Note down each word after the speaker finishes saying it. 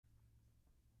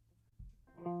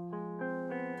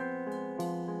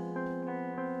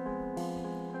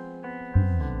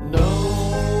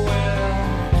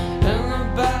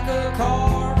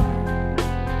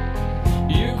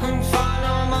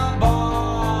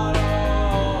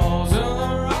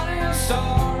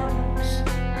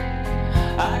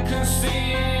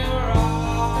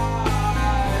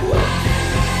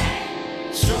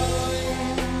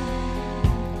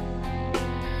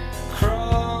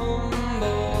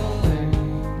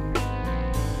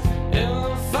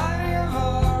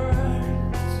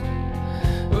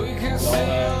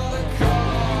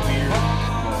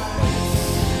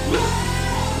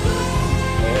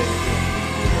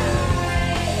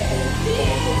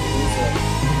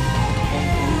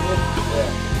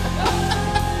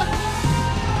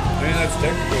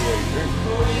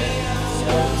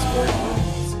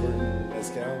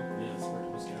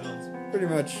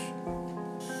much.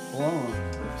 Hold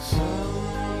on.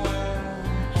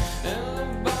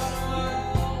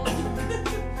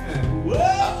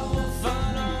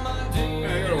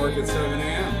 I gotta work at 7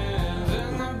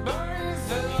 a.m.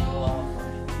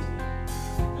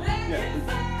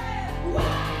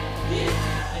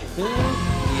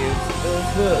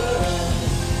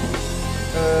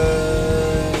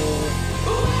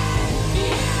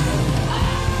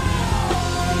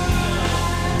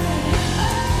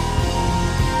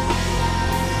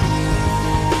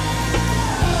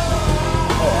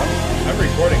 I'm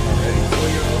recording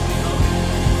already.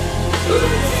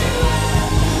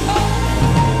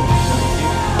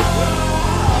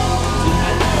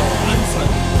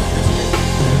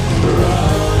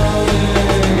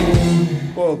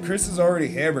 Well, Chris is already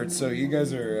hammered, so you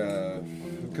guys are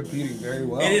competing very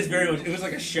well. It is very much. It was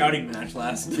like a shouting match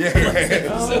last night. Yeah, right.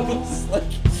 It's like,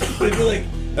 it'd be like,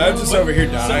 I'm just over here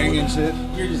dying and shit.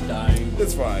 You're just dying.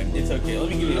 It's fine. It's okay. Let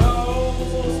me give you.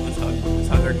 Let's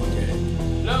hug our DJ.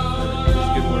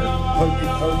 Good work. Hug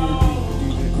your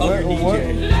DJ. Hug your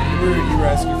DJ. You were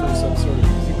asking for some sort of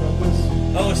music on this?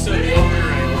 Oh, so the opener I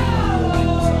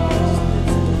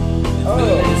Oh.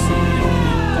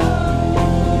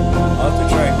 I'll have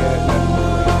to try and get it.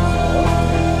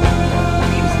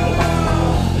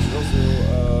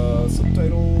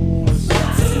 Subtitles.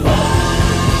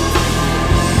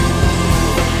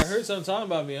 I heard someone talking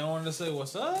about me. I wanted to say,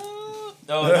 what's up? Oh,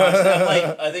 no, it's not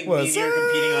like, I think me and What's you are up?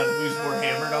 competing on who's more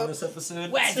hammered on this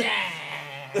episode. What's up?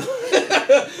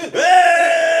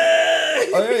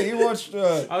 Oh yeah, you watched.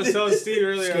 I was telling Steve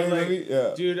earlier, I Scary was like, movie?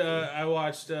 Yeah. dude, I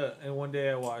watched, and one day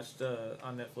I watched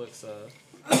on Netflix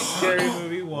Scary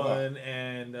Movie 1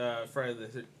 and Friday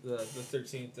the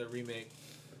 13th, the remake.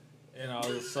 And I was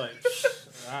just like,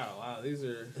 wow, these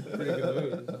are pretty good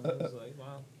movies. I was like,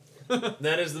 wow.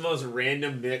 That is the most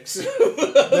random mix of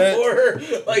horror,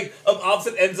 like of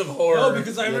opposite ends of horror. No,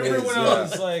 because I remember is, when yeah. I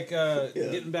was like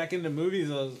getting back into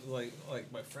movies, I was like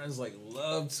my friends like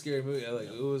loved scary movies. Like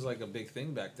it was like a big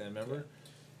thing back then. Remember?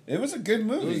 It was a good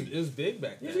movie. It was big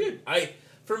back then. It's good.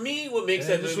 For me, what makes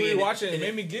And that just movie rewatching it, it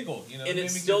made me giggle. You know, and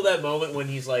it's still that moment when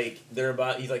he's like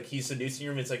he's seducing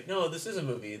her and it's like, no, this is a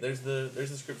movie. There's the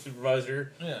script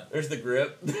supervisor. Yeah. There's the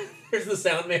grip. There's the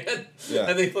sound man. Yeah.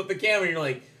 And they flip the camera and you're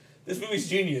like, this movie's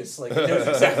genius. Like it knows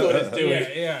exactly what it's doing.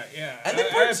 Yeah. And then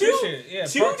I part two, appreciate it. Yeah,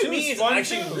 part to two me is is fun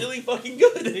actually too. really fucking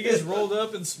good. He gets rolled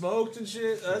up and smoked and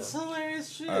shit. That's hilarious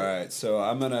shit. All right, so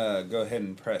I'm gonna go ahead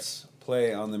and press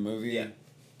play on the movie. Yeah.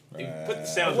 Right. Put the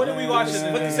sound. What did we watch?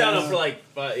 Put the sound on for like,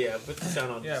 put the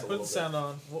sound on. Yeah, just a put the little sound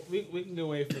on. Well, we can go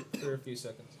away for a few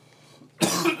seconds.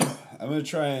 I'm gonna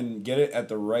try and get it at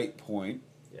the right point.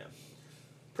 bit. Yeah.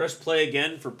 Press play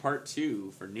again for part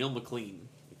 2 for Neil McLean,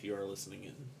 if you are listening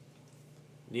in.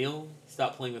 Neil,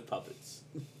 stop playing with puppets.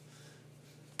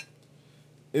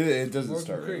 It doesn't Morgan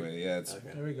start right Creek. away. Yeah, it's Okay.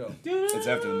 There we go. it's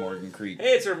after the Morgan Creek.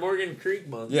 Hey, it's our Morgan Creek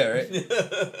month. Yeah, right.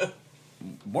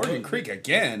 Morgan Creek They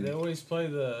again. always play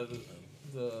the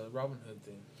Robin Hood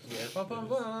thing. Yeah.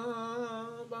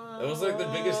 That was like the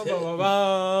biggest hit.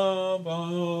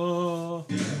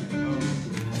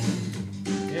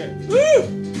 Yeah.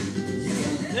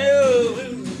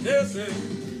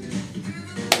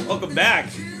 Welcome back.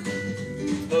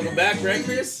 Welcome back, right,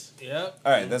 Chris? Yep.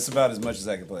 All right, that's about as much as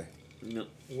I can play. No.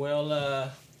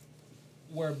 Well,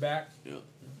 we're back Yeah.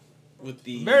 With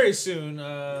the very soon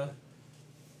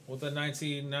with the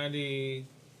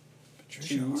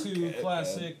 1992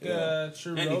 classic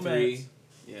True 93. Romance.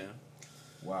 Yeah.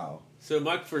 Wow. So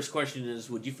my first question is,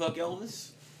 would you fuck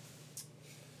Elvis?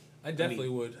 I definitely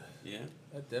would. Yeah.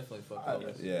 I'd definitely fuck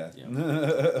Elvis. Yeah. Yeah.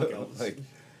 like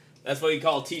That's what you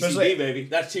call TCB, Especially- baby.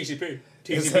 That's TCP.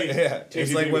 it's TCB. like, yeah, it's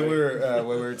TCB, like when baby.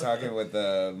 we were talking with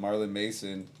Marlon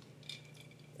Mason,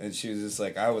 and she was just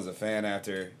like, I was a fan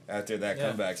after that Yeah.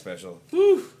 comeback special.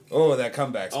 Whew. Oh, that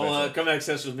comeback special. Oh, comeback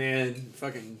session, man.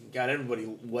 Fucking got everybody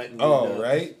wet and Oh, glued up.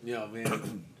 right? Yeah,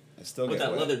 man. I still With get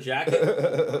that wet. leather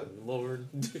jacket. Lord.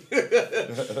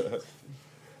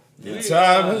 The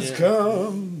time has Yeah.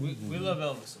 come. We love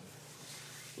Elvis.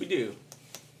 We do.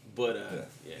 But,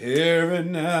 yeah. Here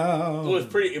and now. It was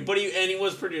pretty, but he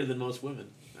was prettier than most women.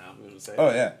 I'm going to say. Oh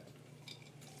yeah.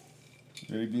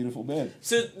 Very beautiful man.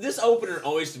 So this opener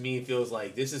always to me feels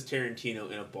like this is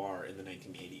Tarantino in a bar in the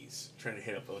 1980s trying to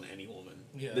hit up on any woman.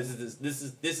 Yeah. This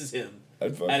is him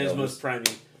I'd fuck at his Elvis. most prime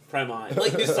eye.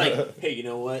 Like this, like, hey, you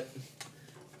know what?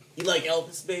 You like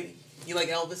Elvis, baby? You like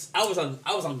Elvis? I was on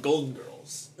Golden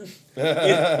Girls.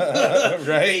 Right?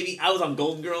 Baby, I was on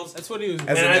Golden Girls. That's what he was. As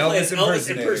And an I played Elvis an Elvis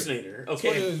impersonator. impersonator. That's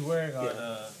what he Okay, was wearing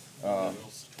on.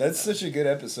 That's such a good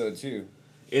episode too.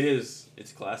 it is.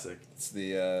 It's classic. It's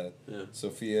the Yeah.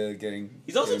 Sophia getting.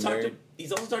 He's also getting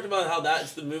married. talked about how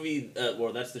that's the movie,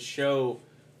 or that's the show,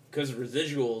 because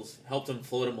residuals helped him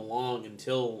float him along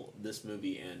until this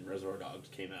movie and Reservoir Dogs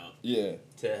came out Yeah.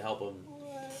 to help him.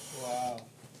 Wow.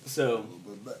 So,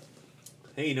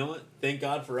 hey, you know what? Thank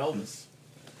God for Elvis.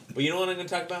 But you know what I'm going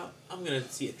to talk about? I'm going to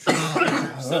see a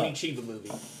Sonny Chiba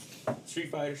movie. Street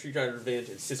Fighter Revenge,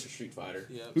 and Sister Street Fighter.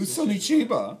 Yep. Who's Sonny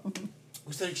Chiba?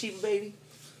 Who's Sonny Chiba, baby?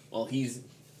 Well, he's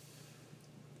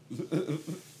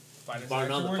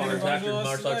Barn on the Farmer's Actor in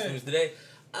Mars Talks News today.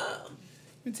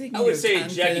 I would say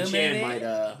Jackie Chan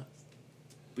might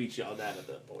beat y'all down at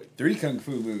that point. 3 kung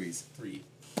fu movies.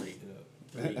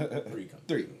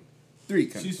 Three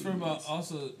kung She's fu from movies.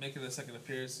 also making a second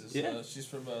appearance. Yeah. She's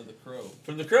from The Crow.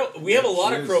 From the Crow. We have a lot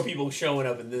she of is. Crow people showing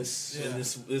up in this Yeah.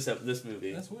 this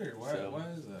movie. That's weird. Why? So. Why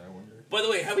is that? I wonder. By the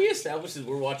way, have we established that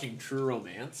we're watching True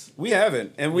Romance? We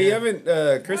haven't, and we Yeah. haven't.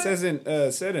 Chris What?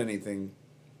 hasn't said anything.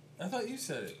 I thought you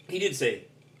said it. He did say.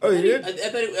 Oh, you did? I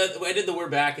bet I did the "we're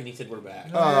back" and he said "we're back."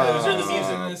 Oh, it was during the music.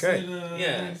 I okay. said,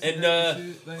 Yeah,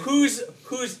 and who's?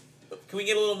 Can we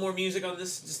get a little more music on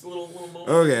this? Just a little moment.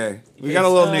 Okay, we got a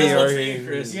little This one's for New you, York.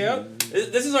 Chris. Yep.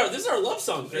 This is our love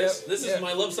song, Chris. Yep, This is yep,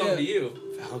 my love song yeah. to you.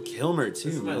 Val Kilmer too.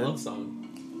 This is my man. love song.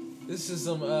 This is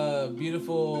some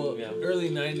beautiful Yeah. early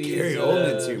 '90s. Gary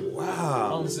Oldman too. Wow.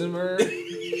 Hans Zimmer. I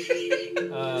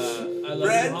love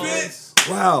Brad you, Hans.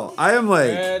 Wow. I am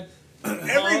like Brad.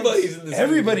 Everybody's in this.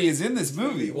 everybody is in this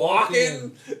movie. movie.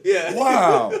 Walking. Yeah.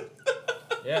 Wow.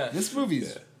 Yeah. This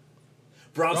movie's.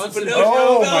 Bronson Bronson Pinocchio.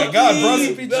 Oh my Balky, God,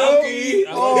 Bronson Pinocchio. Balky.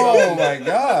 Oh my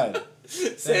God.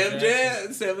 Sam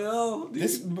Jan. Samuel.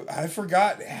 This I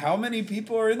forgot how many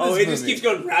people are in this Oh, movie. it just keeps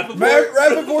going. Rappaport.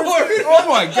 Rappaport. Oh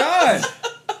my God.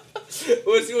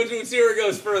 Let's see where it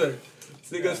goes further.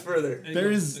 See it goes further.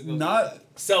 There's not.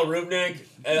 Sal Rubnik.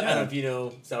 I don't Yeah. know if you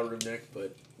know Sal Rubnik,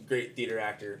 but great theater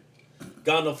actor.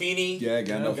 Gandolfini. Yeah,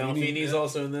 Gandolfini. Gandolfini's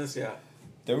also in this. Yeah.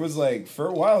 There was like for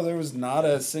a while there was not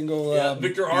a single.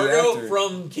 Victor lead Argo actor.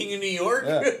 from King of New York.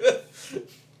 Yeah.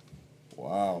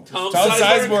 Wow. Tom Sizemore,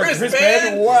 Sizemore, Chris Penn.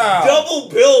 Penn. Wow. Double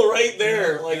bill right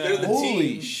there. Like Yeah. they're the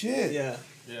Holy team. shit. Yeah.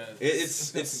 Yeah.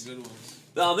 It's- got some good ones.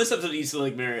 On this episode of East of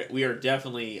Lake Merritt, we are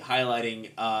definitely highlighting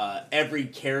every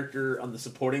character on the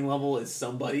supporting level is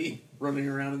somebody running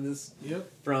around in this.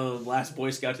 Yep. From Last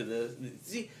Boy Scout to the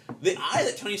eye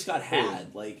that Tony Scott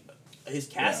had, like his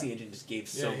casting engine just gave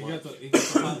so Yeah, much.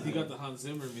 he got the Hans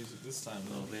Zimmer music this time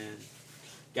Oh though. man,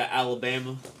 got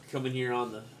Alabama coming here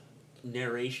on the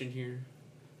narration here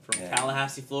from Yeah.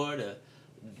 Tallahassee, Florida,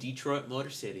 Detroit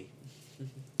Motor City.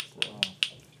 Wow.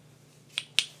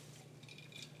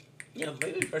 Yeah,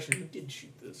 maybe the question who did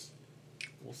shoot this.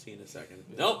 We'll see in a second.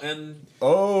 No, and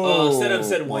Oh. said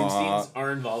unsaid wow. Weinsteins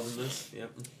are involved in this.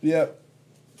 Yep. Yep.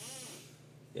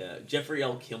 Yeah, Jeffrey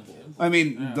L. Kimball. I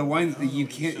mean, Yeah. the Wein I don't know you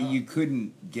what can't he shot. you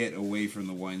couldn't get away from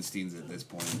the Weinsteins at this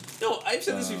point. No, I've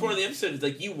said this before in the episode. It's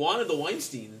like you wanted the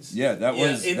Weinsteins. Yeah, that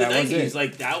was in the that was 90s. it.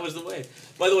 Like that was the way.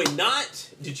 By the way, not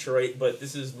Detroit, but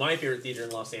this is my favorite theater in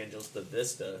Los Angeles, the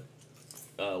Vista,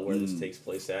 where this takes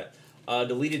place at.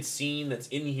 Deleted scene that's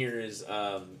in here is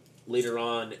later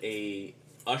on a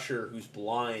usher who's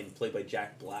blind, played by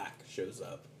Jack Black, shows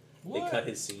up. What? They cut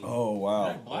his scene. Oh wow.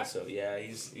 Jack Black? Also, yeah,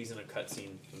 he's in a cut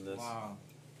scene from this. Wow.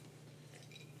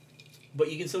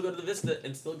 But you can still go to the Vista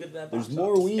and still get that. There's box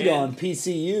more office. weed And on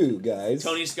PCU, guys.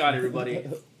 Tony Scott, everybody.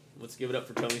 Let's give it up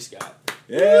for Tony Scott.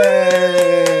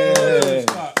 Yay!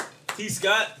 T.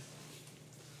 Scott.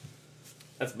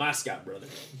 That's my Scott brother.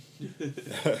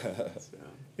 So.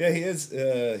 Yeah, he is.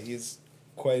 He's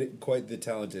quite the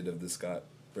talented of the Scott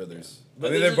brothers. But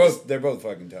I mean, there's they're both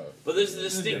fucking talented. But there's a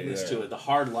distinctness Yeah. to it. The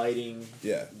hard lighting.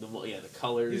 Yeah. The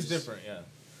colors. He's different, yeah.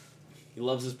 He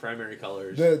loves his primary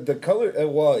colors. The color.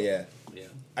 Well, yeah. Yeah.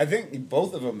 I think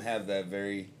both of them have that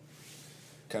very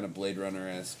kind of Blade Runner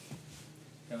esque.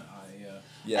 Kind of eye, yeah.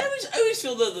 Yeah. I always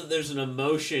feel that there's an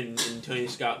emotion in Tony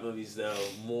Scott movies, though,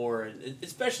 more, and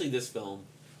especially this film,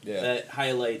 Yeah. that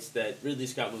highlights that Ridley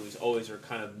Scott movies always are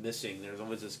kind of missing. There's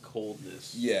always this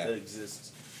coldness Yeah. that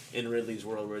exists in Ridley's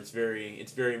world, where it's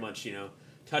very much,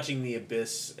 touching the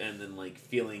abyss and then like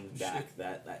feeling back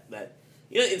that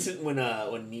instant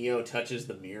when Neo touches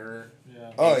the mirror.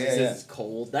 Yeah. Oh, and he yeah, says yeah. it's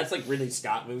cold. That's like Ridley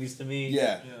Scott movies to me. Yeah,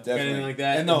 Yeah. definitely. Anything like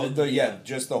that. And no, And then- yeah,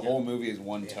 just the whole movie is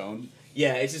one tone.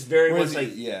 Yeah, it's just very Whereas much it-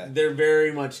 like yeah. they're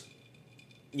very much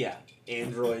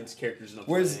androids characters in a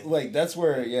Whereas play. like that's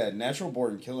where Natural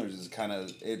Born Killers is kind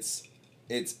of it's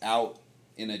out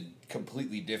in a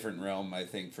completely different realm, I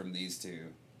think, from these two.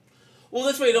 Well,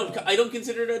 that's why I don't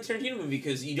consider it a Tarantino movie,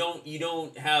 because you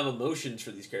don't have emotions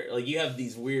for these characters. Like you have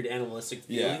these weird animalistic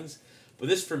Yeah. feelings, but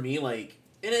this for me, like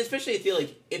And especially I feel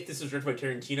like if this was directed by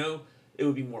Tarantino, it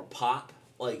would be more pop.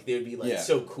 Like they would be like Yeah.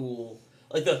 so cool.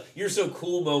 Like the "you're so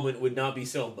cool" moment would not be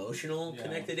so emotional Yeah.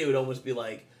 connected. It would almost be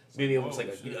like maybe Whoa, almost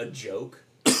like shit. a joke.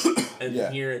 And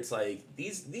Yeah. here it's like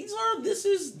this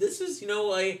is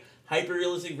a hyper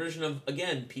realistic version of,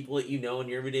 again, people that you know in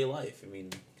your everyday life. I mean,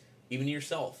 even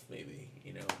yourself maybe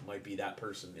might be that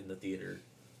person in the theater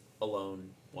alone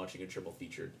watching a triple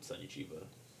feature Sonny Chiba.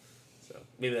 So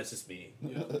maybe that's just me.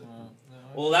 Yeah. No,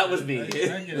 Well, that was me I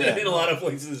get it. in a lot of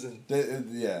places.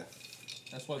 Yeah.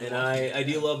 That's why. And I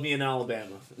do love me in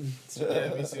Alabama. Yeah,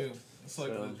 me too. It's like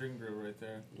So- the dream girl right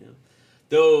there.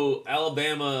 Though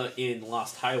Alabama in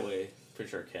Lost Highway,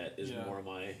 Patricia Arquette is Yeah. more of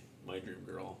my dream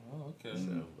girl. Oh, okay.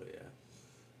 So, but yeah.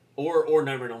 Or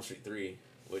Nightmare on Elm Street 3,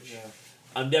 which Yeah.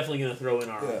 I'm definitely gonna throw in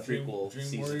our Yeah. prequel Dream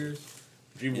season. Warriors.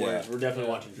 Dream Yeah. Warriors. We're definitely Yeah.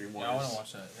 watching Dream Yeah, Warriors. I want to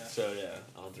watch that. Yeah. So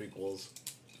yeah, on prequels.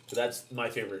 So that's my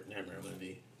favorite Nightmare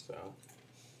movie. So.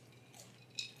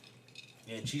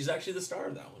 And she's actually the star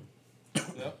of that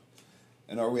one. Yep.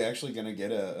 And are we actually gonna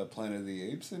get a Planet of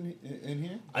the Apes in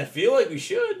here? I feel like we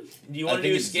should. Do you want I to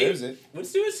do think it Escape? deserves it.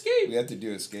 Let's do Escape. We have to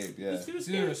do Escape. Yeah. Let's do It's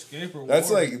Escape. either Escape or That's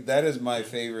War. that is my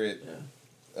favorite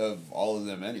Yeah. of all of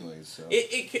them, anyways. So.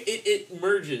 It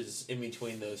merges in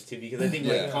between those two because I think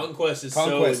Yeah. like Conquest is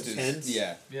Conquest so is intense.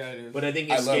 yeah. Yeah, it is. But I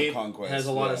think I love Escape Conquest, has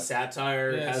a lot of yeah.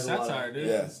 satire. Yeah, has it's a lot satire, of, dude.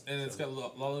 Yeah. And it's got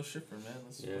Lalo Schifrin, man.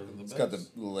 That's Yeah. fucking the It's best.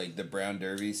 got the brown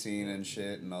derby scene and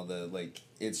shit and all the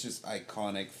it's just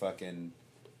iconic fucking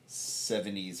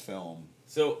 70s film.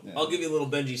 So Yeah. I'll give you a little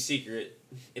Benji secret.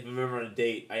 If I'm ever on a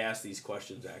date, I ask these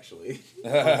questions actually.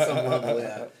 On some level,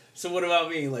 yeah. So what about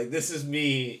me? Like this is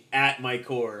me at my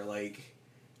core. Like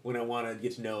when I want to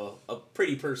get to know a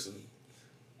pretty person,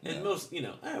 and Yeah. most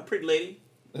a pretty lady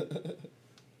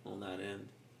on that end.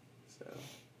 So,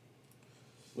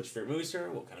 what's your favorite movie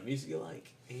star? What kind of music you like?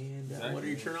 And what are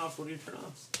your Exactly. turn-offs? What are your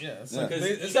turn-offs? Yeah, it's Yeah. like, Because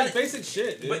it's you like got- basic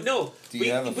shit, dude. But no, Do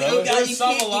you have a but fellow? you There's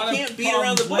solve a lot of can't beat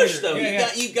around the problems bush later. though.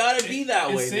 Yeah, You gotta be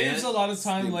that it way, saves man. a lot of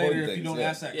time The later important if you things, don't yeah.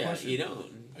 ask that Yeah, question. you don't.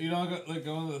 You don't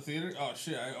go to the theater. Oh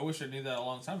shit! I wish I knew that a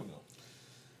long time ago.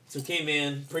 It's okay,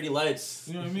 man. Pretty lights.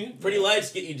 You know what I mean? Pretty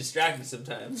lights get you distracted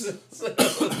sometimes.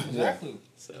 Exactly.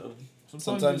 So,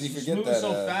 Sometimes you it's forget moving that,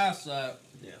 so fast that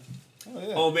yeah. Oh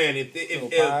yeah. Oh man, Little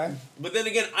pie. but then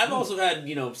again, I've also had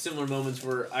similar moments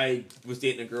where I was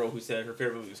dating a girl who said her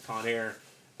favorite movie was Con Air,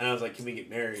 and I was like, "Can we get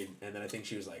married?" And then I think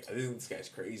she was like, "I think this guy's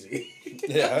crazy."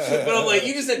 Yeah. But I'm like,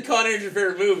 "You just said Con Air's your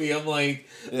favorite movie." I'm like,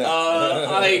 Yeah.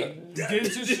 I did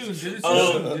it too soon. Did it too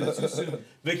Um, soon. Did it too soon.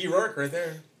 Mickey Rourke right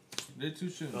there. Did it too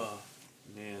soon. Oh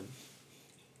man.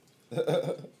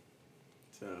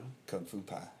 So Kung Fu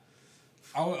Pie.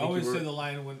 I always Rourke. say the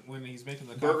line when he's making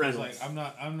the Burt comment, he's Reynolds.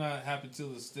 like, I'm not happy till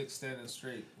the stick's standing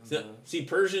straight. And, So, see,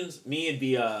 Persians, me, it'd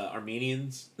be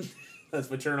Armenians. That's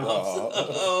my turn offs. Oh.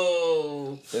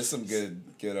 Oh. There's some good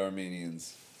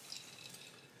Armenians.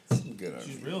 Some good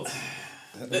she's Armenians. real.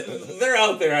 They're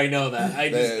out there, I know that. I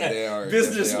just They are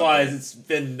business definitely out wise,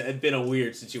 there. it's been a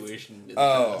weird situation. In the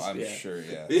Oh, past, I'm yeah. sure,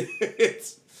 yeah.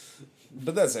 It's,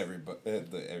 But that's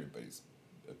everybody's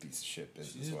a piece of shit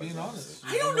business. She's being honest.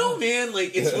 I don't know, man.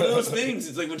 Like it's one of those things.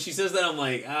 It's like when she says that, I'm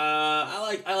like,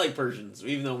 I like Persians,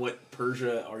 even though what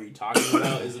Persia are you talking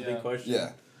about is a Yeah. big question.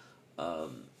 Yeah.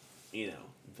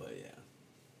 But yeah.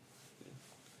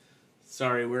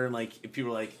 Sorry, we're like, if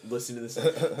people are like listening to this,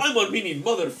 I'm Armenian,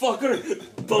 motherfucker.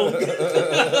 Boom.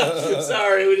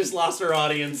 Sorry, we just lost our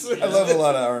audience. I love a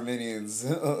lot of Armenians.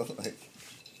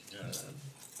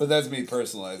 But that's me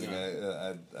personalizing.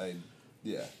 I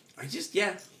yeah. I just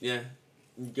it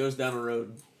goes down a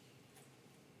road.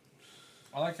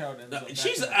 I like how it ends up.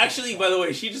 She's actually, by the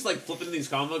way, she just like flipping these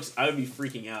comic books. I would be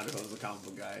freaking out if I was a comic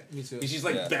book guy. Me too. She's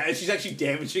like Yeah. bad. She's actually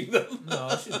damaging them. No,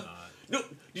 she's not. No,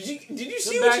 did you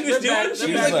see They're what she was back- doing? they're She back- was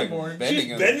they're like, back boring. she was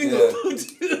Bending 'em, bending yeah. them.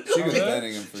 Dude. She was Okay.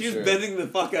 bending him for She was sure. bending the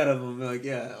fuck out of them. Like,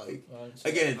 yeah, like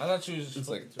again. I thought she was just It's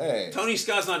like, flipping through. hey. Tony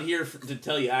Scott's not here to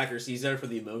tell you accuracy. He's there for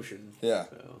the emotion. Yeah.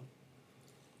 So.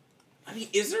 I mean,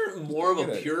 is there more of a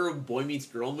Good. pure boy meets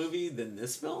girl movie than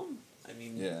this film? I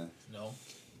mean, Yeah. No.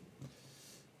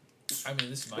 I mean,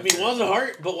 this is my I mean, favorite. Walter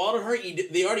Hart, but Walter Hart,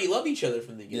 they already love each other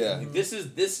from the beginning. Yeah. Like, this is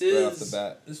Right off the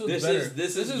bat. This was This better. is-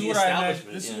 this is the what I imagine.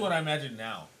 establishment, This is yeah. what I imagine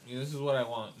now. You know, this is what I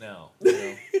want now. You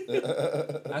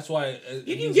know? That's why.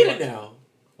 You can get it now.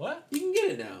 What? You can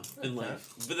get it now in Okay.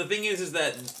 life. But the thing is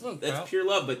that Look, that's pal. pure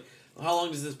love. But how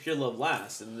long does this pure love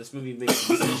last? And this movie makes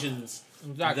decisions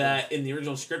Exactly. that in the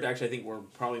original script actually I think were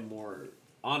probably more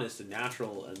honest and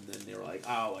natural. And then they were like,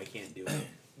 oh, I can't do it.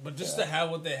 But just Yeah. to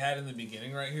have what they had in the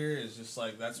beginning right here is just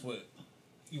like that's what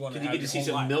you want Did to you have get to your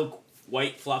see whole some life. milk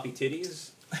white floppy titties?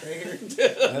 right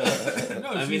here. No,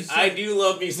 I mean, she's I like- do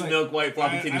love me some like, milk white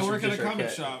floppy titties. I work from at a Fisher comic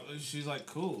Cat. shop. She's like,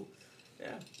 cool.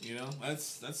 Yeah. You know,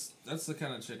 that's the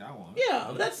kind of chick I want.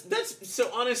 Yeah, that's so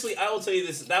honestly, I will tell you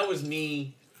this. That was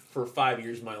me for 5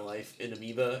 years of my life in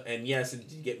Amoeba, and yes, it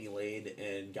did get me laid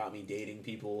and got me dating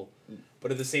people,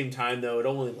 but at the same time, though, it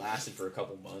only lasted for a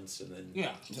couple months, and then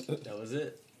Yeah, that was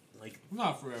it. Like,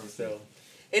 not forever. so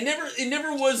it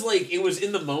never was like it was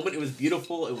in the moment. It was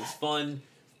beautiful. It was fun.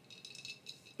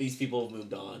 These people have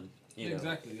moved on. You know,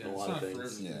 exactly. Yeah, in a it's lot not of forever.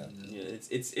 things. Yeah. Yeah,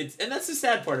 it's and that's the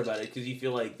sad part about it because you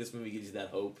feel like this movie gives you that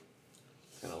hope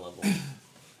kind of level.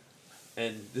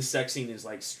 And the sex scene is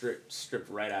like stripped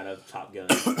right out of Top Gun.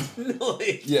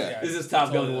 Like, Yeah. this is Top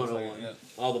That's all Gun it is, 101. like,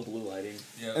 All the blue lighting.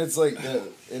 Yeah. It's like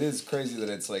it is crazy that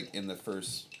it's like in the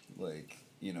first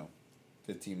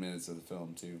 15 minutes of the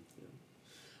film too.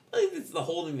 I think it's the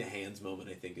holding the hands moment.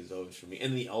 I think is always for me,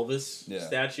 and the Elvis Yeah.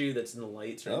 statue that's in the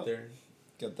lights right Oh. there.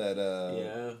 Got that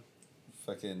Yeah,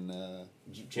 fucking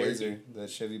Jeep Blazer, Cherokee. that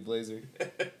Chevy Blazer.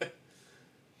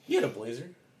 You had a Blazer.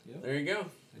 Yep. There you go.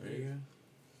 I There you go.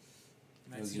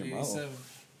 That was your model. 1987.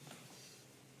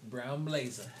 Brown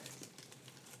Blazer.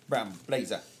 Brown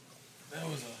Blazer. That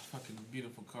was a fucking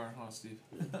beautiful car, huh, Steve?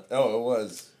 Oh, it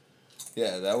was.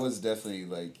 Yeah, that was definitely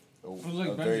like a, It was like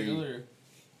a Benji very. earlier.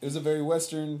 It was a very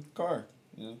Western car.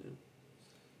 You know. Yeah.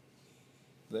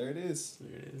 There it is.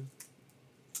 There it is.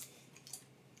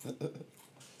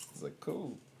 It's like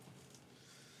cool.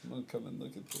 I'm gonna come and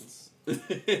look at this.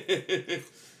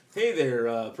 Hey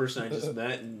there, person I just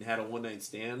met and had a one-night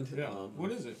stand. Yeah.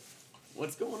 What is it?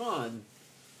 What's going on?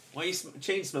 Why are you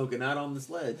chain smoking out on this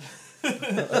ledge? You're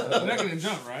not gonna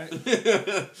jump, right?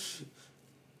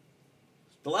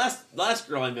 The last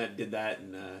girl I met did that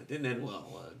and didn't end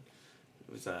well.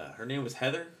 It was her name was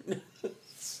Heather.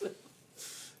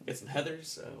 Get some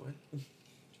Heathers.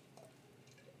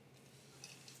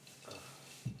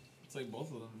 It's like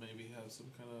both of them maybe have some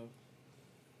kind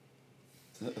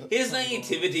of. His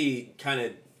naivety kind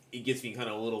of it gets me kind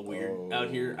of a little weird out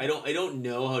here. I don't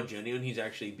know how genuine he's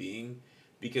actually being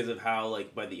because of how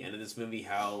like by the end of this movie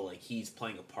how like he's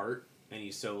playing a part and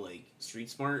he's so like street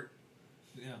smart.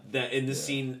 Yeah. That in this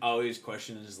scene, I always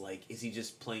question is like, is he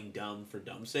just playing dumb for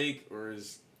dumb's sake, or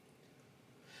is?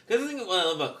 Because the thing what I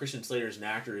love about Christian Slater as an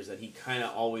actor is that he kind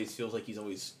of always feels like he's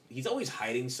always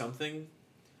hiding something,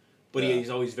 but Yeah. he's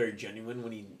always very genuine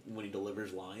when he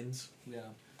delivers lines. Yeah.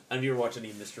 Have you ever watched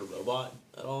any Mr. Robot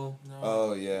at all? No.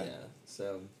 Oh yeah.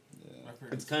 So Yeah. I've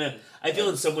heard it's kind of I feel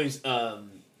in some ways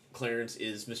Clarence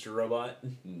is Mr. Robot,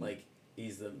 Mm. like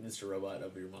he's the Mr. Robot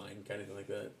of your mind, kind of thing like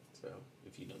that. So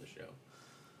if you know the show.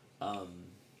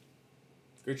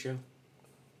 Great show.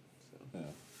 So. Yeah.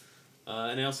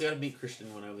 And I also got to meet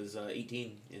Christian when I was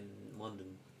 18 in London.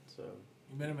 So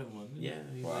You met him in London? yeah,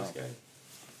 he's Wow. a nice guy.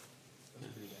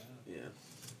 Yeah,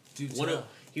 Dude,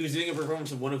 he was doing a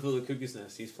performance of One of the Cuckoo's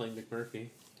Nest. He's playing McMurphy.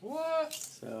 what?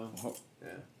 So Oh, yeah.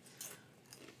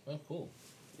 Oh, cool.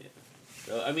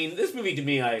 So I mean, this movie to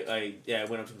me, I went up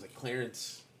to him and was like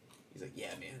Clarence. He's like,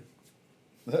 yeah,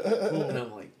 man. And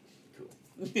I'm like, cool.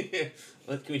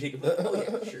 Can we take a photo? Oh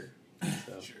yeah, sure.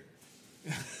 So, Sure.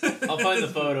 I'll find the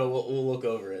photo. We'll look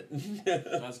over it.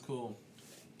 That's cool.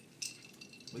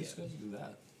 At least you got to do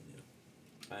that.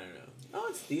 I don't know. Oh,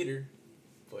 it's theater,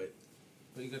 but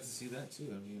But you got to see that too.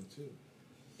 I mean, too.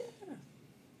 yeah.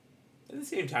 At the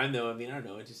same time, though, I mean, I don't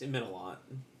know. It meant a lot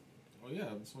Oh yeah,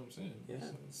 that's what I'm saying. Yeah.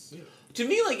 That's sick. to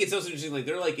me. Like it's also interesting. Like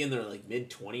they're like in their like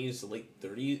mid 20s to late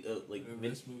 30s, like In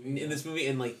mid, this movie, in this movie,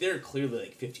 and like they're clearly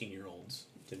like 15-year-olds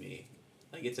to me.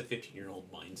 Like it's a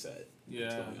 15-year-old mindset Yeah.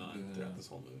 that's going on yeah. throughout this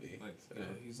whole movie. Like So, yeah,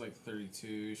 he's like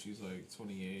 32. She's like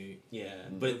 28. yeah,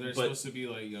 Mm. but They're supposed to be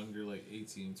like younger, like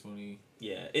 18, 20.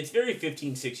 yeah, it's very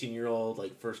 15, 16-year-old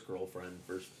like first girlfriend,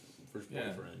 first Yeah.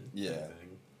 boyfriend. Yeah. Kind of thing.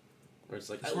 Where it's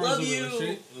like As I far as love the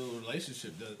you.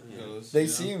 relationship Yeah. goes. They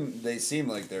you know? seem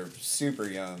like they're super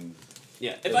young.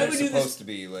 Yeah, if But I they're would do supposed this, to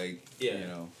be like Yeah. you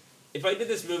know. if I did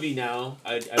this movie now,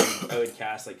 I would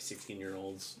cast like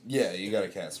 16-year-olds. Yeah, you gotta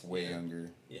cast way Yeah.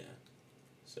 younger. Yeah.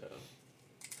 So,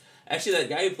 actually, that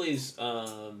guy who plays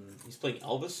he's playing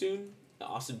Elvis soon,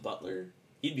 Austin Butler.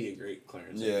 He'd be a great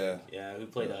Clarence. I Yeah. think. Yeah. Who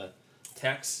played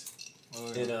Tex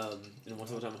Oh, in yeah.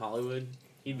 Once Upon a Time in Hollywood.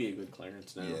 He'd be a good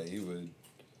Clarence now. Yeah, you would.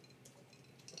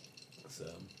 So.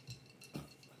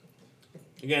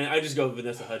 Again, I just go with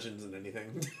Vanessa Hudgens and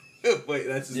anything. Wait,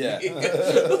 that's just Yeah. me.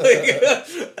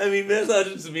 Like, I mean, Vanessa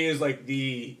Hudgens to me is like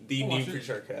the I'll new watch it.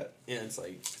 Creature Cat. Yeah, it's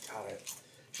like God.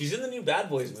 She's in the new Bad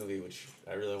Boys movie, which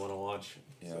I really want to watch.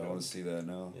 Yeah, so, I want to see that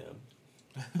now.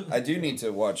 Yeah. I do need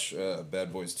to watch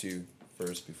Bad Boys 2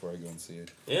 first before I go and see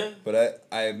it. Yeah. But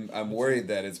I'm worried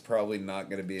that it's probably not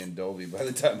going to be in Dolby by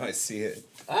the time I see it.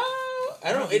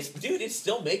 I don't know. It's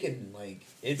still making like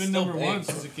it's been still number bank. one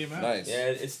since it came out. Nice. Yeah,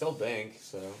 it's still bank.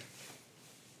 So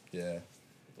Yeah.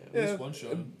 At least one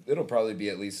show. It'll probably be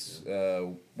at least.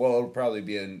 It'll probably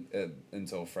be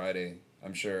until Friday.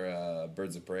 I'm sure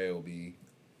Birds of Prey will be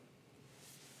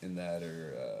in that,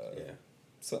 or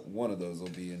one of those will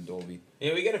be in Dolby.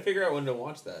 Yeah, we got to figure out when to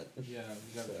watch that. Yeah,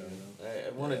 we got to.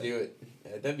 I want to do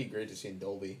it. That'd be great to see in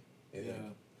Dolby. Yeah,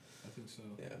 I think so.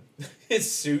 Yeah, his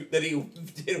suit that he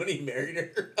did when he married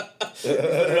her. He put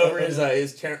it over his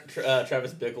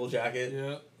Travis Bickle jacket.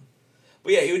 Yeah.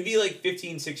 But yeah, it would be like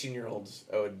 15, 16-year-olds.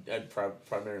 I'd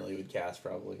primarily would cast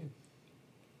probably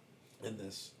in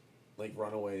this, like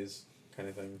Runaways kind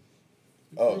of thing.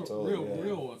 Oh, totally.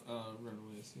 Real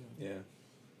Runaways. Yeah.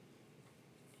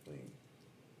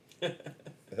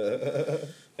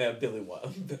 Yeah, Billy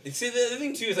Wilder. See, the other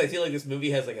thing too is I feel like this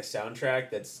movie has like a soundtrack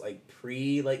that's like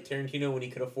pre like Tarantino when he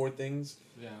could afford things.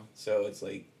 Yeah. So it's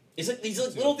like these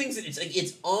like little things that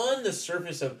it's on the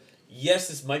surface of. Yes,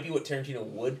 this might be what Tarantino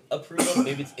would approve of.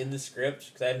 Maybe it's in the script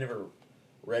because I've never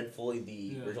read fully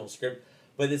the original script.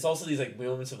 But it's also these like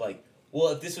moments of like, well,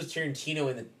 if this was Tarantino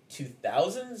in the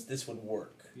 2000s, this would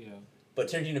work. Yeah. But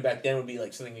Tarantino back then would be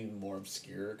like something even more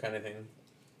obscure kind of thing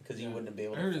because he wouldn't have been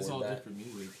able to afford that. I heard it's all different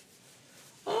music.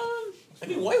 I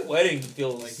mean, White Wedding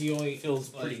feels like he only feels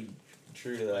pretty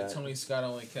true to that. Like Tony Scott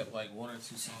only kept like one or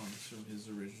two songs from his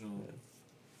original. Yeah.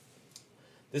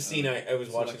 This scene I was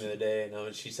watching the other day,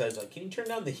 and she says, like, can you turn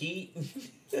down the heat?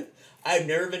 I've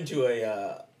never been to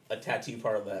a tattoo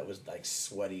parlor that was, like,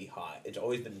 sweaty hot. It's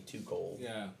always been too cold.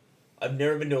 Yeah. I've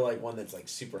never been to, like, one that's, like,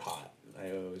 super hot.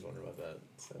 I always wonder about that.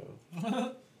 So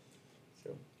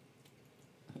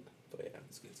but, yeah.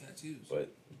 Let's get tattoos.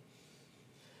 But,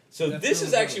 so that's this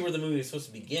is actually where the movie is supposed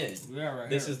to begin. Yeah, right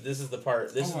This here. is the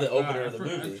part, this is the opener of the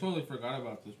movie. I totally forgot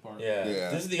about this part. Yeah.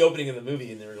 This is the opening of the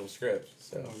movie in the original script.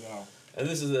 So. Oh, wow. And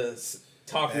this is the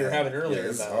talk we were having earlier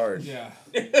this about. is hard. Yeah.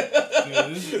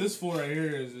 This fool right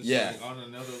here is just like on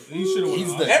another. He should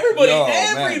have went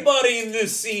Everybody in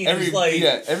this scene is like.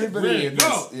 Yeah, everybody in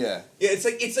this. Yeah. Yeah,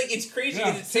 it's crazy.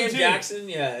 Yeah, It's Sam Jackson.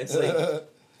 Yeah, it's like.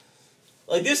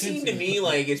 Like this scene to me,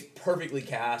 like it's perfectly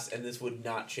cast, and this would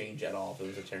not change at all if it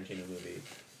was a Tarantino movie.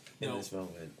 In this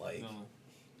moment, like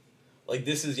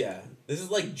this is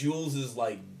like Jules's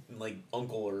like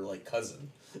uncle or like cousin.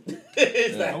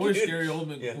 I wish Gary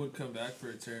Oldman would come back for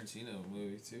a Tarantino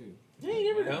movie too. Yeah,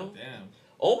 you never know. Damn.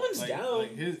 Oldman's down.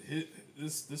 Like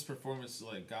this performance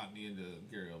like got me into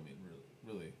Gary Oldman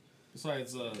really.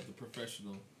 Besides The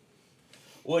Professional.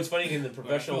 Well, it's funny in The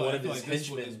Professional, one of his like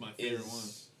henchmen my favorite one.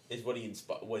 Is what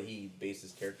he based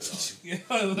his character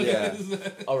on. Yeah.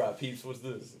 All right, peeps, what's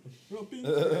this? Peeps.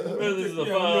 This is a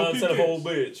fine set of old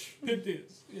bitch. Pimp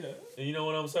this. Yeah. And you know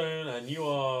what I'm saying? And you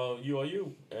are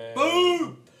you. And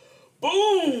boom.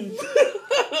 Boom.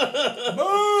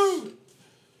 Boom.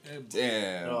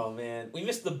 Damn. Oh man, we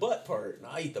missed the butt part.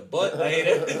 I eat the butt. I ate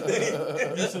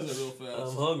everything. This is real fast.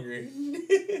 I'm hungry.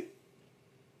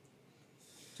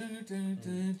 He's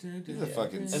a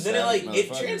fucking and then it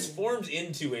motherfucker. transforms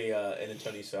into a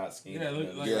Tony Scott scheme. Yeah,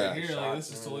 look, like right here, like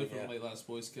this is totally from like Last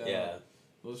Boy Scout. Yeah,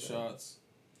 those shots.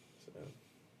 So.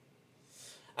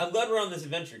 I'm glad we're on this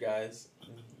adventure, guys.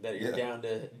 That you're down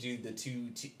to do the two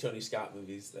Tony Scott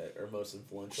movies that are most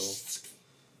influential.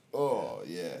 Oh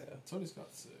yeah, Tony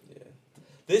Scott's sick. Yeah,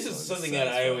 this is something that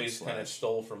I always kind of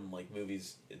stole from like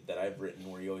movies that I've written,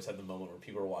 where you always have the moment where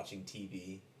people are watching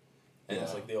TV. And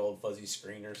it's like the old fuzzy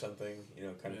screen or something,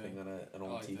 kind of thing on an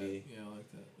old TV. That. Yeah, I like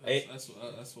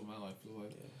that. That's what my life feels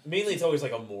like. Yeah. Mainly, it's always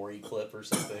like a Maury clip or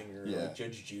something, or like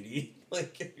Judge Judy,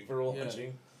 like people are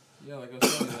watching. Yeah, like I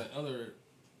was telling you, that other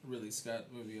Ridley Scott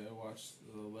movie I watched,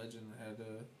 The Legend, had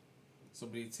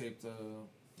somebody taped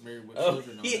Married with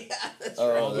Children on it. That's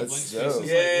right. That's dope.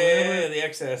 Yeah, the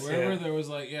excess. Wherever there was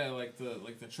like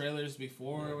the trailers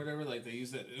before or whatever, like they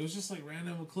used that. It was just like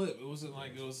random clip. It wasn't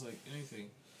like it was like anything.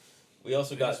 We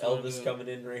also got Elvis coming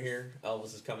in right here.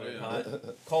 Elvis is coming in hot.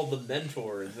 Called The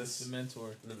Mentor. The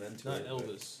Mentor. Not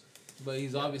Elvis. But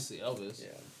he's obviously Elvis. Yeah.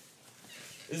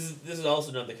 This is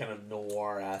also another kind of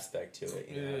noir aspect to it.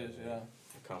 It is, yeah.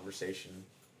 A conversation.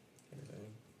 Kind of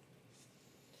thing.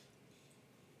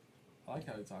 I like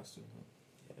how he talks to him.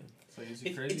 Yeah. So is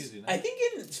he crazy? Is he not? I think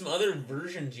in some other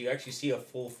versions you actually see a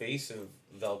full face of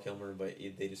Val Kilmer, but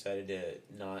they decided to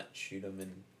not shoot him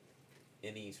in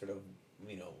any sort of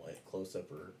like close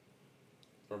up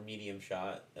or medium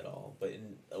shot at all. But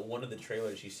in one of the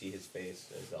trailers, you see his face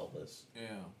as Elvis.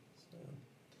 Yeah. So,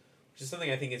 which is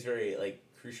something I think is very like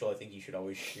crucial. I think you should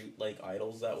always shoot like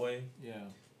idols that way. Yeah.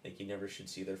 Like you never should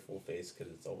see their full face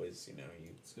because it's always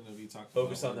It's gonna be talking.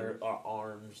 focus on their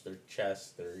arms, their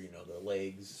chest, their their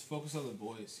legs. Just focus on the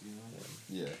voice,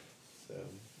 Yeah. So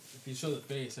If you show the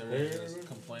face, everyone's gonna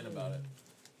complain about it.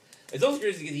 it's also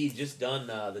crazy because he just done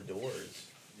the Doors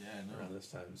Yeah, I know. around this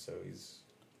time, so he's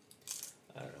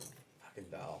I don't know, fucking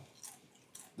Val.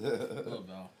 Love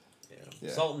Val.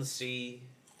 Yeah. Salt and Sea,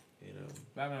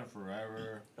 Batman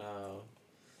Forever. The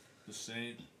The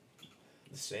Saint.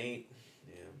 Saint,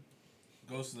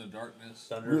 Ghost in the Darkness.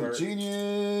 Real Thunderbird.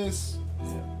 genius.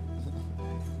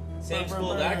 Same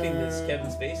school of acting as Kevin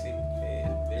Spacey.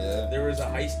 There was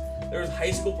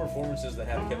high school performances that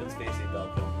have Kevin Spacey and Val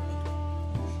Kilmer.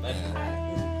 Imagine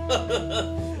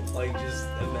that. Like just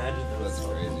imagine those. That's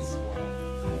crazy.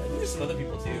 There's some other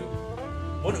people too.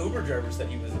 One Uber driver said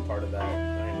he was a part of that.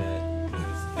 I met.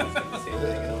 He was like the same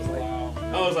thing,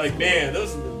 and I was like, man,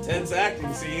 those are intense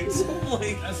acting scenes.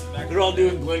 Like they're all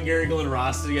doing Glengarry Glen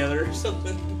Ross together or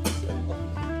something.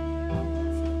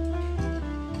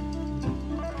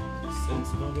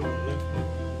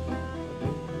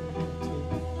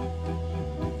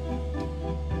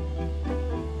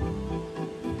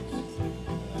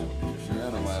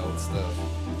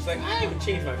 It's like, I haven't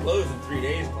changed my clothes in 3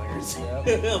 days, Clarence. Yep.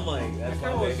 I'm like, that's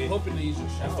I why, was baby. hoping to use your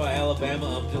shower. That's why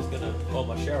Alabama, I'm just gonna,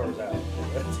 my shower's out.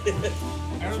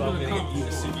 That's why I'm gonna get you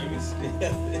a suitcase. You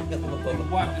can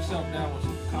wipe yourself down with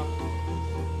some cotton.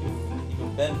 You've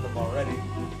been bending them already.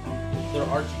 They're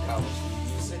Archie comics.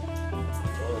 Use it.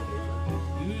 Toilet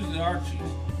paper. Use the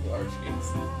Archies. The Archies.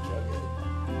 Chug it.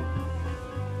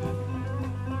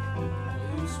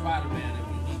 Use Spider-Man if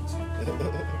you need to.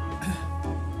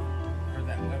 Or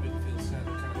that webbing feels kind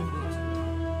of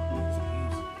close.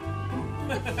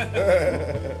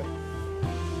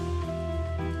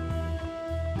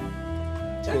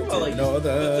 Talk about like, No,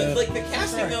 like the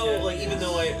casting Sorry, though, Kat. like even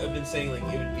though I've been saying like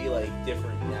it would be like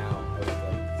different now, I was like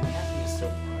the casting is so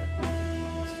hard.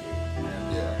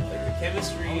 Yeah. Like the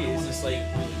chemistry is just like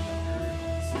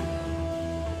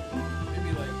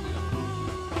Maybe like,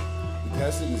 The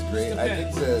casting is great. I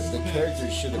think the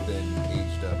characters should have been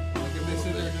aged up. like if they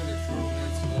said they're doing a True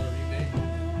Romance remake,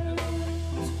 and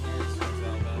Squares comes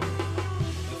out about it,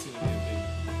 that's gonna be a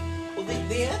big. well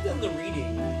they had done the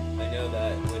reading. I know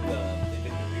that with they've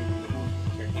been reading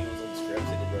Tarantino's old scripts.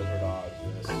 They did Reservoir Dogs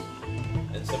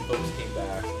and some folks came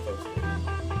back. Some folks.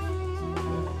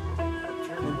 I'm trying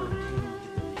to remember who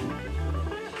did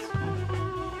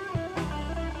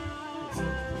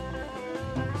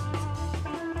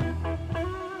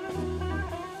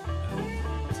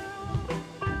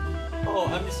Oh,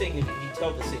 I'm just saying if you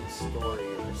tell the same story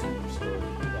or a similar story.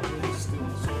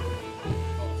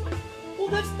 Well,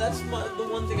 that's the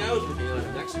one thing I was working on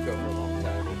in Mexico for a long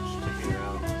time, which took me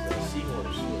around.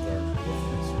 Seahorse was our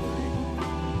story,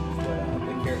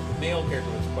 but the male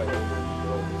character was quite older. The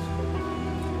girl was quite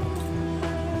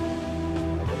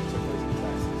I bet it took place in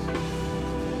Texas.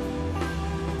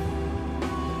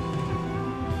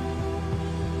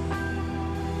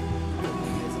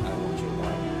 I want you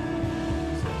alive.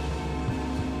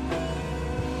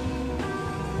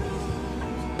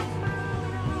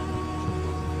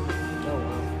 Oh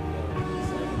wow.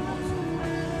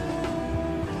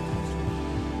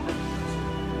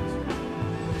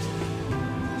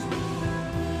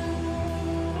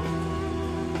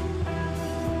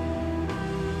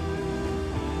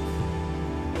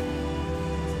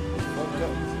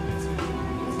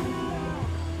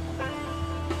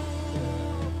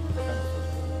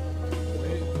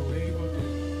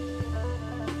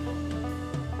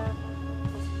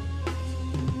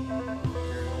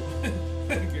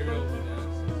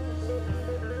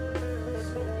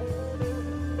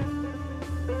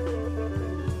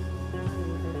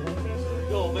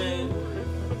 Go, man.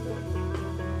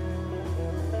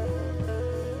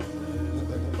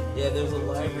 Yeah, there was a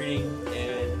live reading,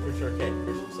 and pretty sure Cat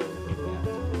Christian said it like that.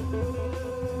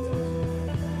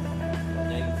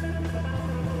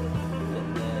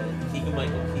 And then Keegan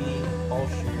Michael Key, Paul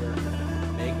Scheer,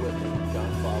 Meg Whitman,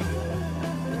 John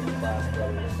Favreau, the Glass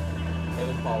Brothers,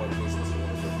 Evan Pollard, Jason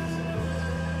Segel,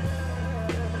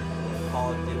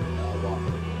 Pollard did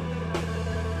Walker.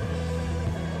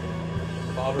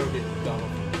 Favreau did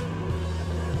Donald.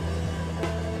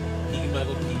 Keegan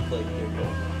Michael Key played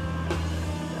Gabriel.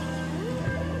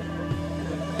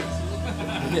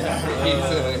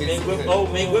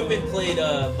 Meg Whitman played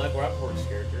Mike Rappaport's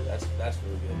character. That's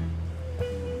really good.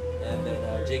 And then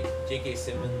J.K.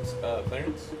 Simmons,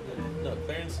 Clarence? No,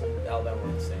 Clarence and Alabama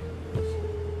were the same.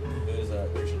 It was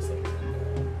Christian Slater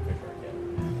and Fisher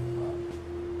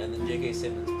Academy. And then J.K.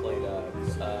 Simmons played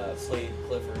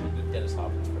Clifford, Dennis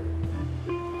Hopper's character.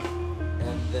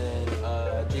 And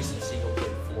then Jason Segel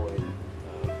played Floyd.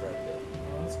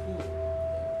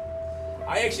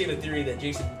 I actually have a theory that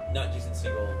not Jason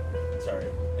Segel, sorry,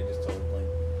 I just told blank.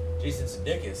 Jason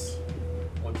Sudeikis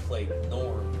would play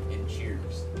Norm in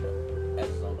Cheers as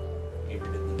his uncle. He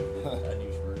ever did the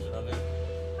unused version of it.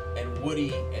 And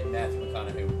Woody and Matthew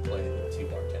McConaughey would play the two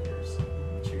bartenders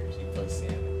in Cheers. He'd play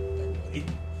Sam and Woody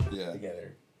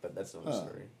together. But that's another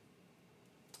story.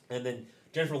 And then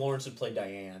Jennifer Lawrence would play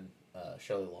Diane,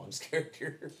 Shelley Long's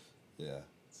character. Yeah.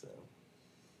 So.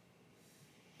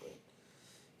 But,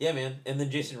 yeah, man. And then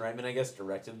Jason Reitman, I guess,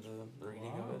 directed the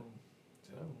reading of it.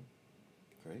 So.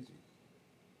 Crazy.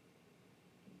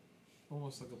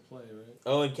 Almost like a play, right?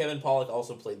 Oh, and Kevin Pollak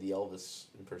also played the Elvis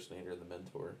impersonator in The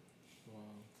Mentor.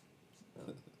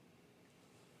 Wow.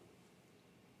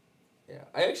 Yeah,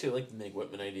 I actually like the Meg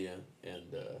Whitman idea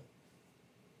and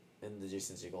the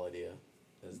Jason Segel idea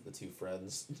as the two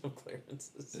friends of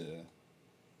Clarence's. Yeah.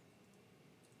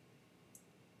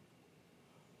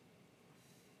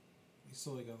 You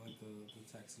still got like the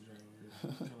taxi driver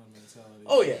kind of mentality.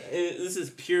 Oh yeah, this is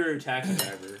pure taxi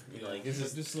driver. You know, like this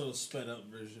is just a little sped up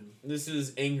version. This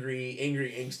is angry,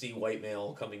 angsty white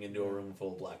male coming into a room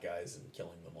full of black guys and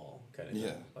killing them all, kind of.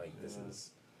 Yeah. Like this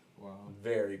is wow,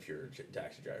 very pure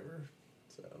taxi driver.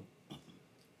 So.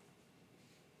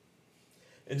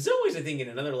 In some ways, I think in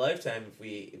another lifetime, if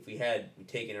we had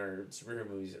taken our superhero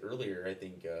movies earlier, I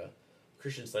think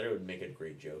Christian Slater would make a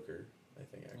great Joker. I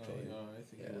think actually. Oh, I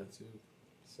think he would too.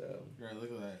 So. Right,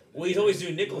 look at that. Well, he's always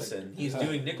doing Nicholson. He's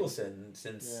doing Nicholson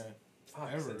since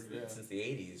ever, since the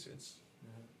 80s.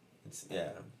 It's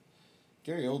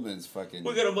Gary Oldman's fucking.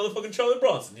 We got a motherfucking Charlie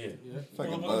Bronson here. Yeah.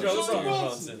 Fucking Charlie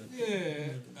Bronson. Yeah.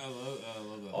 I love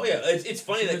that. Oh yeah, it's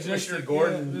funny that Commissioner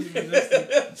Gordon.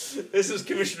 This is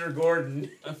Commissioner Gordon.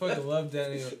 I fucking love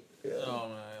Danny. Yeah. Oh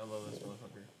man, I love this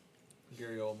motherfucker.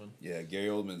 Gary Oldman. Yeah, Gary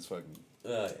Oldman's fucking.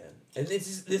 Oh yeah, and this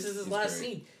is his last great.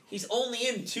 scene. He's only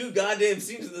in 2 goddamn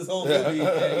scenes in this whole movie.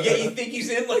 Yeah, you think he's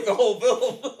in like the whole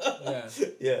film?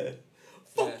 Yeah.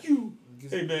 Fuck you.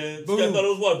 Hey man, this guy thought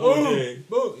it was white boy day.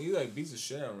 Boom. He like beats the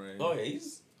shit out of Ray. Oh yeah,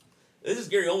 this is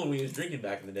Gary Oldman when he was drinking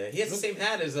back in the day. He has the same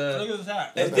hat as Look at this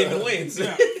hat. as David Wayne's.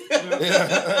 Yeah.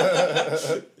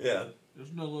 Yeah.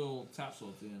 There's no little tassel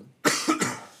at the end.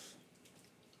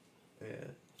 Yeah.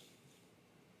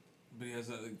 But he has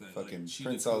that like that Fucking like,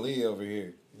 Prince Ali over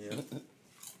here. Yeah.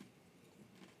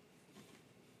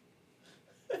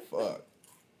 Fuck.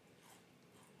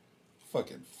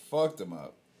 Fucking fucked him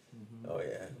up. Oh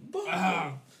yeah.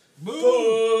 Ah,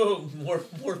 Boom! More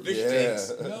fish Yeah.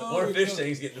 tanks. No, More fish kill-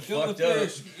 tanks getting kill fucked the up.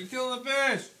 fish. You're killing the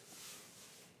fish.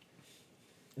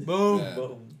 Boom. Yeah.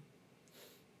 Boom.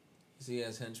 So he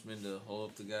has henchmen to hold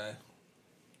up the guy.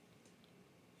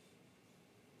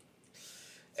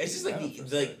 It's just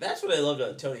like that's what I loved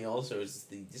about Tony. Also, is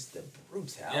the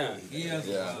brutality. Yeah, he has.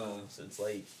 Yeah. So it's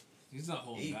like He's not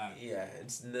holding back. yeah.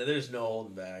 There's no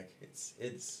holding back. It's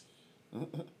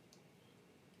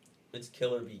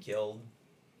kill or be killed.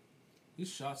 These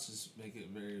shots just make it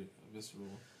very visceral.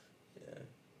 Yeah.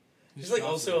 His Just like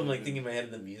shots also are I'm like really thinking in my head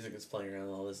of the music that's playing around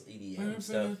all this EDM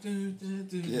stuff.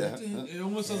 Yeah. It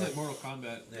almost sounds like Mortal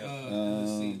Kombat. Yeah. In this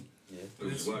scene. Yeah. It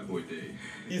was White Boy Day.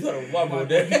 You thought it was White Boy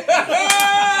Day.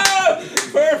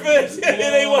 Perfect.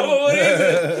 It ain't White Boy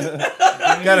Day.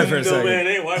 Got it for a No second. man, it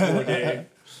ain't White Boy Day.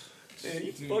 Man,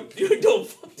 you don't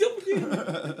fucked up again.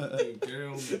 Dude, Gary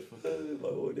Oldman. White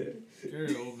Boy Day.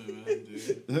 Gary Oldman, man,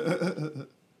 dude.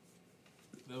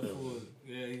 That fool.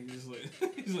 Yeah, he's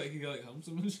like he got like humps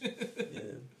and shit.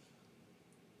 Yeah.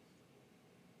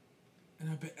 And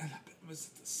I bet it was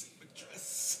the same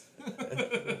dress.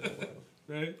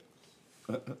 Right?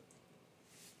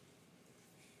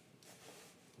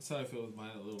 That's how I feel with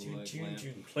my little like lamp.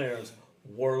 Clarence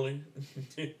Worley.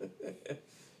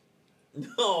 No.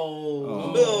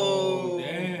 Oh, No.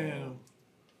 damn.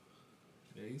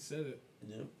 Yeah, he said it.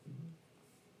 Yep.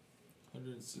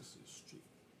 160th Street,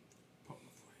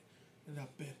 Portland, Florida. And I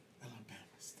bet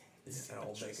Alabama stands. Yeah,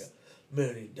 I'll make $1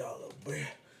 million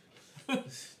bet.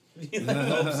 You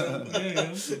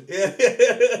Yeah, yeah.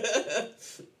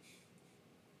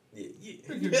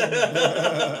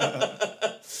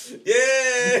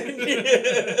 Yeah.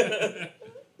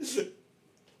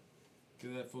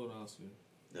 Give that fool an Oscar.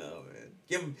 No man,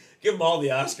 give him all the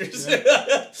Oscars.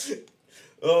 Yeah.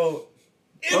 Oh,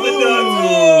 in the nuts.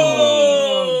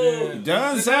 Oh, damn.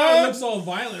 Done, That's how it son. looks all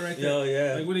violent right there. Oh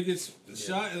yeah. Like when it gets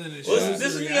shot and then it Well, shows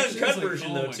this is the reaction, uncut it's like,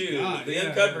 version oh though my too. God, The yeah.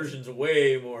 uncut version's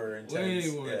way more intense.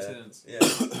 Way more yeah. intense. Yeah.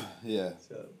 Yeah.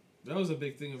 So. That was a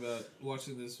big thing about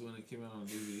watching this when it came out on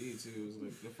DVD too. It was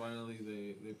like finally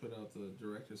they put out the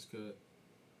director's cut.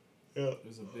 Yeah. It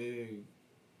was a big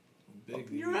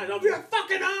Open your eyes, open your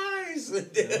fucking eyes.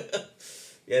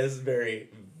 Yeah, this is very,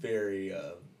 very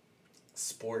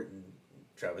sporting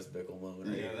Travis Bickle moment.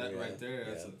 Right Yeah, here. that right there,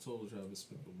 that's yeah. a total Travis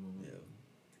Bickle moment.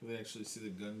 Yeah. They actually see the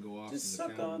gun go off. Just in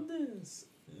the suck camera. on this.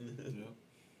 Yep. And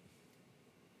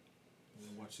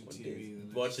then watching One TV. day, The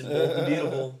next watching Bold and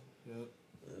Beautiful. Yep.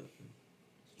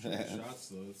 Yeah. Trippy shots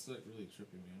though, it's like really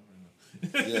tripping me out right now.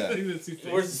 Yeah. Look at the two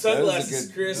Where's the faces. sunglasses,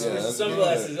 good- Chris? yeah, Where's the that's good.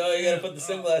 sunglasses? Oh, you gotta put the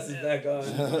sunglasses back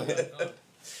on.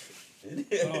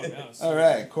 Oh, yeah, so- All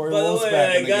right, Corey By the Wolf's way,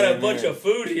 back in I the got a game bunch here. of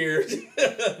food here.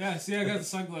 Yeah, see, I got the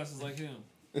sunglasses like him.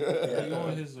 Like, all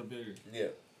his are bigger. Yeah.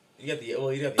 You got the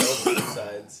elbow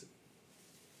sides.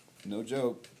 No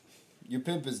joke. Your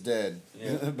pimp is dead.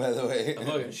 Yeah. By the way, I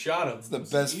fucking shot him. it's the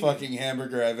What's best he fucking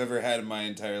hamburger I've ever had in my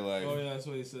entire life. Oh yeah, that's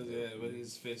what he says. Yeah, but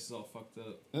his face is all fucked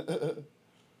up.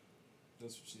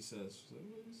 That's what she says. She's like,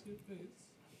 "What is your face?"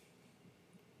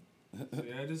 So,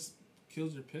 yeah, I just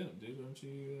killed your pimp, dude. Aren't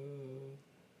you?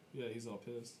 Yeah, he's all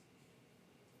pissed.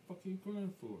 What the fuck are you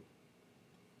crying for?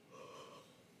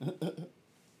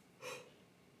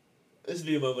 This would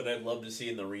be a moment I'd love to see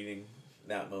in the reading.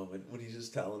 That moment when he's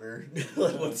just telling her,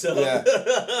 like, "What's up?" Yeah.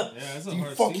 Yeah, that's a Do you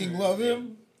hard fucking scene, love right?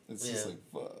 him? It's just Yeah. like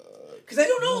fuck. Because I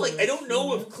don't know, like, I don't Yeah,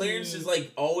 know if that's Clarence weird. is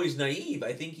like always naive.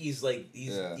 I think he's like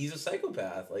he's Yeah. a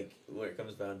psychopath. Like when it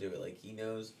comes down to it, like he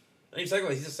knows. Not even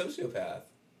psychopath. He's a sociopath.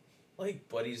 Like,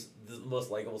 but he's the most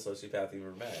likable sociopath you've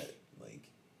ever met. Like,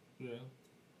 Yeah.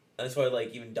 that's why,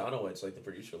 like, even Donowitz, like the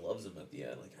producer, loves him at the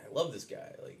end. Like, I love this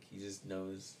guy. Like, he just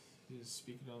knows. He's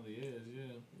speaking on the edge.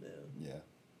 Yeah. Yeah. Yeah.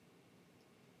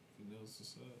 He knows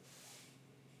what's up.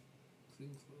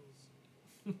 Clean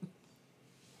clothes.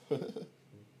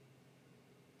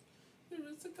 There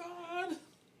is a God.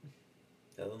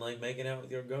 Nothing like making out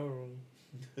with your girl.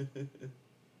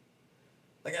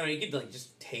 Like, I don't know, you could like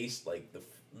just taste like the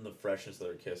freshness of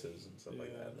their kisses and stuff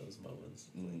like Yeah. that in those moments.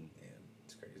 It's like, Mm. man,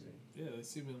 it's crazy. Yeah, they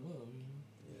seem in love. You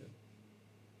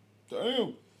know? Yeah.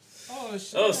 Damn. Oh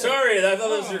shit. Oh, sorry, I thought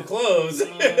those were your clothes.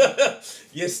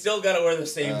 You still gotta wear the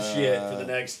same shit for the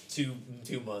next two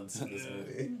months in this Yeah.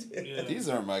 movie. Yeah. These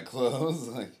aren't my clothes.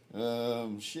 Like,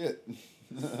 shit.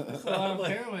 That's a lot of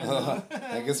heroin. huh?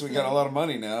 I guess we got a lot of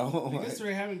money now. I guess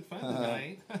we're having fun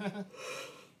tonight.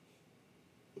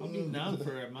 I'll be numb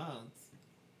for a month.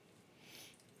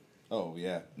 Oh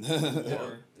yeah.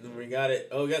 Or And we got it.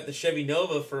 Oh, we got the Chevy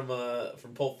Nova from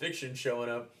Pulp Fiction showing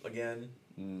up again.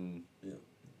 Mm.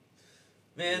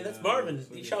 Man, that's Yeah, Marvin. that's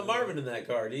He what shot it Marvin in that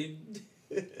car, dude.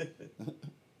 is it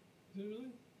really?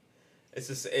 It's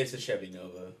a Chevy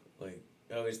Nova. Like,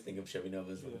 I always think of Chevy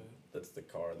Nova as Yeah. that's the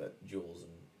car that Jules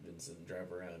and Vincent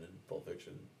drive around in Pulp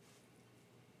Fiction.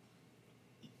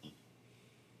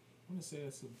 I want to say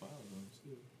that's a Biogun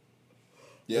too.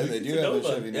 Yeah, they It's do a have Nova.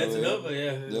 a Chevy Yeah, it's a Nova. Nova,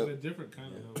 yeah. It's Yep. a different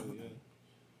kind of Nova, yeah.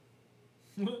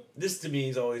 This to me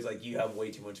is always like you have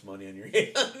way too much money on your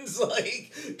hands.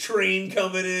 Like train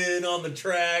coming in on the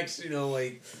tracks, you know,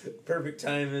 like perfect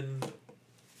timing.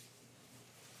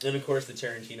 And of course the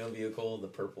Tarantino vehicle, the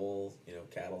purple, you know,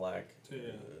 Cadillac Yeah.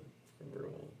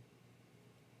 convertible.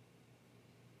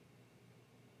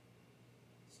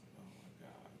 It's like, oh my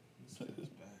god, this guy's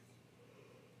back.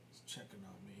 He's checking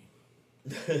on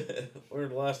me. Where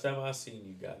the last time I seen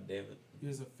you? God damn it! He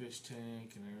has a fish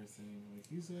tank and everything. Like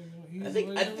he's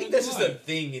like, I think that's just a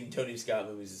thing in Tony Scott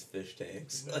movies is fish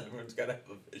tanks. Yeah. Everyone's gotta have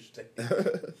a fish tank.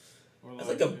 Or That's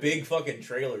like a big fucking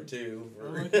trailer too. Or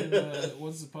For like in,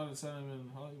 Once Upon a Time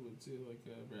in Hollywood too, like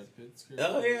Brad Pitt's character.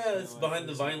 oh yeah, kinda it's like behind the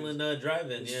this, Vineland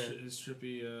drive-in. It's Yeah. It's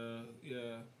trippy,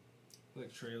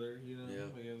 like trailer, you know. Yeah.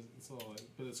 Like it's all like,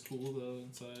 but it's cool though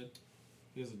inside.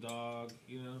 He has a dog,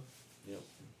 you know. Yep.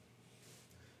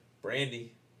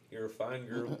 Brandy, you're a fine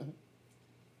girl.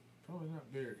 Probably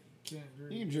not beer. Can't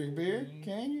drink. You can drink beer,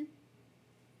 can you?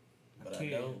 But I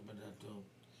can, don't. but I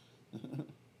don't.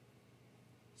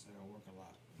 It's like I work a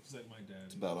lot. It's like my dad.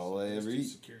 It's about all I Just ever do eat.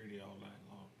 Security all night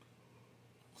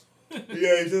long.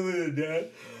 Yeah, he's something to dad.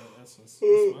 Yeah, that's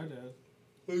my dad.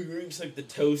 He drinks like the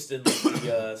toast and like,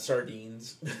 the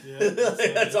sardines. Yeah,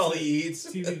 That's all he eats.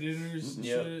 TV dinners and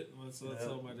Yep. shit. That's Yep.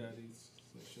 all my dad eats.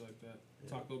 Like shit like that. Yeah.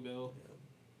 Taco Bell.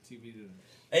 TV dinner.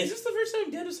 Hey, is this the first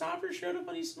time Dennis Hopper showed up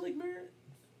on East Lake Merritt?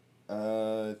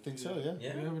 I think so. Yeah.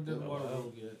 Yeah. We haven't done Oh, Waterworld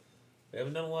wow. yet. We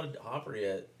haven't done a lot of Hopper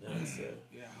yet. No, it's a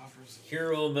Yeah, Hopper's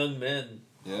hero among men.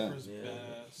 Yeah. Hopper's Yeah,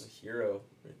 it's a badass. hero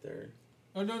right there.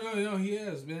 Oh no, he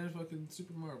is, man. Fucking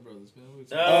Super Mario Brothers, man. What are you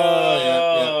Oh,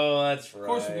 talking yeah, that's right.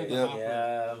 course we got the Yep. Hopper.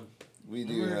 Yeah, We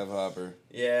do Remember- have Hopper.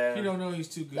 yeah. You don't know he's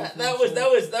too good. That, for that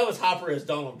himself? was Hopper as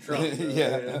Donald Trump. bro.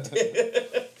 Yeah.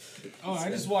 Oh, I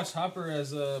just watched Hopper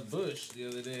as Bush the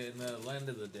other day in Land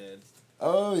of the Dead.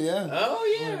 Oh yeah.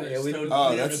 Oh yeah, Oh, yeah. We don't. Oh,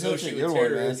 we don't that's such a negotiate good with one,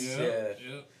 man. terrorists.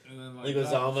 Yeah. Yep. And then like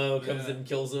Leguizamo that. comes Yeah. in and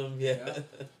kills him. Yeah.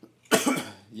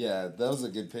 Yeah, that was a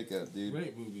good pickup, dude.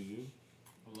 Great movie, dude.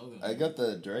 I love that. I got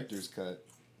the director's cut.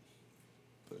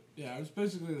 But yeah, it's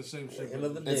basically the same shit. End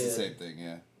of the it's day. the same thing,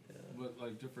 yeah. But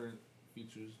like different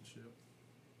features and shit.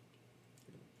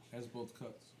 Has both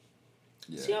cuts.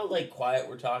 Yeah. See how like quiet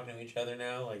we're talking to each other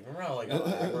now? Like remember how like on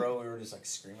Aggro we were just like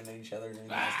screaming at each other during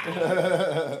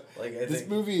the like I this think,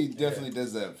 movie definitely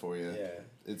does that for you. Yeah.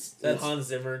 It's that Hans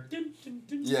Zimmer.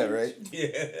 Yeah, right?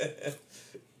 Yeah.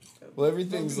 Well,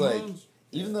 everything's like,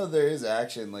 even though there is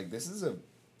action, like this is a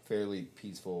fairly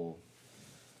peaceful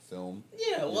film.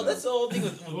 Yeah, well, You know? that's the whole thing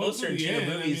with most to the Tarantino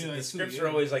end, I movies. mean, like, The to scripts the are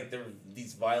end. always like they're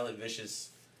these violent,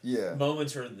 vicious Yeah.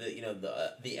 moments where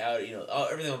the out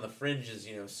everything on the fringe is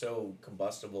so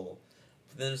combustible.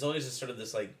 But then there's always sort of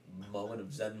this like moment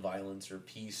of zen violence or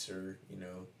peace or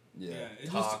Yeah. it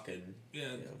talk just, and yeah.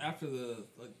 After the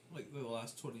like the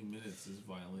last 20 minutes is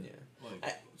violent. Yeah.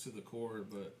 Like to the core,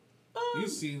 but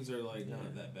these scenes are like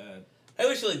not that bad. I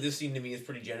always feel like this scene to me is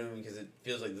pretty genuine because it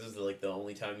feels like this is the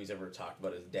only time he's ever talked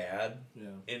about his dad Yeah.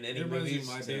 in any It reminds me movies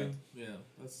of my too. dad. Yeah,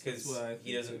 that's Because what I think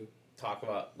he doesn't too. talk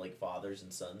about like fathers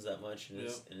and sons that much in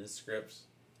his scripts.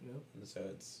 Yep. And so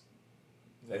it's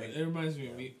Yeah, I think- it reminds me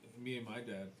of me and my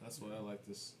dad. That's why I like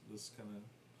this kind of.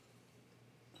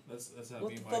 That's how what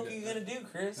me the and my fuck dad. are you gonna do,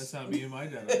 Chris? That's how me and my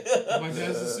dad are. My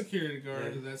dad's a security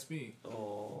guard, and that's me.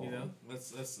 Oh. You know,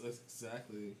 that's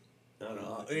exactly. I don't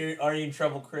know. Are you in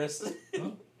trouble, Chris?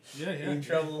 Huh? Yeah, Are you in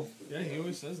trouble? Yeah, he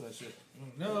always says that shit.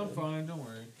 No, I'm fine. Don't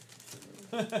worry.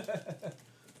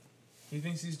 He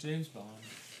thinks he's James Bond.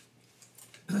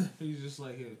 He's just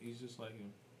like him.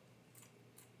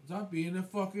 Stop being a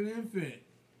fucking infant.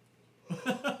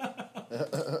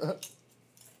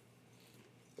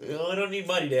 I don't need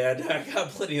money, Dad. I got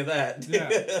plenty of that. Yeah.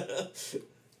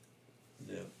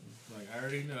 Yeah. Like I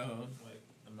already know. Like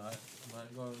I'm not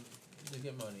going to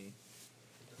get money.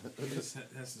 He just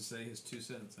has to say his 2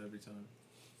 cents every time.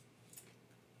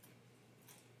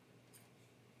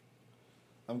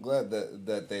 I'm glad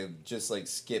that they just like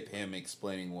skip him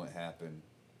explaining what happened.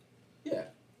 Yeah.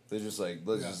 They're just like,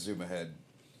 let's Yeah. just zoom ahead.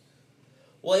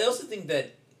 Well, I also think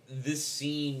that this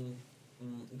scene,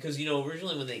 because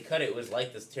originally when they cut it, it was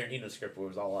like this Tarantino script where it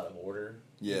was all out of order,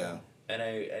 Yeah. and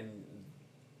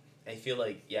I feel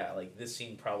like like this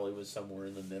scene probably was somewhere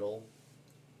in the middle,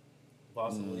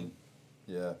 possibly.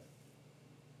 Yeah.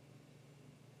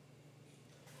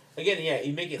 Again,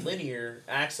 you make it linear.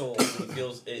 Axel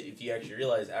feels if you actually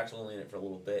realize Axel's only in it for a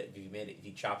little bit. If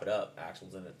you chop it up,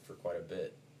 Axel's in it for quite a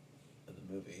bit of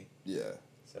the movie. Yeah.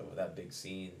 So with that big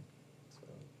scene.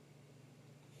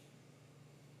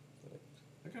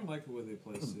 I kind of like the way they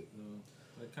placed it, though.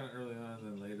 Like kind of early on,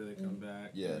 and then later they come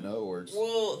back. Yeah, no, it works.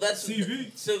 Well, that's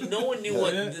TV. So no one knew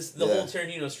what Yeah. the whole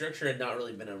Tarantino structure had not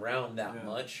really been around that Yeah.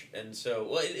 much, and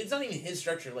so it's not even his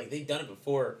structure. Like they've done it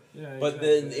before, Yeah, but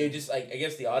exactly. then it just I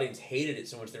guess the audience hated it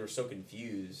so much they were so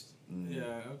confused. Yeah,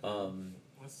 okay.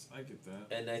 I get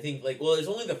that. And I think there's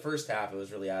only the first half it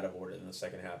was really out of order, and the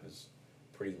second half is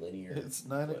pretty linear. It's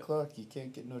 9 But- o'clock. You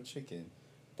can't get no chicken.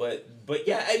 But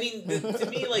yeah, I mean, to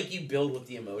me, you build with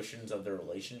the emotions of the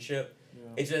relationship. Yeah.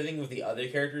 It's the thing with the other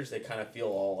characters; they kind of feel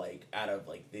all out of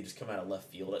they just come out of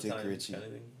left field at Dick times, Ritchie. kind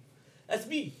of thing. That's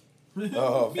me,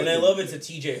 Oh, and I love it's a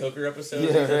T.J. Hooker episode.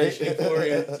 Yeah, He's right? auditioning for,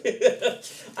 yeah.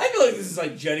 I feel like this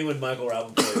is genuine Michael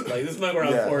Rappaport. This is Michael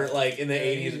Yeah. Rappaport in the Yeah,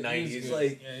 '80s he's- and he's '90s.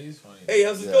 good. Yeah, he's funny. Hey,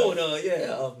 how's it Yeah.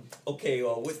 going? Okay.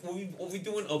 What we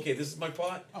doing? Okay, this is my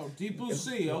pot. Oh, Deep Blue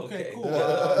Sea. Okay, Okay.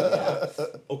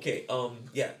 cool. Okay,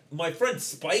 yeah. My friend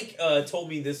Spike told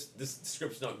me this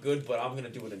script's not good, but I'm gonna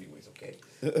do it anyways, okay?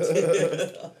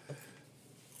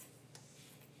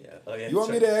 Yeah. Oh, yeah. You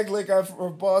want me to act like I'm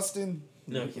from Boston?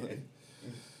 No kidding.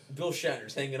 Bill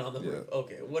Shatner's hanging on the roof.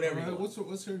 Okay, whatever. you want.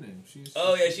 What's her name? She's.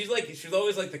 Oh yeah, she's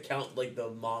always the count, the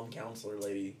mom counselor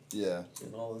lady Yeah.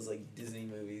 in all those Disney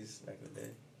movies back in the day.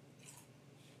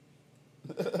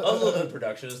 I was a little bit of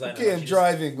production design. Okay, I'm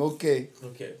driving. Okay.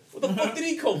 Okay. Where the fuck did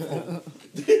he come from?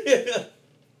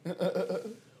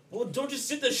 Well, don't just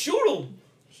sit there, shoot him.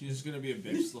 She's gonna be a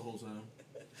bitch the whole time.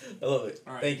 I love it.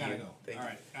 All right, Thank gotta you. go. Thank All you.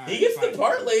 right, He gets fine. the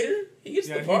part later. He gets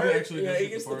Yeah, the he part. actually does He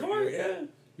get gets the the part, part. yeah. Yeah.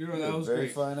 You know that was Very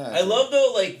great. fine actor. I love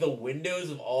though, the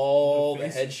windows of all the, The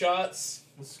headshots.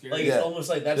 That's scary. Yeah. It's almost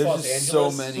that's There's Los just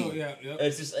Angeles. so many. So yeah, yep.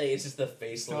 It's just the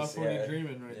faceless. California Yeah.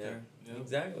 dreaming right Yeah. there. Yep.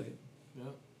 Exactly.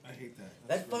 Yep. I hate that. That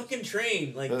That's gross. fucking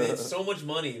train, it's so much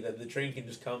money that the train can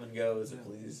just come and go as it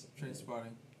Yeah. please. Train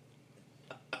spotting.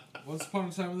 Once upon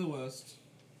a time in the West.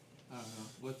 I don't know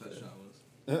what that shot was.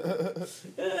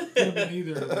 Could have been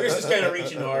either. Chris is kind of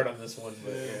reaching hard on this one,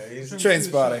 but yeah, I'm he's trying to Train see the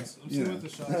spotting. shots. I'm seeing Yeah. what the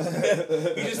shots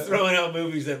are. he's just throwing out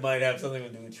movies that might have something to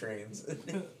do with trains.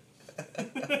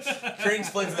 Train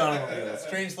splits and automobiles.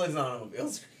 Train splits and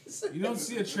automobiles. You don't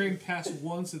see a train pass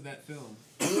once in that film.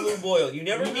 Blue Lou Boyle. You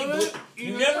never You know meet that? you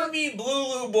You know never that? meet Blue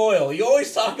Lou Boyle. You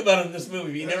always talk about him in this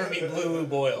movie, but you never meet Blue Lou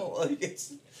Boyle. Like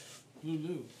it's Blue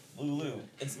Lou. Blue Lou.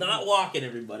 It's not walking,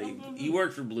 everybody. Blue Lou. He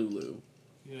worked for Blue Lou.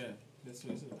 Yeah, that's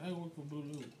what I said. I work for Blue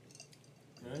Lou.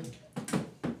 Right?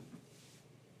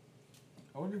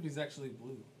 I wonder if he's actually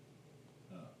blue.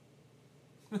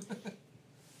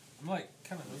 I'm like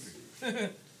kind of hungry.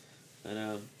 And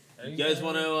Are you guys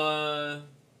want to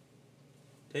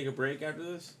take a break after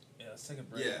this? Yeah, let's take a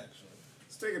break. Yeah. Actually.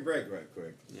 Let's take a break right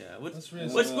quick. Yeah. Let's really-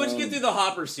 Let's get through the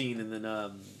Hopper scene and then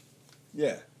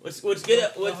Yeah. let's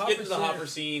get to the Hopper Hopper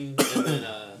scene and then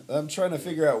I'm trying to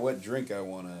figure out what drink I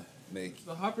want to make.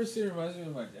 The Hopper scene reminds me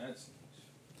of my dad's.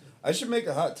 I should make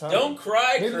a hot toddy. don't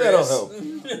cry, Maybe Chris. that'll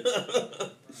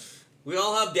help. We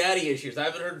all have daddy issues. I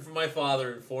haven't heard from my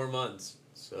father in 4 months,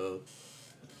 so.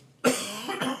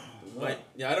 I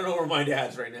don't know where my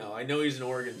dad's right now. I know he's in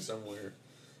Oregon somewhere.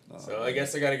 So I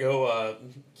guess I gotta go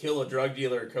kill a drug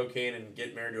dealer, cocaine, and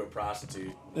get married to a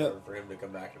prostitute in order for him to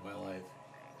come back into my life.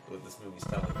 What this movie's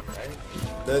telling me, right?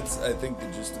 That's, I think, the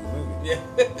gist of the movie. Yeah.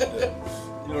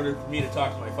 In order for me to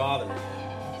talk to my father.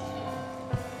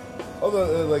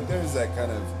 Although, like, there's that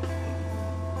kind of,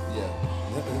 yeah.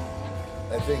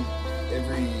 I think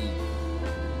every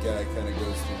guy kind of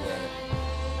goes through that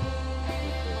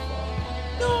with their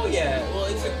father. No, yeah. Well,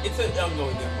 it's a I'm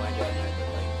going there with my dad and I,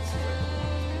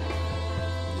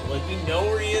 but like we know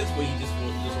where he is, but he doesn't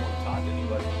want to talk to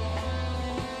anybody.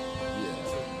 Yeah.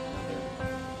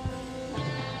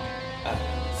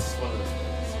 It's just one of those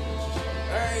things. It's just like,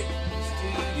 all right, just do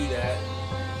you do that.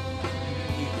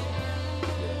 You.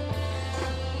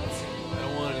 Let's see. I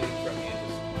don't want anything from you.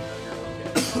 Just you're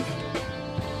okay.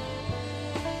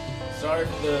 Sorry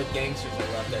for the gangsters that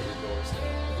left at your doorstep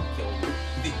and killed you.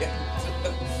 The end.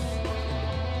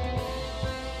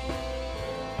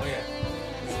 Oh yeah,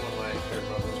 this is one of my favorite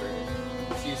brothers right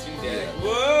here. See you soon, Daddy. Yeah.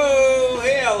 Whoa,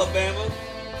 hey Alabama.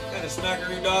 What kind of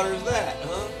snackaroo daughter is that,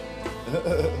 huh?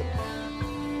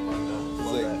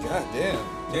 It's like, god damn.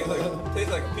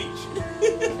 Tastes like a peach.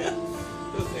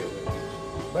 Don't say a peach.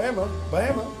 Bama,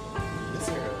 Bama. Yes,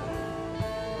 sir.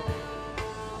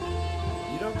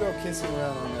 You don't go kissing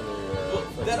around on other. Well,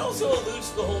 fucking that also dudes. alludes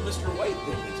to the whole Mr. White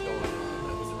thing that's going on.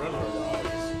 That was the Run Her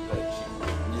Dogs that she,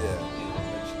 Yeah.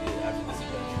 when she did after this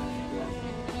adventure, she goes to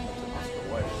Mr.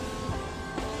 White.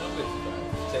 No bitch,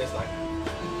 right? Tastes like.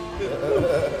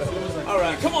 All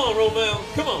right, come on, Romeo.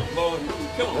 Come on, boy.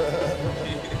 Come on.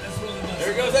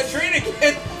 There goes that train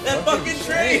again. That fucking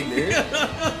train. dude.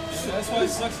 That's why it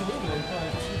sucks a little bit.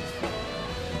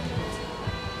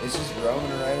 It's just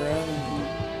roaming right around.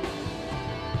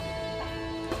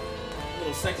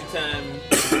 Little sexy time.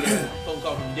 Phone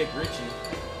call from Dick Ritchie.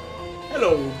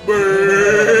 Hello,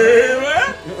 baby.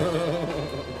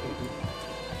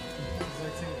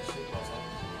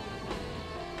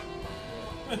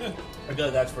 I feel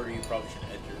like that's where you probably should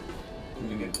enter.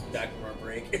 We get back from our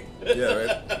break. Yeah,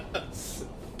 right.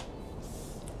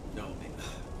 No, man.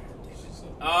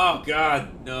 Oh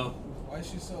God, no. Why is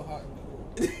she so hot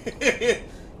and cool?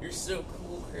 You're so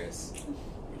cool, Chris.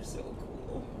 You're so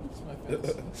cool. It's my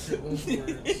fantasy. Those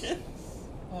words.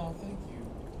 Oh, thank you.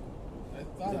 I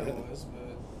thought I was,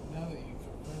 but now that you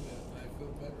confirm it, I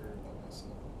feel better about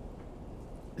myself.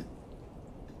 I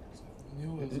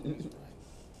knew it was always right.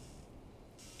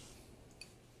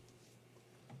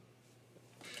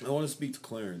 I want to speak to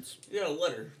Clarence. You got a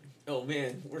letter. Oh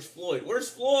man, where's Floyd? Where's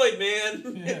Floyd,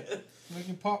 man? Yeah,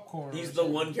 making popcorn. He's or the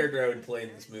something. one character I would play in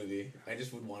this movie. I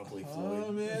just would want to play Floyd.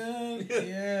 Oh man,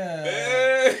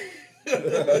 yeah. That's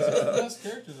That's the best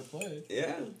character to play.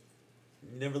 Yeah.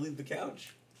 Never leave the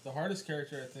couch. The hardest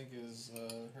character I think is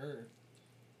her.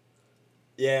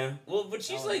 Yeah. Well, but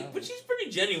she's Oh, yeah. but she's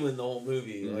pretty genuine the whole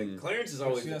movie. Mhm. Like Clarence is But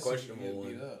always she the has to questionable get one.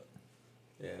 beat up.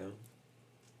 Yeah.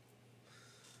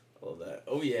 All that.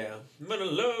 Oh yeah.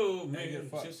 Hello, And man. get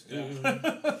fucked. Sister.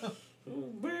 Yeah. Oh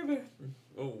baby.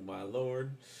 Oh my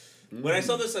lord. When I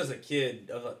saw this as a kid,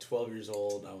 I was like 12 years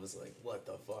old. I was like, "What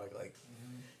the fuck?" Like,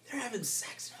 they're having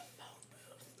sex in a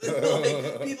phone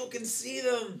booth. Like, people can see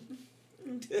them.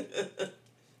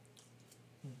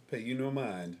 Pay you no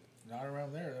mind. Not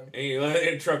around there though.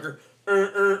 And trucker.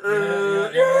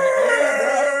 Yeah,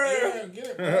 get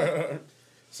it, bro.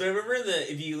 So remember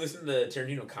if you listen to the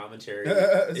Tarantino commentary,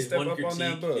 his Step one up on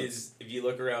that critique book. is if you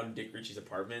look around Dick Ritchie's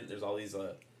apartment, there's all these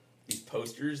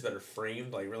posters that are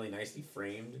framed, like really nicely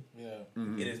framed Yeah.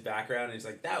 in his background, and it's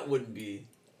like that wouldn't be.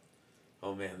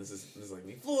 Oh man, this is like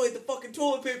me, Floyd, the fucking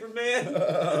toilet paper man.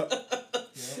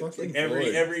 Fucking Like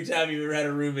Floyd. every time you've ever had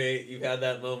a roommate, you've had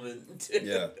that moment.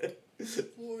 Yeah.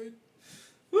 Floyd.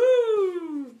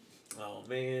 Woo! Oh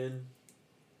man.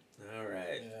 All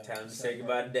right, Yeah, time to say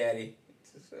goodbye to Daddy.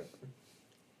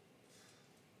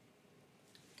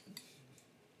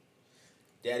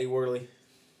 Daddy Worley.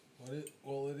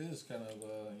 Well, it is kind of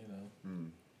Mm.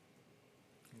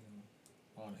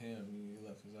 on him. He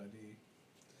left his ID.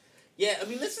 Yeah, I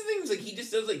mean that's the thing. Is like he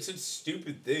just does like such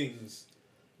stupid things,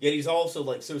 yet he's also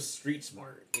like so street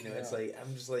smart. You know, it's like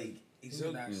I'm just like he's so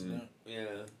an accident. yeah.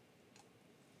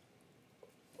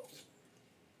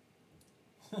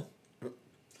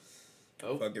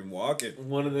 Oh, Fucking walk it.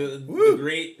 one of the Woo!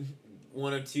 great,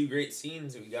 one of two great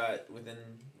scenes we got within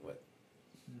what?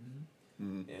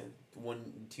 Mm-hmm. Yeah,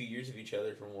 2 years of each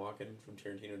other from walking from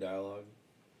Tarantino dialogue.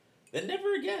 Then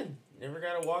never again. Never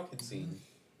got a walking scene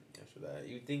after that.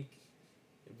 You'd think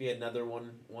it'd be another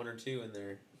one or two in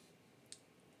there.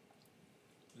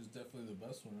 It's definitely the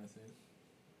best one, I think.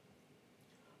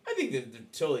 I think they're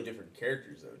totally different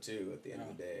characters though too. At the end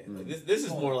of the day, Mm. like this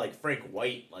is more like Frank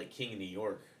White, like King of New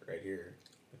York, right here.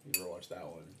 If you ever watched that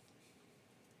one,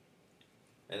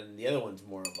 and the other one's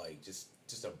more of like just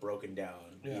a broken down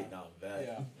Vietnam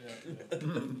vet. Yeah.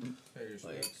 Pay your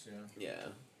respects, Yeah.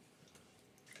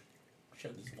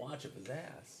 Shoved his watch up his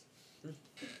ass.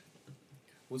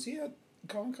 Was he at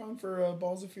Comic-Con for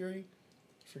Balls of Fury?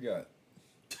 Forgot.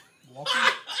 Walking?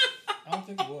 I don't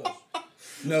think it was.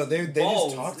 No, they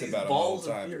Balls, just talked these about him all Balls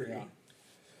the of time. Fury.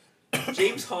 Yeah.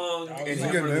 James Hong That and was him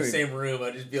a good were in the movie. same room.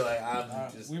 I'd just be like,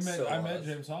 I'm just I met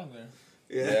James Hong there.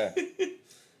 Yeah.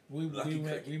 We met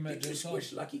Get James your Hong.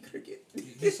 squish, Lucky Cricket.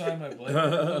 He signed my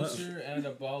Blanket poster and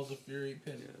a Balls of Fury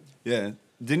pin. Yeah.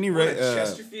 Didn't he What, write?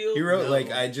 Chesterfield? He wrote No.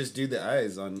 like, "I just do the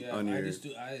eyes on Yeah, on your." I just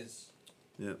do eyes.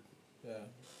 Yeah. Yeah.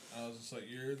 I was just like,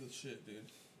 you're the shit, dude.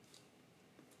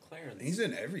 Clarence. He's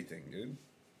in everything, dude.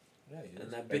 Yeah, he is.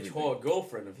 And that bitch Everything. whore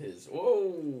girlfriend of his.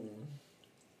 Whoa.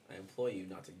 I implore you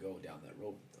not to go down that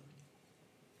road with them.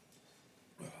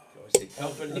 You always take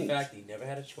comfort in the fact that he never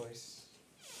had a choice.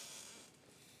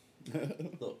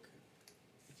 Look,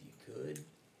 if you could,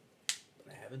 but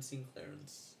I haven't seen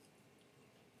Clarence.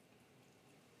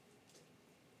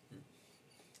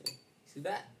 See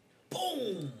that?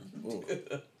 Boom! Ooh.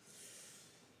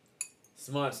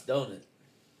 Smarts, don't it?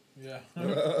 Yeah.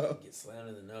 Get slammed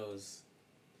in the nose.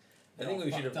 I think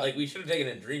we should have we should have taken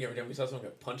a drink every time we saw someone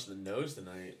get punched in the nose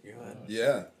tonight. God,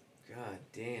 Yeah. God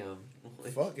damn.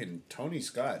 Fucking Tony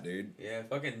Scott, dude. Yeah,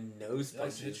 fucking nose That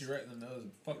just hit punches. you right in the nose.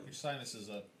 Fuck your sinuses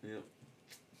up. Yep.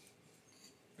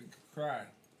 You could cry.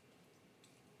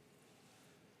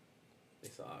 They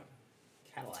saw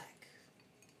Cadillac.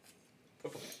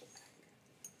 Purple Cadillac.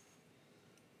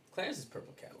 Clarence's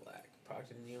purple Cadillac.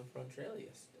 Parked in Neon Front Trail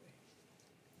yesterday.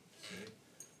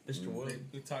 Mr. Wood.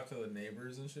 We talked to the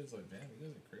neighbors and shit. It's like, damn, you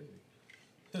guys are crazy.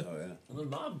 Oh yeah. And the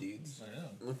mob dudes. I know.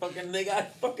 They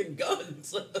got fucking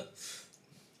guns. Got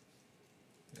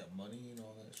money and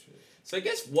all that shit. So I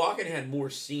guess Walken had more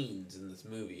scenes in this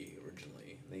movie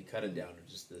originally. They cut it down to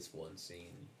just this one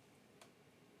scene.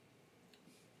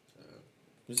 So.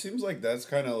 It seems like that's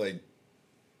kind of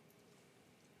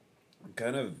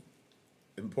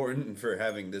important for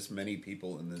having this many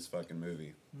people in this fucking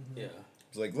movie. Mm-hmm. Yeah.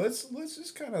 It's like let's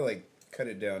just kind of like cut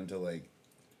it down to like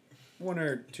one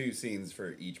or two scenes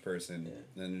for each person,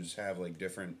 and just have like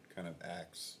different kind of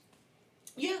acts.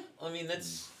 Yeah, I mean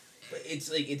that's, but it's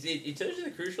like it tells you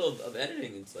the crucial of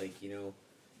editing. It's like you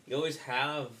always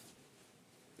have,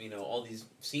 all these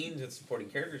scenes with supporting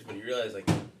characters, but you realize like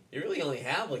you really only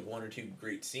have like one or two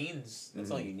great scenes.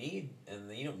 That's all you need, and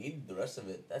then you don't need the rest of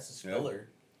it. That's just filler.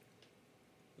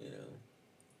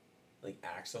 Like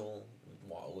Axel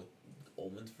with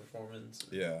Ullman's performance.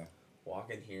 Yeah.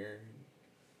 Walken here,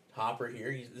 Hopper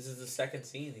here. This is the second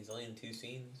scene. He's only in 2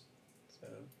 scenes, so.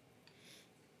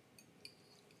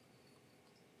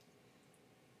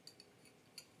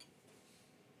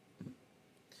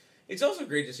 It's also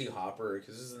great to see Hopper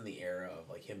because this is in the era of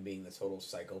like him being the total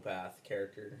psychopath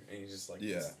character, and he's just like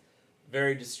this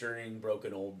very discerning,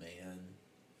 broken old man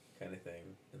kind of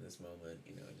thing in this moment.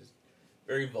 Just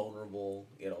very vulnerable,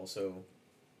 yet also,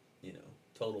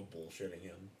 total bullshitting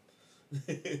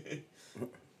him.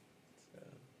 So.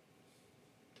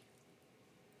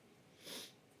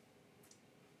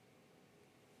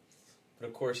 But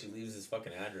of course, he leaves his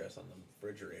fucking address on the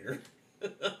refrigerator.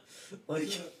 Like,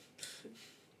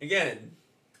 again.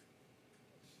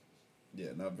 Yeah,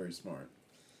 not very smart.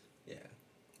 Yeah,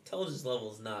 intelligence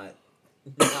level is not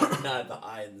at the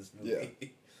high in this movie. Yeah.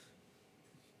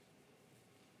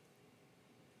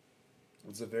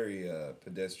 It's a very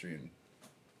pedestrian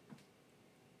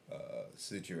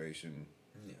situation,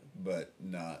 Yeah. but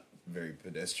not very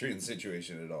pedestrian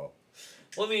situation at all.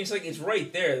 Well, I mean, it's like it's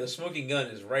right there. The smoking gun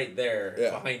is right there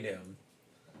behind him.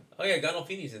 Oh yeah,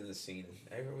 Gandolfini's in this scene.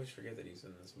 I always forget that he's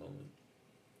in this moment.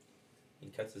 He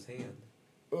cuts his hand.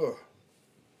 Ugh.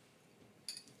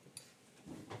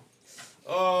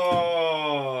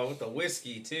 Oh, with the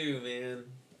whiskey too, man.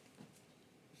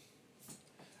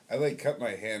 I like cut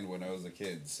my hand when I was a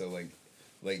kid, so like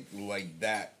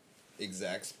that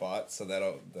exact spot. So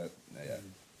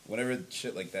whenever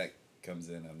shit like that comes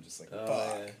in, I'm just like, fuck.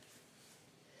 Yeah.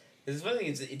 It's funny.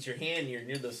 It's your hand. You're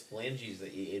near those phalanges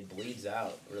that it bleeds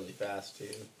out really fast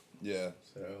too. Yeah.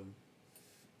 So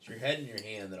it's your head and your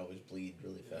hand that always bleed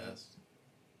really fast.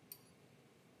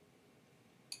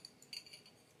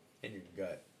 And your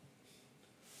gut.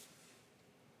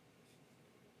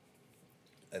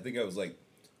 I think I was like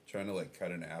trying to like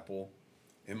cut an apple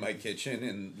in my kitchen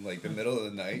in like the middle of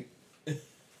the night.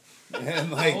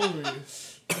 And like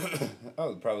I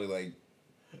was probably like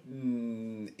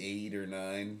 8 or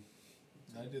 9.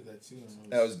 I did that too.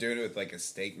 I was doing it with like a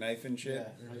steak knife and shit.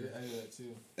 Yeah, I did that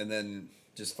too. And then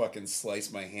just fucking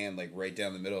sliced my hand like right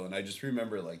down the middle, and I just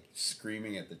remember like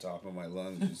screaming at the top of my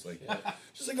lungs, just like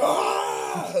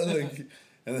ah, like,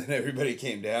 and then everybody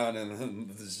came down, and then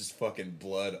there's just fucking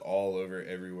blood all over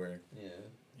everywhere. Yeah.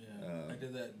 I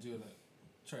did that doing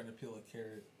trying to peel a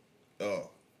carrot. Oh.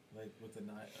 Like with a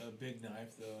big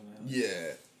knife though, and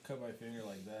I cut my finger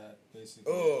like that,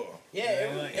 basically. Oh.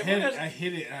 Yeah, I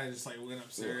hit it, and I just like went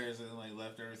upstairs and then like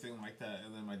left everything like that,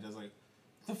 and then my dad's like,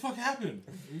 "What the fuck happened?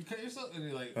 You cut yourself?" And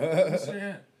he like, "What's your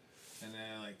hand?" And then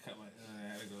I like cut my, and then I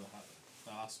had to go to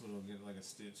the hospital and get like a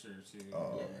stitch or two.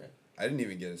 Oh. Yeah. I didn't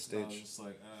even get a stitch. I was just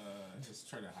like, just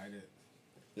try to hide it.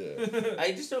 Yeah.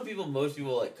 I just know most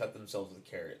people like cut themselves with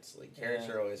carrots. Like carrots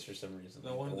are always for some reason.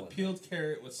 No, one the peeled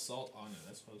carrot with salt on it.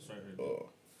 That's what I was trying to do. Oh.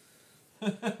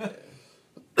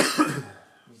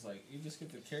 It was like, you just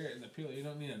get the carrot and the peel. You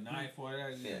don't need a knife. What do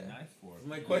I need a knife for?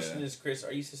 My question is, Chris,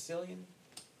 are you Sicilian?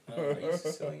 Are you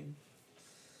Sicilian?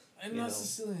 I'm not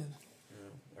Sicilian.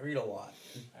 No. I read a lot.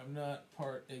 I'm not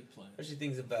part eggplant. Especially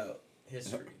things about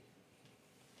history.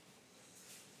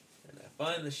 And I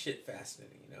find the shit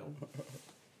fascinating, you know?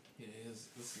 Yeah,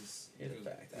 this is... Here's a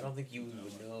fact. I don't think you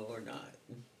would know or not.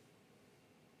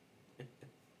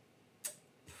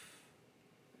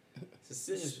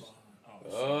 Sicilian.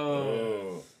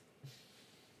 Oh.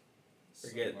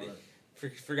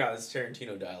 Forgot this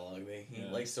Tarantino dialogue. He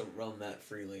likes to run that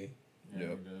freely. Yeah,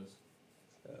 he does.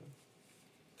 So.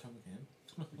 Come again?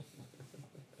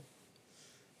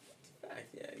 It's a fact,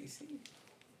 yeah, you see.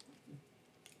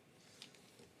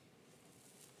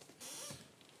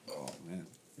 Oh, man.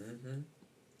 Mm-hmm.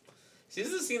 See,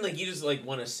 this is a scene like you just like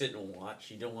want to sit and watch.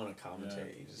 You don't want to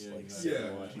commentate. You just sit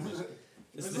and watch. You just,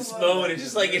 this moment is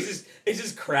just like it's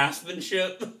just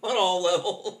craftsmanship on all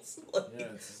levels. Like,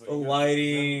 the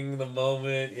lighting, the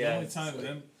moment. The only time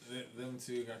them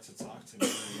two got to talk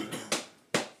together, you know?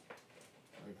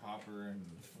 Like Hopper and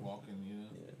Walken, you know.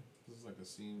 Yeah. This is like a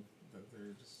scene that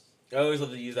they're just. I always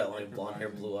love to use that line, blonde hair,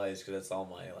 blue eyes, because that's all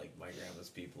my grandma's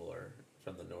people are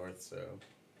from the north, so.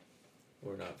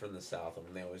 We're not from the south. I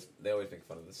mean, they always make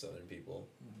fun of the southern people.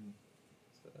 Mm-hmm.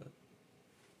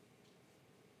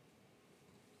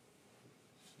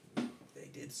 So. They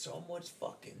did so much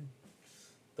fucking.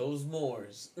 Those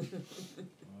Moors.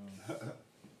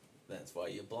 That's why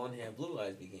your blonde hair, blue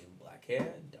eyes became black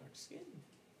hair and dark skin.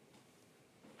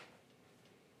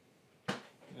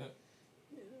 Yep.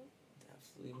 Yeah,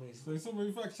 absolutely amazing. So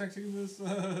somebody fact checking this.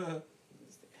 So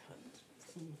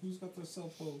who's got their cell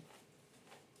phone?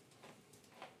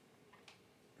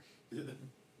 Yeah.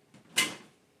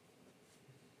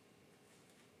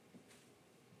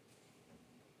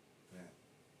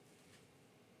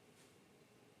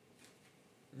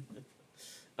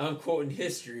 I'm quoting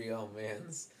history on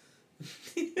man's.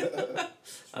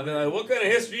 I mean, like, what kind of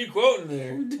history are you quoting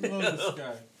there? I love this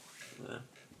guy.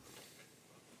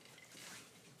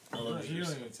 I love you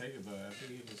don't even take it though. I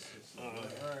think he just like,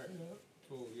 all right,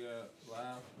 cool, yeah,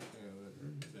 laugh. Okay,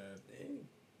 dead.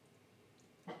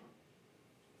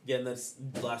 Again, that's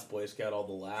Last Boy Scout, all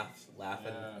the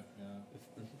laughing.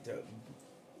 Yeah. To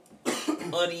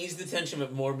unease the tension,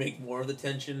 but make more of the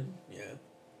tension. Yeah.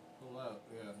 Pull out,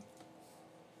 yeah.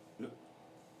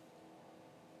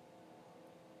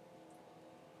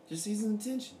 Just easing the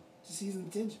tension. Just easing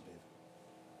the tension, baby.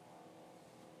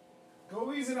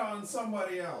 Go ease it on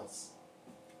somebody else.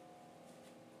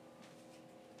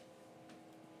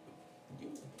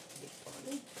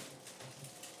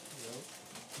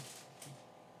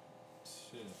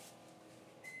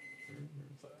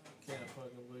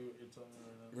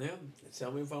 Yeah,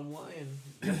 tell me if I'm lying.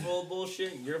 You're full of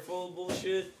bullshit, you're full of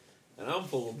bullshit, and I'm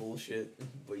full of bullshit,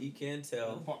 but you can't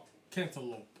tell.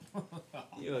 Cantaloupe.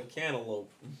 You a cantaloupe.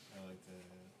 I like that.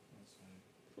 That's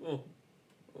fine.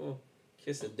 Oh,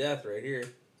 kiss of death right here.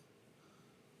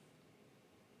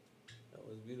 That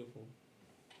was beautiful.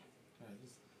 Alright,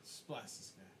 just blast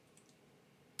this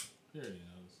guy. He already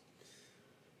knows.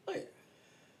 Oh yeah.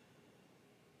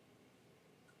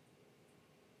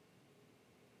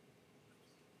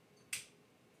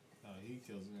 Oh, he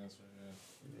kills me. That's right.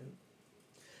 Yeah.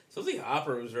 So the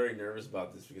Hopper was very nervous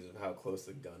about this because of how close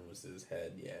the gun was to his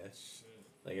head. Yeah, Shit.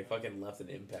 like it fucking left an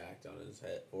impact on his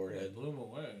head forehead. It blew him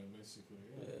away, basically.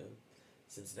 Yeah. Yeah.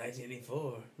 Since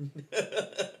 1984.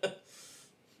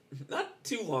 Not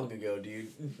too long ago,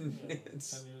 dude. Yeah,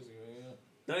 It's 10 years ago, yeah.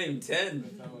 not even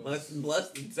 10. That was- Less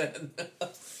than 10.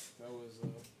 That was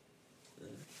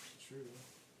true.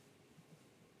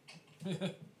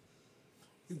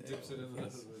 He dips it in the.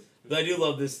 But I do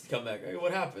love this comeback. Hey,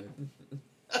 what happened?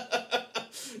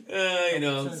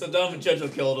 Saddam Vincenzo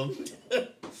killed him.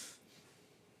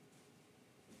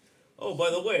 Oh, by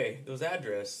the way, that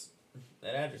address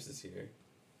is here.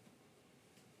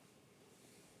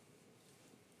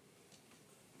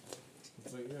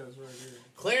 It's like, yeah, it's right here.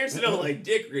 Clarence and like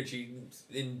Dick Ritchie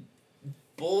in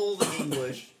bold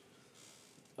English.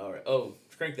 All right. Oh,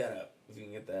 crank that up if you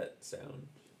can get that sound.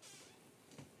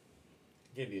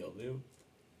 Good deal, dude.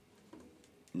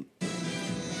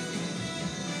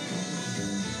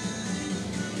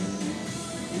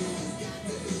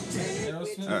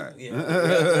 Aerosmith? All right. Yeah,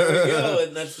 there we go,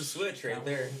 and that's the switch right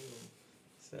there.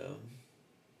 So,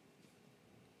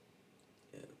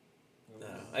 yeah, no,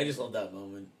 I just love that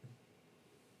moment.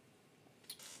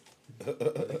 When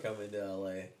they come into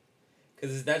LA,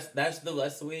 because that's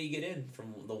the way you get in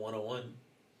from the 101.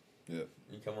 Yeah.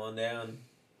 You come on down,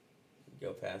 you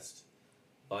go past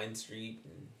Vine Street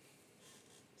and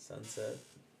Sunset,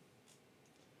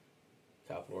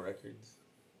 Capitol Records.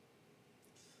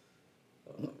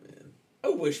 Oh man, I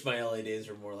wish my LA days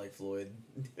were more like Floyd.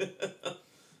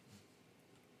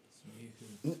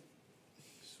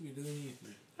 Sweeter than you.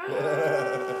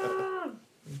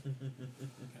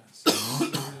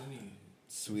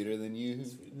 Sweeter than you.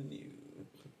 Sweeter than you.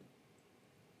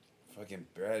 Fucking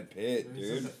Brad Pitt,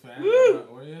 dude.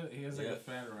 He has like Yep. a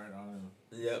fan right on him.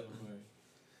 Yep. Somewhere.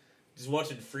 Just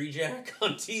watching Free Jack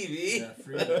on TV. Yeah,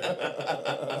 free. That's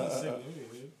a sick movie,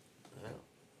 dude. Wow.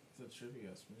 It's a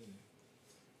trippy ass movie.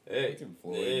 Hey. Fucking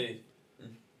Floyd. Hey.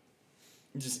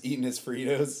 Just eating his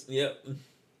Fritos. Yep.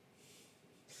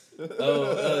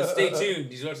 Oh, Stay Tuned.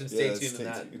 He's watching Stay Yeah, Tuned Stay in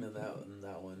that Tuned. in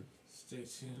that one. Stay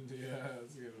tuned. Yeah,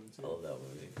 that's a good one I too. love that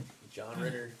movie. John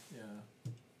Ritter. Yeah.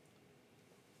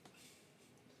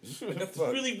 I got this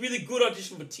really, really good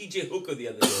audition for TJ Hooker the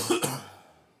other day.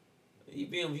 You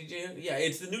being on TJ? Yeah,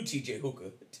 it's the new TJ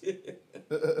Hooker. You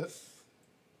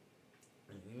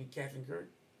mean Captain Kirk?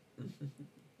 I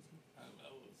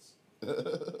don't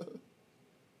know.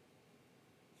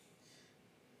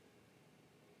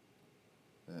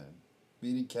 Man.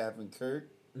 Meeting Captain Kirk.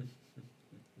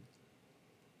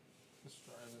 Just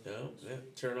driving. No, yeah.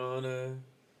 Turn on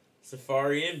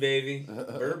Safari Inn, baby.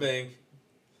 Burbank.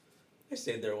 I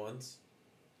stayed there once.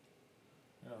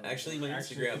 Yeah, Actually, my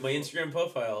people- Instagram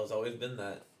profile has always been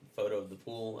that photo of the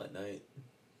pool at night.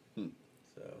 Hmm.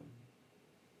 So,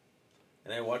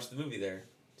 and I watched the movie there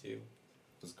too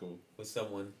That's cool. with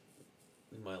someone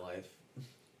in my life.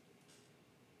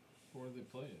 Where do they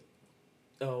play it?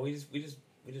 Oh, we just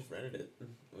rented it.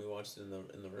 We watched it in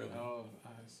the room. Oh, I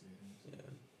see. Yeah,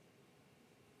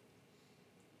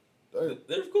 Oh,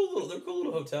 they're cool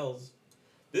little hotels.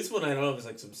 This one I don't know if it's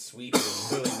like some suite, but it's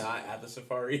clearly not at the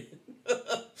Safari.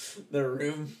 Their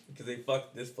room, because they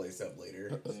fucked this place up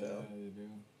later. Yeah, So. they do.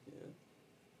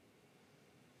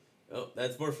 Oh,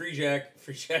 that's more Free Jack.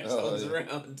 Free Jack comes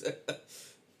around.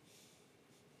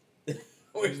 I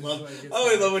always love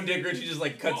when Dick Ritchie just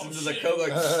like cuts into the coke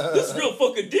like, this is real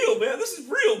fucking deal, man. This is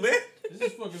real, man.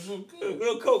 This is fucking so good.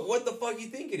 Real coke. What the fuck you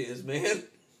think it is, man?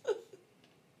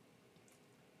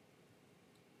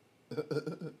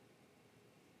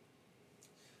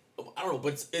 I don't know,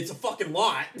 but it's a fucking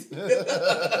lot. Again,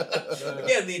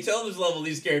 the intelligence level of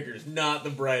these characters not the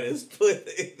brightest, but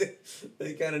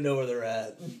they kind of know where they're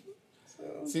at.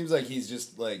 So. Seems like he's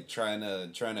just like trying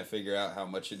to figure out how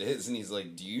much it is, and he's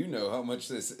like, "Do you know how much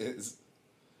this is?"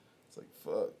 It's like,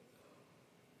 fuck.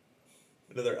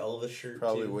 Another Elvis shirt.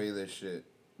 Probably too. weigh this shit.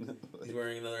 He's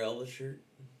wearing another Elvis shirt.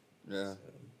 Yeah. So.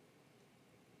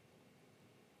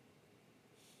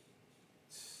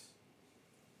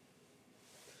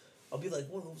 I'll be like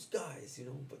one of those guys, you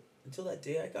know, but until that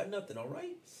day, I got nothing, all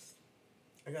right?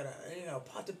 I got a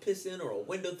pot to piss in or a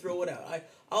window to throw it out.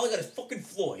 All I got is fucking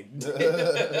Floyd.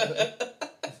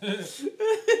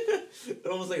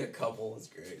 They're almost like a couple. It's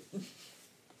great.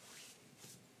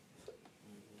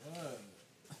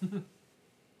 I'm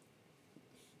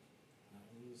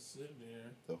just sitting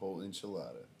here. The whole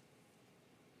enchilada.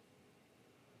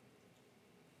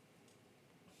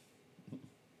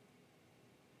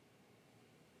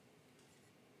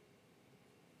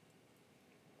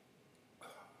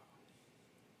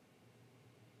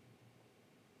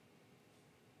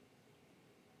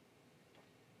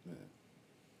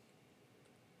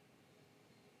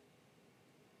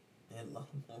 And love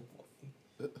more.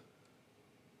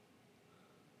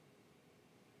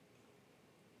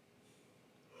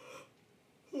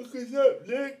 Look at that,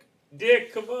 Nick.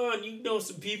 Dick, come on, you know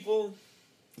some people.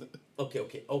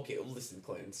 Okay. Well, listen,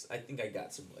 Clarence. I think I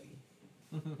got somebody.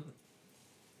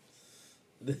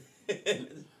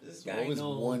 This guy always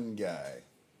knows. one guy.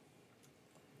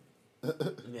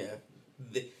 Yeah,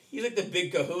 he's like the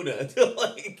big Kahuna to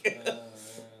like.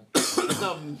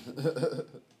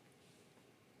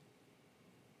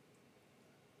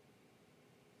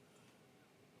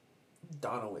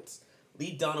 Donowitz.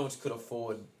 Lee Donowitz could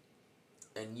afford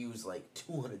and use like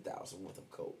 200,000 worth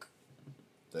of coke.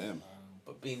 Damn.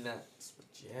 But being that's what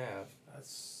you have.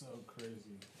 That's so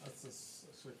crazy. That's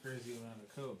such a crazy amount of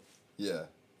coke. Yeah.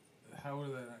 How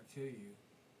would that not kill you?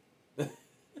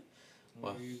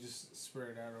 Well, you just spread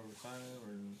it out over time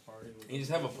or party with you just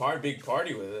have a big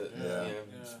party with it. Yeah. Yeah.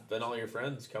 Then all your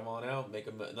friends come on out, make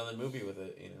another movie with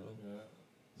it. You know. Yeah.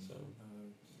 So.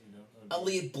 You know.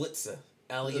 Elliot Blitzer.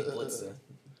 200 grand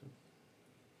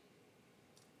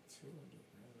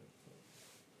of coke.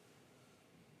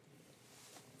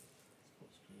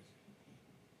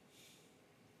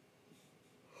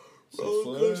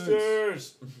 Roller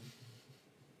coasters.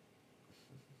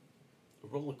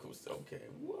 Roller coaster. Okay.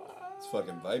 What? It's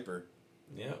fucking Viper.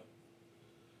 Yeah.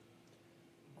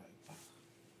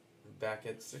 Back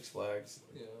at Six Flags.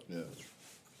 Yeah.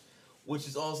 Which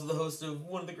is also the host of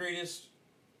one of the greatest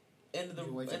end of the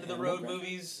road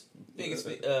movies, biggest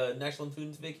National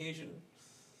Lampoon's Vacation.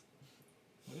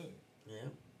 Really? Yeah.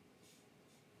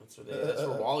 That's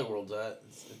where Wally World's at.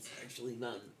 It's actually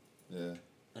Mountain. Yeah.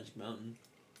 Magic Mountain.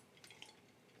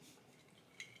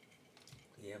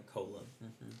 Yeah, cola.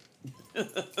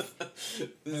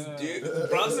 This dude,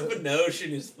 Bronson Pinocchio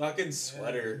in his fucking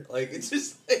sweater. Like, it's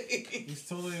just like... He's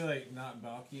totally like not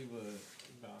Balky, but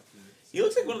Balky. He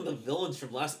looks like one of the villains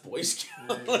from Last Boy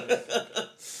Scout. Yeah,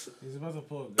 he's about to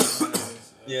pull a gun.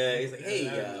 Yeah, he's like, hey,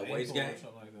 wise guy. Or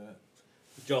something like that.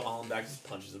 Joe Hollenbeck just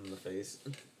punches him in the face.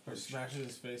 Or smashes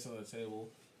his face on the table.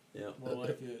 Yeah. More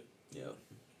like it. Yeah. You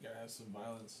gotta have some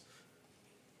violence.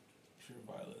 Pure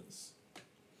violence.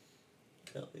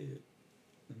 Hell yeah.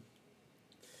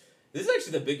 This is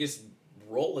actually the biggest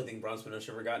role I think Bronson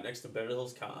Pinocchio ever got next to Beverly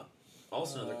Hills Cop.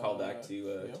 Also another callback to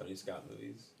yep. Tony Scott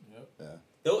movies. Yep. Yeah.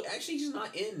 Though actually he's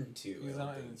not in two. He's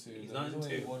not in two. He's not in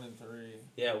only two. 1 and 3.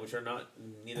 Yeah, which are not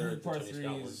neither of the Part Tony 3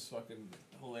 Scott is ones. fucking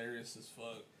hilarious as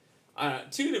fuck.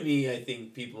 Two to me, I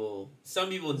think some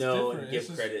people know and give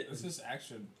credit. It's just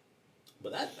action.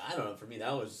 But that I don't know. For me,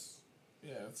 that was.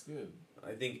 Yeah, it's good.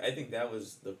 I think that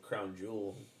was the crown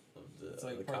jewel of the. It's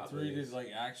like the part cop 3 movies. is like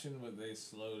action, but they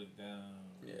slowed it down.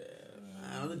 Yeah. I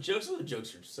don't know, some of the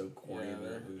jokes are so corny Yeah, in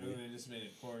that and movie. they just made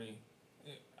it corny.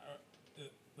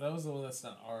 That was the one that's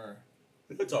not R.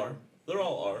 It's R. They're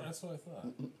all R. That's what I thought.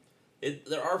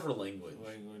 They're R for language.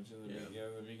 Language in the in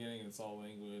the beginning, it's all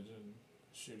language and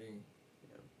shooting.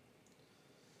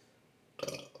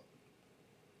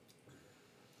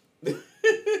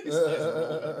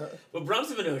 But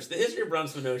Bronson Pinocchio, the history of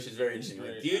Bronson Pinocchio is very interesting.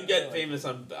 Great. Dude got famous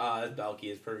on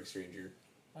Balky as Perfect Stranger.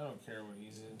 I don't care what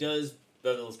he's in. Does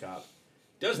Beverly Hills Cop.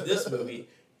 Does this movie.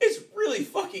 It's really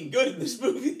fucking good in this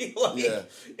movie. Like, Yeah.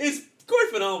 It's quite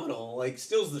phenomenal. Like,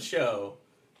 steals the show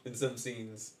in some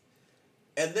scenes.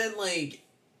 And then, like,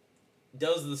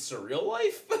 does the surreal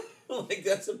life. Like,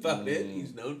 that's about it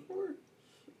he's known for.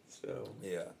 So.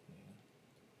 Yeah.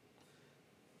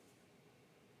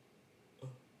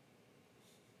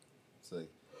 It's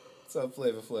like, what's up,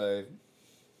 Flavor Flav?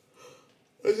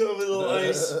 What's up, little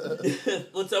ice?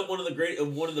 What's up, one of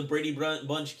the Brady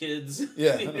Bunch kids?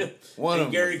 Yeah, one and of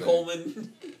them Gary was there.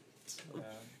 Coleman Yeah.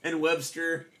 and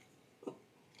Webster.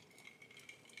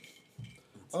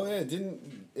 Oh yeah,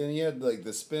 and he had like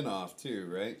the spin-off too,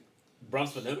 right?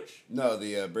 Bronson Pinocchio? No,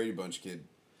 the Brady Bunch kid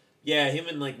Yeah, him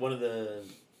and like one of the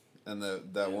and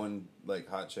that one like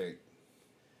hot chick.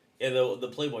 the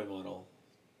Playboy model,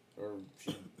 or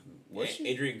Was she?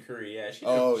 Adrian Curry? Yeah, she.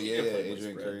 Oh she yeah, did yeah, Playboy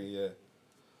Adrian spread Curry, yeah. At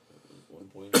one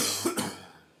point.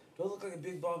 Do I look like a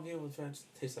big bomb deal with French?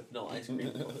 Tastes like vanilla ice cream.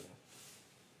 Alright.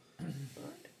 Well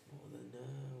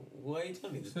then, why are you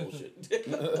telling me this bullshit?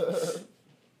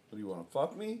 What do you want to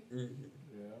fuck me?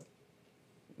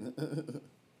 Yeah.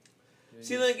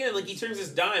 See, then again, like he turns this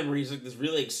dime where he's like this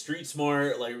really like street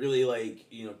smart, like really like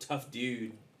tough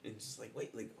dude, and just like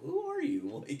wait, like who are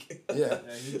you? Like Yeah.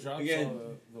 Yeah, he drops Again. all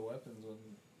the weapons when.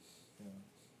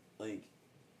 like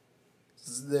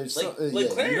There's Like- some, like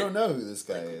yeah, Claire- you don't know who this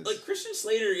guy is. like Christian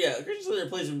Slater. Yeah, Christian Slater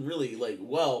plays him really like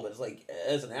well, but it's like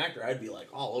as an actor, I'd be like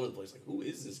all over the place. Like who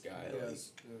is this guy? Yeah, Like,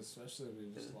 especially if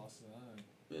he just lost an eye.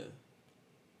 yeah,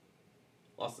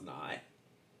 lost an eye.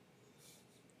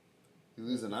 You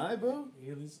lose an eye, bro?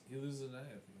 He loses an eye, I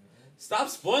think, right? Stop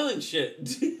spoiling shit.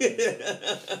 Sorry.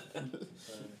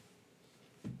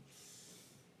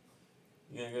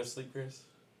 You gonna go to sleep, Chris?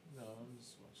 No, I'm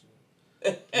just watching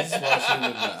it. Just watching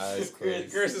with my eyes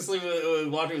closed. Chris is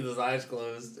sleeping watching with his eyes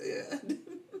closed. Yeah.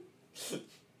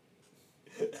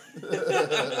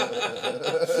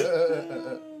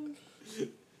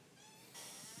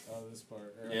 Oh, this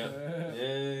part. Yeah.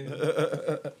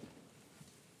 Yeah.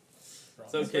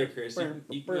 It's Promise. okay, Chris.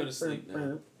 You can go to sleep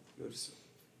now. Go to sleep.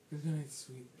 Good night,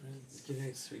 sweet prince. Good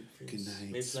night, sweet prince. Good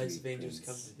night, May flights of sweet angels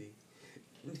come prince.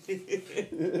 to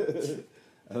thee.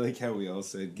 I like how we all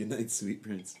said, "Good night, sweet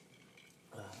prince."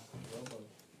 Robo.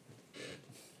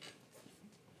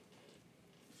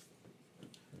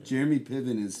 Jeremy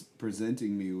Piven is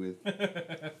presenting me with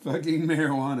fucking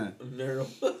marijuana. No.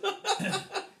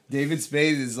 David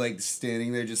Spade is like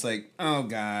standing there, just like, "Oh,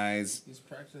 guys." He's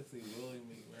practically willing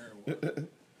me marijuana.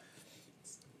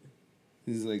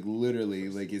 He's like literally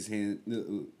like his hand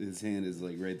is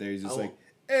like right there. He's just Oh. like,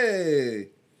 "Hey,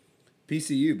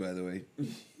 PCU, by the way."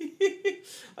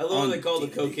 I love when they On call the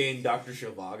DVD. cocaine Dr.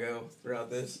 Zhivago throughout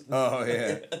this. Oh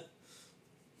yeah.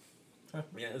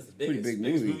 Yeah, it's the Pretty biggest, big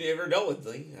biggest movie. movie ever dealt with.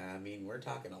 Like, I mean, we're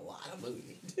talking a lot of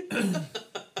movie.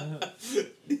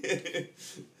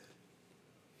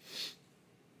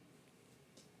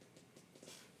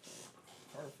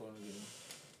 Car phone again.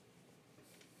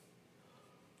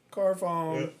 Car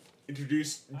phone.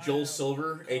 Introduced Joel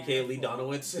Silver, aka Lee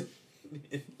Donowitz,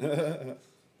 the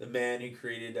man who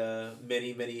created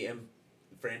many, many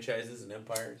franchises and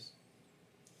empires.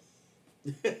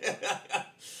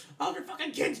 All of your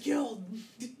fucking kids killed.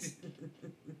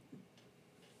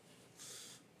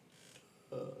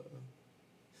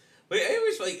 But I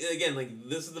always like again like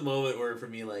this is the moment where for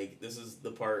me like this is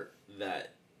the part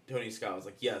that Tony Scott was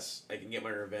like, yes, I can get my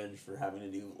revenge for having to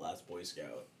do Last Boy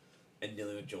Scout and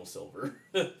dealing with Joel Silver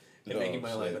and Oh, making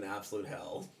my life shit. an absolute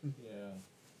hell. Yeah.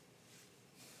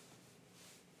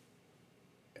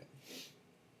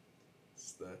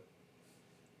 It's the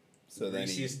So then he,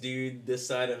 greasiest dude this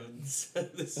side of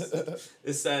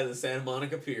this side of the Santa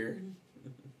Monica Pier.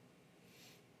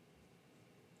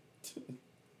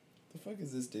 the fuck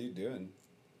is this dude doing?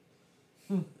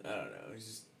 I don't know. He's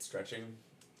just stretching,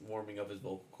 warming up his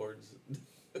vocal cords.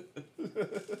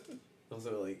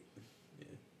 Also, like, yeah.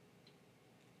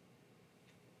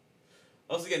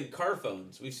 Also, again, car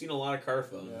phones. We've seen a lot of car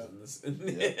phones Yeah. in this,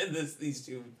 Yeah.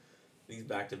 in these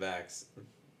back to backs.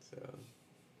 So.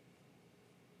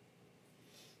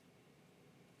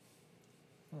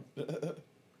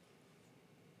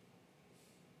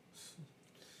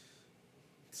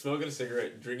 Smoking a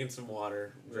cigarette, drinking some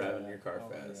water, driving Yeah. your car Oh,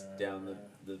 fast yeah, down yeah.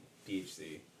 the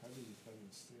PHC. How do you fucking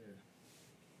steer?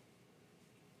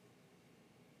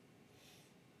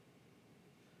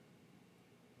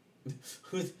 You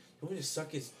want me to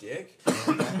suck his dick?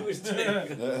 Who's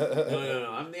dick?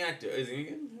 No, I'm the actor. Is he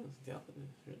again? Yeah.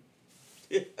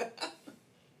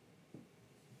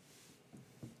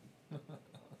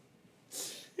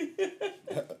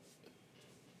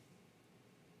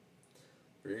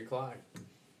 3:00.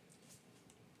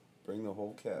 Bring the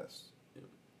whole cast.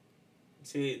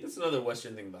 See, that's another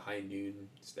Western thing, the high noon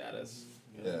status.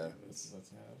 Yeah. It's- That's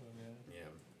happening, yeah. yeah.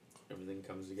 Everything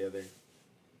comes together.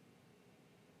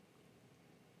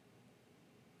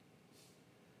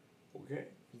 Okay.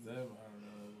 For them, I don't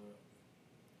know,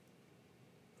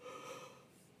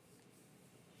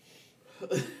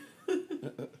 but look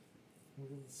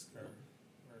at the scar.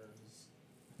 Or his,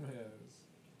 yeah, his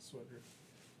sweater.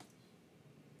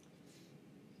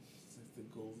 It's like the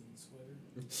golden sweater.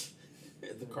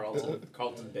 The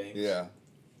Carlton Banks. Yeah.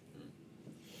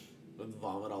 With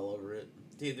vomit all over it.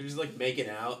 Dude, they're just like making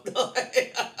out. Wow.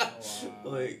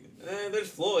 Like, there's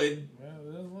Floyd. Yeah,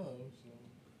 there's love, so.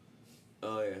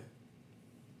 Oh, yeah.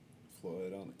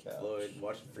 Floyd on the couch. Floyd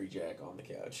watching Free Jack on the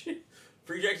couch.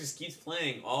 Free Jack just keeps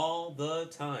playing all the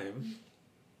time.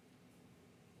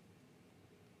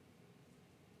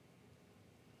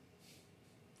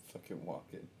 Fucking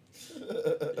walking.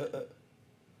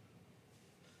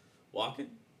 Walking?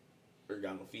 Or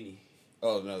Gandolfini?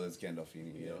 Oh no, that's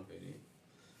Gandolfini. Yeah. Gandolfini.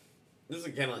 This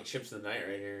is kind of like Ships of the Night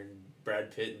right here.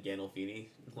 Brad Pitt and Gandolfini.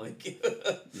 Like,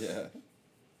 yeah.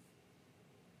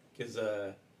 Because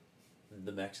The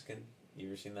Mexican. You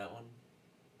ever seen that one?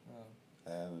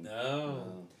 I haven't.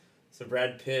 No. So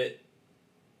Brad Pitt,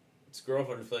 his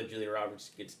girlfriend, Julia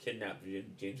Roberts, gets kidnapped by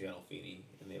James Gandolfini,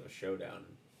 and they have a showdown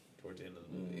towards the end of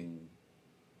the movie.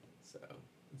 So,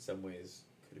 in some ways,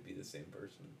 could it be the same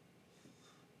person?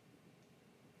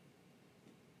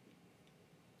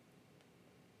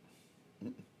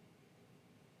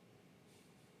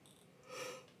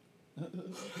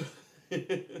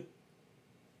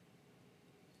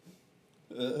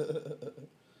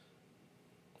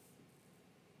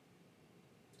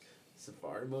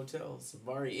 Safari Motel,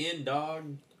 Safari Inn,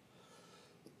 dog.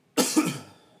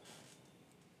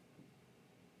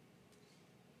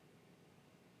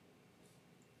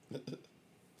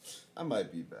 I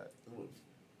might be back.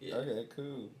 Yeah. Okay,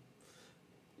 cool.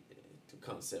 To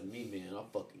concept me, man, I'll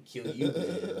fucking kill you,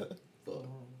 man. Fuck.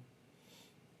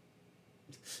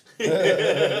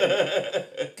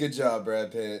 Good job,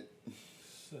 Brad Pitt.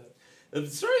 The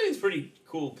Sterling's a pretty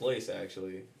cool place,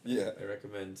 actually. Yeah. I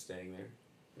recommend staying there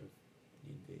if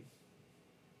need be.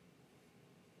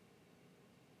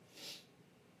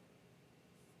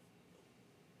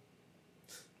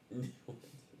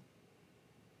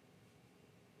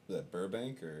 Is that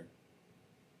Burbank or?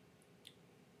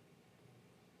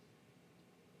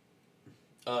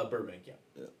 Burbank, yeah.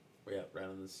 Yeah. Yeah, right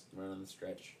on the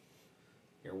stretch.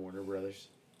 Near Warner Brothers.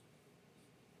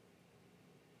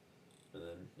 And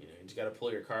then, you just gotta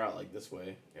pull your car out like this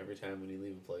way every time when you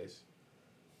leave a place.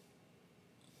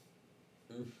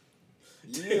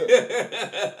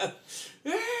 Yeah.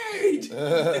 Hey!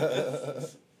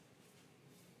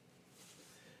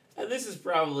 And this is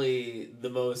probably the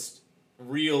most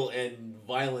real and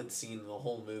violent scene in the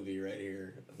whole movie right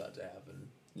here about to happen.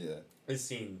 Yeah. This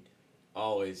scene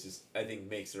always just, I think,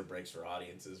 makes or breaks for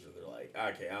audiences where they're like,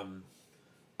 okay, I'm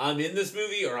in this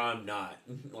movie or I'm not.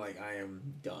 Like, I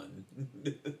am done.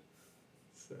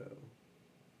 So,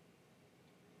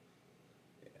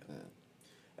 yeah.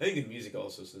 I think the music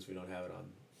also, since we don't have it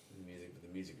on the music, but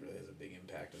the music really has a big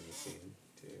impact on the scene,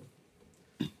 too.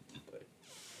 But,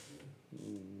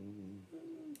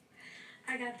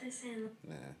 I got this in.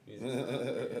 Nah.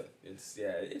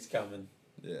 It's coming.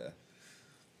 Yeah.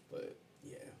 But,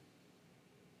 yeah.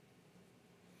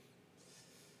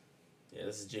 Yeah,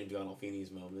 this is James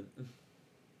Gandolfini's moment.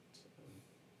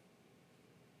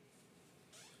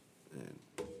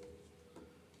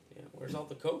 Yeah, where's all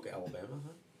the coke, Alabama,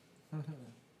 huh?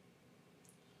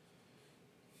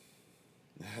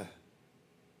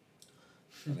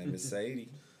 My name is Sadie.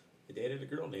 They dated a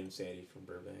girl named Sadie from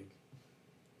Burbank.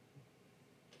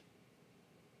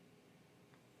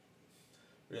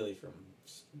 Really from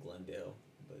Glendale,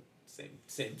 but same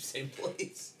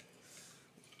place.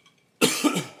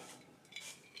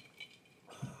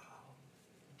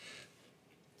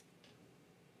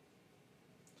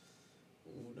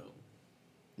 Oh no.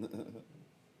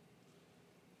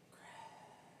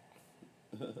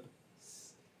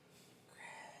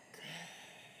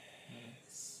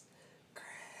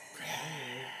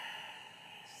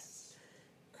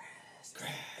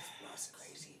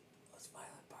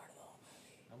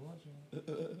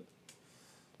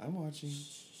 I'm watching.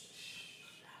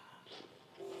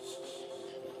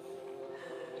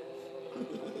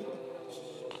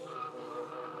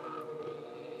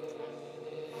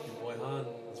 Your boy Han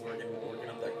is working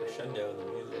up that crescendo in the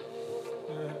music.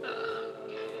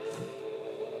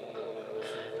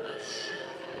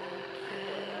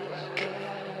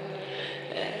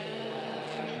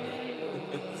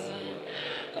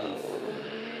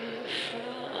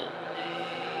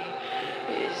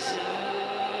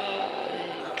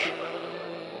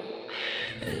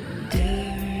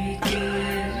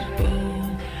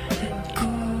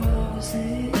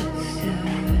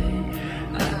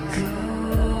 I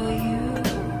call you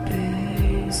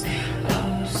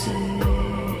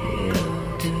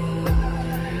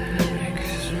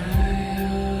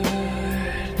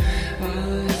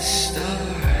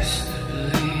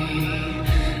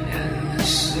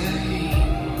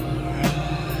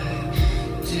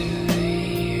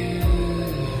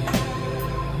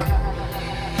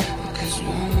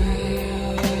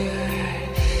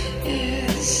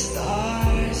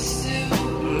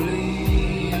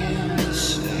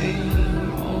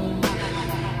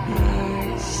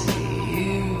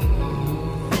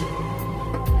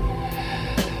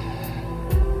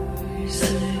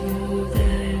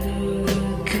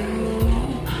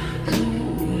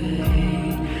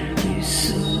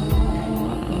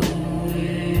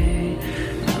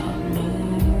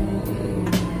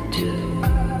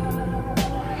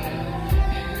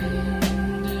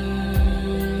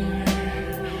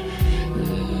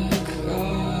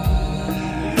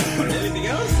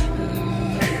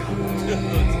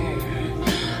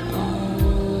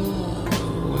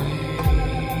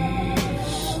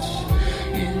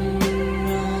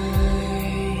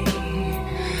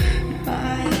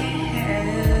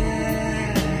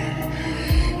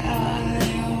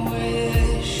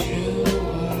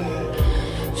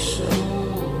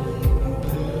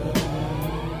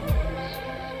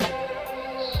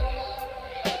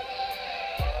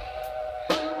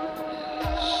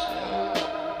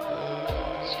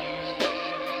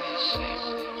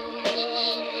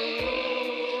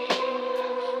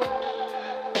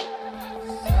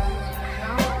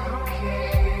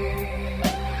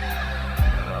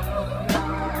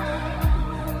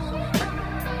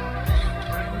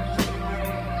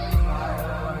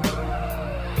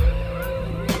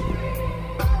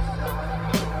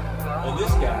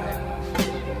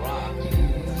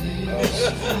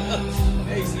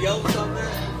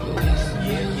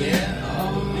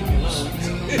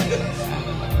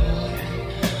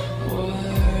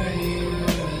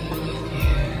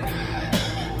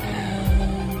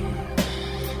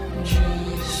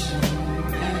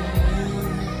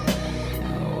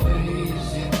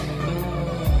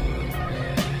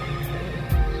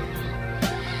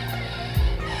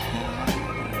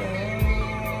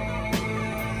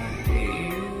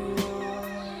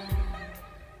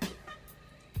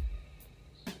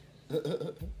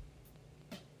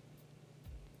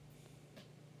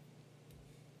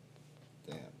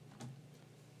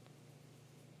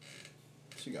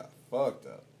She got fucked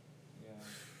up.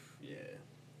 Yeah. Yeah.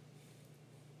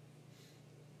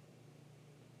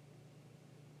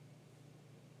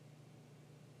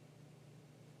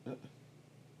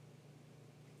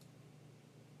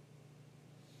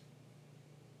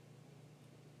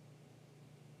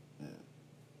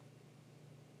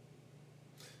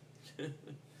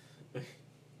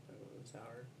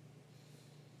 Tower.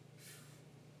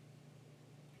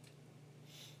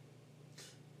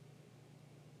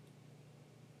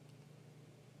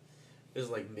 There's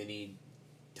like mini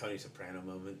Tony Soprano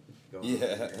moment going on.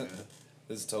 Yeah. Here.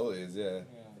 This totally is, yeah. Yeah.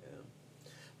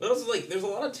 Yeah. But also, like, there's a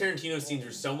lot of Tarantino scenes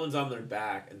where someone's on their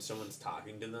back and someone's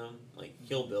talking to them. Like,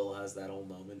 Kill Bill has that whole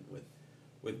moment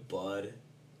with Bud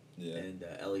Yeah. and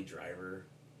Ellie Driver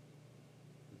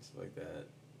and stuff like that.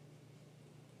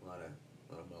 A lot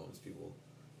of moments, people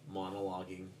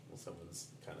monologuing while someone's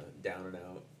kind of down and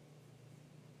out.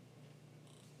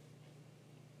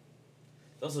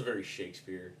 It's also very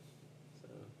Shakespeare. So.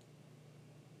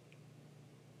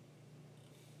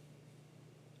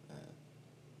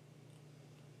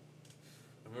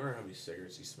 I remember how many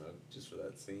cigarettes he smoked just for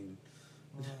that scene.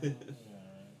 Yeah, right.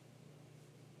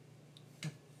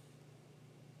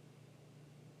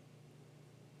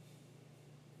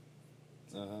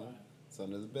 Uh-huh. It's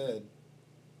under the bed.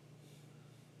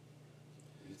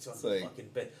 It's on It's the like- fucking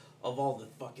bed. Of all the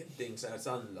fucking things that's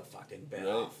on the fucking bed, Right.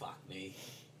 oh fuck me.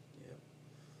 Yep.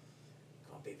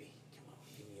 Come on, baby. Come on,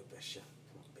 give me your best shot.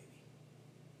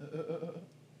 Come on, baby.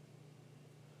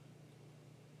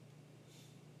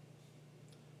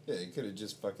 Yeah, he could have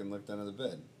just fucking looked under the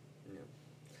bed.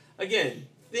 Again,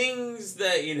 things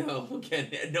that, again,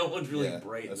 no one's really Yeah,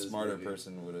 bright in a this smarter movie.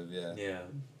 person would have, yeah. Yeah.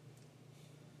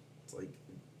 It's like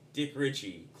Dick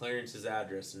Ritchie, Clarence's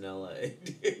address in L.A.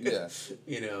 Yeah.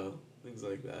 Things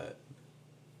like that.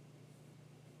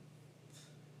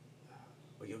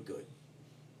 Well, you're good.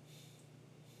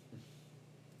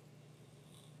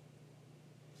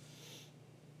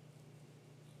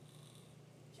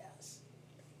 Yes.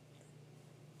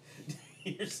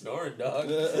 You're snoring, dog.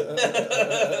 You're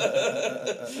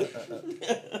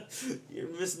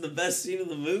missing the best scene of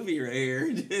the movie right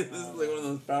here. This is like one of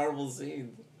those powerful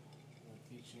scenes.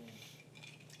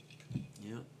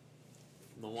 Yep.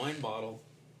 The wine bottle.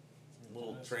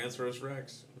 Little Transverse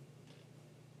Rex.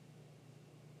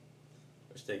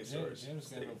 Let's take a source. James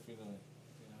Stick it. Gandolfini,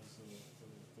 it's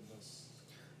the best.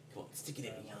 Come on, stick it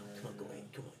in me. Come on, go ahead.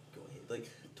 Come on, go ahead. Like,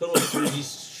 total Jersey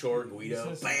Shore Guido.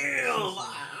 He says- Bam!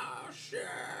 Ah, shit!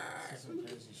 Says some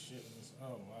crazy shit in this. Oh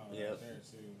wow, Yep. right there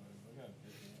too. Like, look how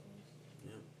crazy that was.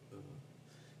 Yep.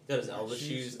 Got his Elvis Shoes,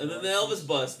 shoes. And then the more Elvis shoes.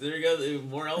 bust. There you go.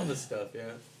 More Elvis stuff,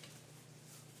 yeah.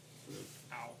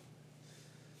 Ow.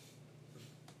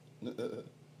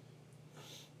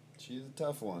 She's a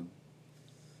tough one.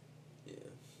 Yeah.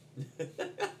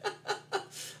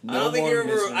 No I don't think more you're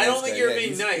Mr. ever. I don't Nice think Guy. you're Yeah, being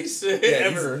he's- nice Yeah,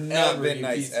 ever. he's not ever, been you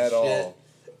nice piece of at shit. all.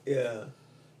 Yeah.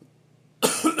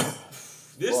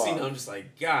 This Fuck. scene, I'm just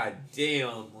like, God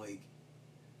damn, like.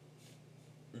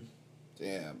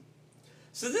 Damn.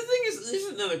 So the thing is, this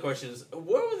is another question: is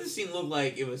what would this scene look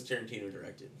like if it was Tarantino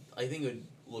directed? I think it would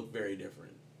look very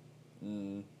different.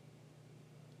 Mm,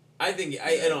 I think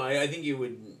I Yeah. don't know. I think it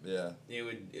would. yeah. It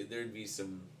would. There'd be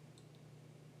some.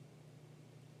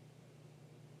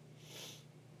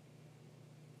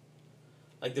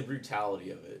 Like the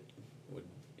brutality of it would.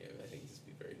 Yeah, I think just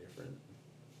be very different.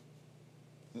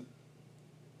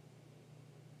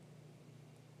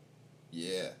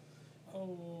 Yeah.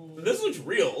 Oh. This looks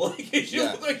real. Like it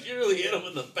Yeah. looks like you really hit him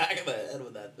in the back of the head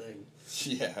with that thing.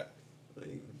 Yeah.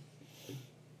 Like,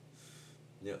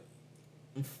 yep.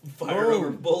 Fire over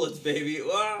Boom. bullets, baby.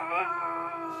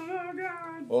 Oh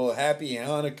God. Well, happy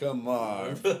Hanukkah,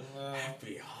 Marv.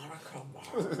 Happy Hanukkah,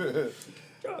 Marv.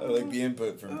 I like the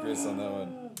input from Chris on that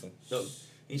one. No,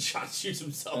 he shoots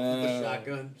himself with a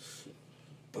shotgun.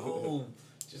 Boom.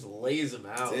 Just lays him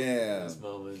out. Damn. In this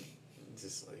moment.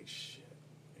 Just like shit.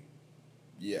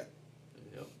 Yeah,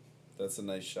 Yep. that's a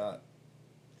nice shot.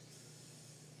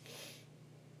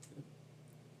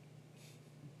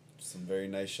 Some very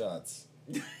nice shots.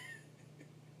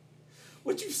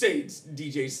 What you say,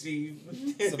 DJ Steve?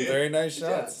 Some very nice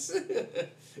shots. Shots.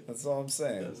 That's all I'm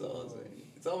saying. That's all I'm saying.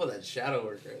 It's all about that shadow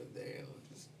work right there.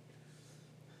 Just,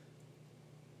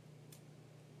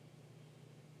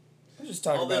 I'm just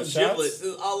talking all them about giblets.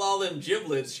 shots. All them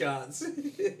giblets shots.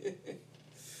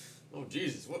 Oh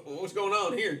Jesus! What's going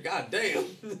on here? God damn!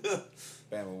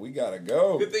 Bama, we gotta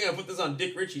go. Good thing I put this on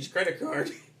Dick Ritchie's credit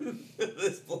card.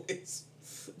 This place.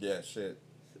 Yeah, shit.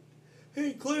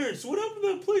 Hey Clarence, what happened to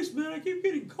that place, man? I keep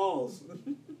getting calls.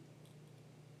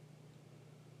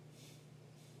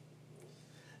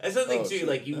 That's something Oh, too. shit.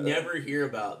 Like you never hear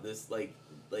about this. Like,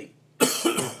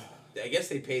 I guess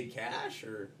they paid cash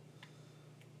or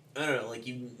I don't know. Like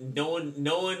no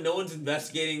one's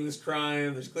investigating this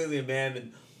crime. There's clearly a man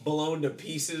been blown to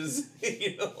pieces.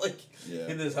 Like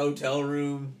in this hotel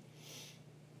room.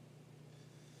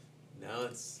 Now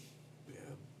it's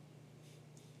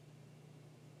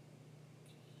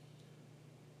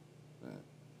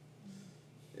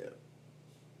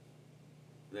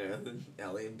yeah.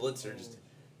 Ellie and Blitzer just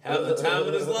having the time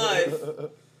of his life.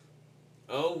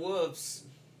 Oh, whoops.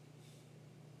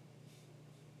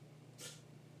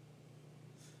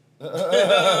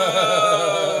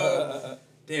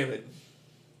 Damn it.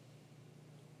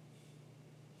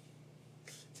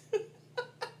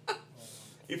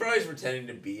 He probably was pretending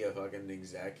to be a fucking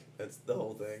exec. That's the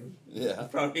whole thing. Yeah.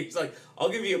 He's like, I'll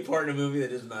give you a part in a movie that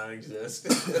does not exist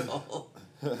at all.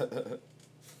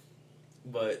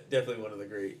 But definitely one of the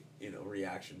great,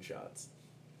 reaction shots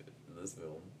in this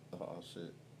film. Oh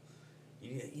shit.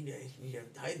 You need to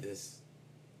hide this.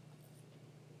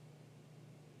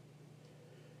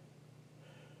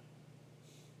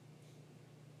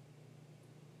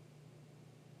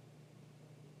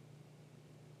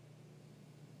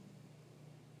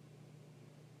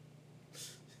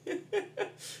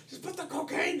 Just put the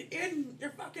cocaine in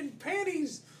your fucking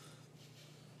panties.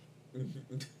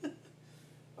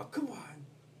 Oh, come on.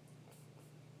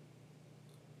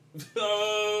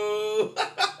 Oh.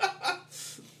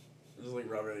 It was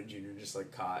like Robert Downey Jr. just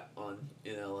like caught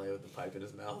in LA with the pipe in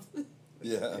his mouth.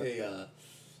 Yeah.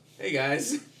 Hey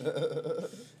guys.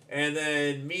 And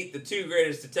then meet the two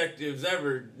greatest detectives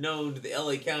ever known to the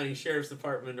LA County Sheriff's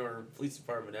Department or Police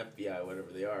Department, FBI,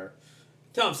 whatever they are.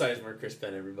 Tom Sizemore, Chris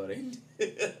Penn, everybody.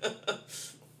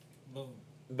 Boom.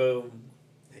 Boom.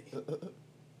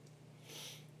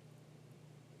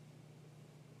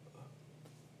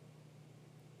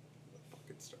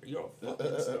 Fucking star. You're a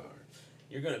fucking star.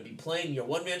 You're gonna be playing your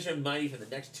one-man show Mighty for the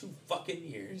next 2 fucking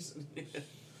years. You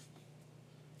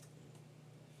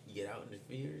get out in a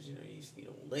few years, you meet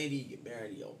an old lady, you get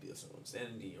married, you'll be someone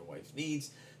standing to your wife's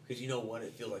needs, because you know what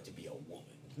it feels like to be a woman.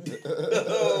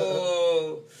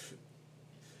 Oh.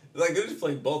 Like, they're just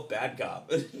playing both bad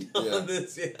cop on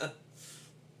this, yeah.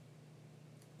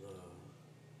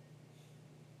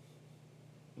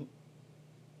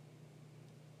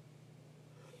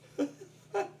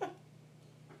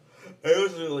 I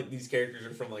always feel like these characters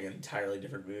are from, like, an entirely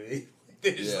different movie.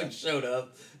 They just, like, showed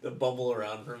up to bumble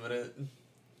around for a minute.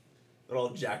 They're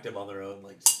all jacked up on their own,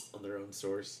 like, on their own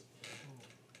source.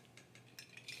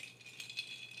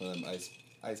 One of them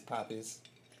ice poppies.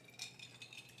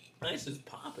 Ice is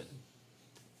popping.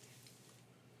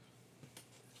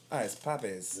 Ice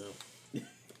poppies. No.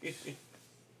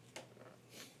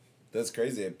 That's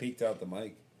crazy. I peeked out the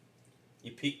mic. I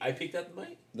peeked out the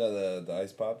mic? No, the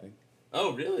ice popping.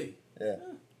 Oh, really? Yeah.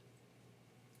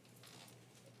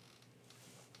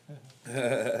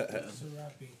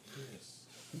 Serapi Chris.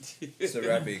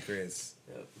 Serapi Chris.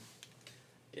 Yep.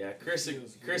 Yeah, Chris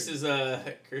is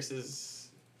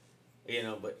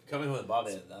but Coming Home with Bob,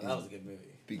 that was a good movie.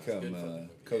 Become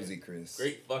Cozy Chris.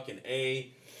 Great fucking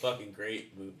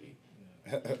great movie.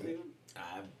 Yep.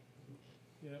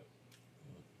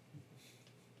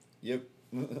 Yep.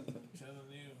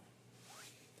 Telling you.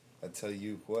 I tell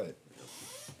you what.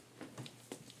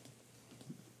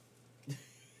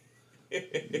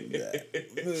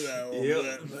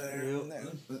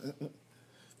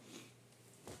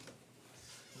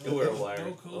 You wear a wire.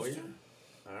 No coaster.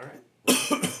 Oh, yeah? Alright.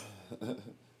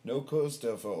 No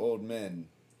coaster for old men.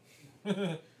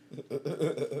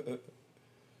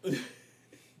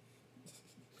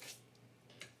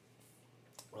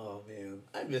 Oh man,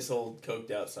 I miss old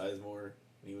coked out Sizemore.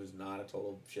 He was not a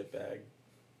total shitbag.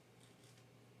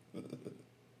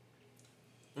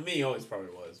 I mean, he always probably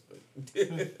was, but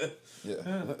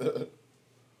Yeah.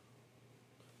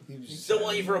 still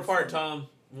want you for a part, Tom.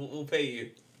 We'll pay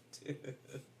you. If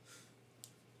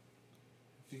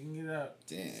you can get out,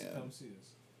 Damn. come see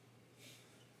us.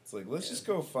 It's like, let's just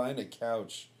go find a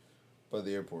couch by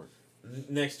the airport.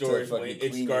 Next door is fucking Wayne.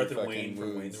 It's clean Garth your and Wayne fucking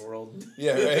from wounds. Wayne's World.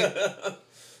 Yeah, right?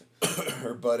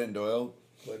 Or Bud and Doyle.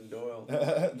 Bud and Doyle.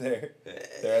 They're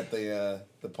at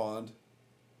the pond.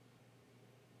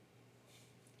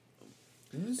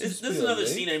 This is another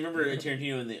scene I remember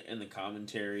Tarantino in the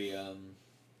commentary.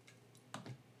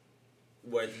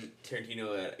 Where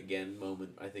Tarantino at again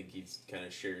moment I think he's kind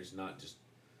of shares not just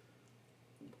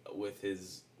with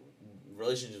his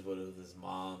relationship with his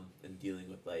mom and dealing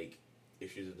with like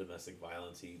issues of domestic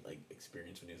violence he like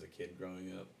experienced when he was a kid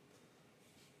growing up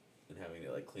and having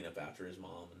to like clean up after his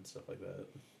mom and stuff like that.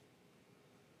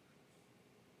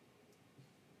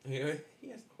 He has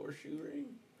the horseshoe ring.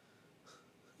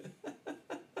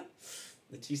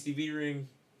 The TCB ring.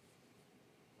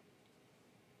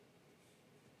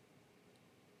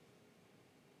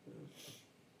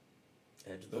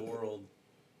 Edge of the world.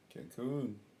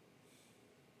 Cancun.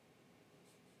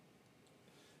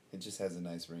 It just has a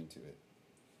nice ring to it.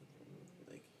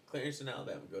 Like Clarence in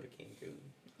Alabama, go to Cancun.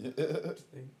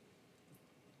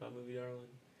 My movie, darling.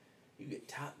 You get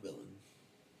top billing.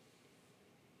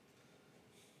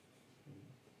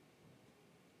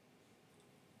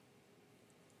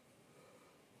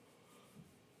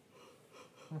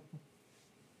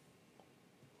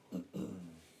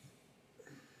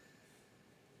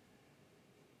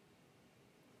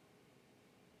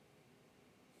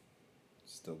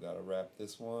 Still gotta wrap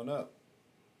this one up.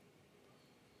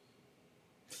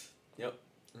 Yep.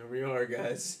 Here we are,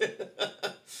 guys.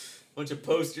 Bunch of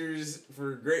posters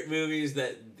for great movies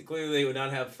that clearly they would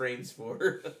not have frames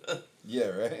for. Yeah,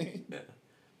 right? Yeah.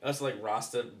 That's like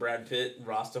Rasta, Brad Pitt, and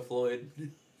Rasta Floyd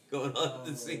going on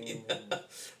the scene.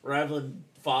 Rivaling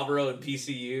Favreau and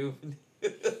PCU.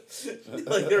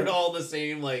 Like they're all the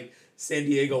same, like San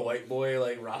Diego white boy,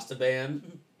 like Rasta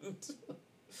band.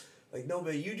 Like, no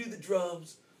man, you do the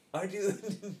drums. I do this.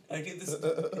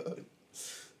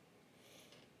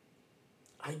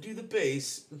 I do the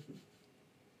bass.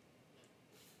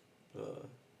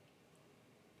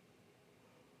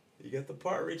 You got the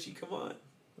part, Richie. Come on.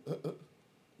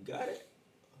 Got it.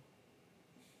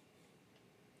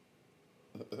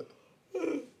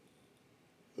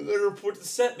 We gotta report the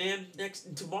set, man.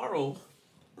 Tomorrow.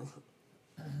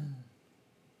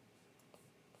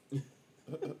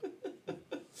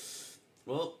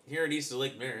 Well, here at East of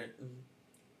Lake Merritt,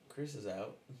 Chris is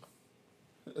out.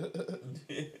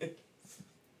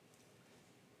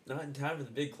 Not in time for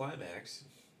the big climax.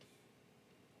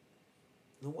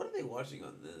 Now, what are they watching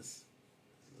on this?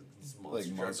 This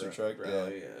Monster Truck,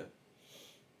 yeah.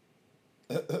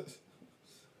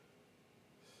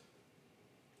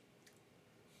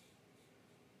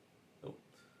 Oh.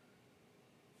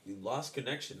 You lost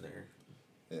connection there.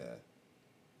 Yeah.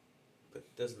 But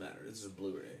it doesn't matter. This is a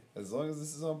Blu-ray. As long as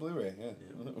this is on Blu-ray, yeah.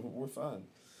 We're fine.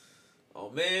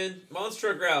 Oh, man.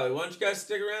 Monster Truck Rally. Why don't you guys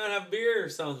stick around and have a beer or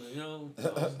something, you know?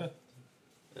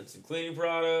 And some cleaning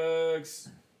products.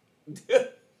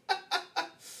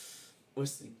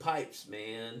 Whiskey pipes,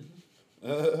 man.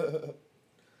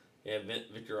 Yeah,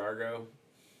 Victor Argo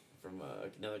from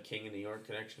another King of New York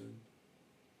connection.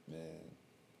 Man.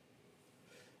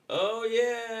 Oh,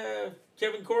 yeah.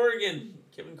 Kevin Corrigan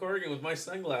with my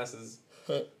sunglasses.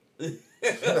 They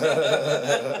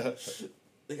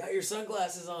got your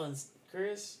sunglasses on,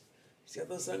 Chris. He's got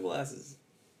those sunglasses.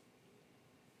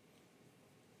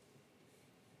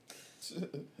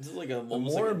 This is like a the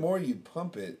more and more you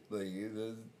pump it, like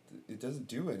it doesn't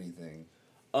do anything.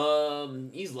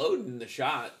 He's loading the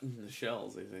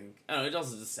shells, I think. I don't know, it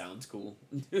also just sounds cool.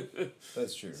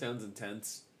 That's true. Sounds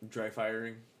intense. Dry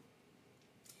firing.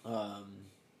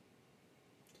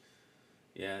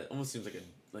 Yeah, it almost seems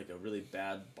like a really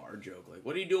bad bar joke. Like,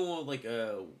 what are you doing with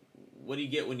what do you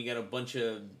get when you got a bunch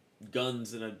of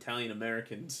guns and Italian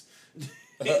Americans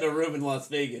in a room in Las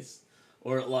Vegas?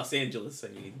 Or Los Angeles, I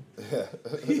mean. Yeah.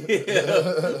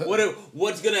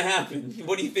 What's gonna happen?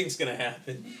 What do you think's gonna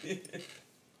happen?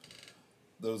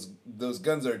 Those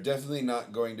guns are definitely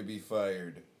not going to be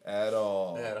fired at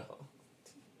all. At all.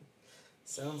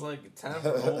 Sounds like a time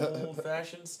for an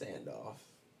old-fashioned standoff.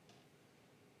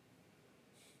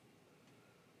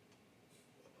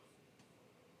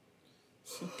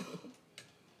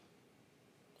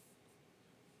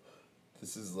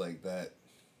 This is like that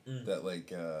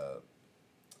like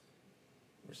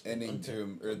ending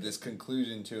to or this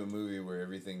conclusion to a movie where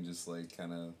everything just like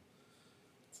kind of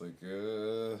it's like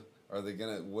are they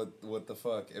gonna what the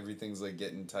fuck, everything's like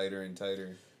getting tighter and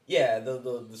tighter. Yeah,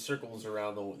 the circles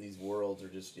around these worlds are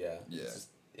just yeah.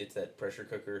 It's that pressure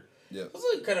cooker. Yeah. It's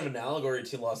also kind of an allegory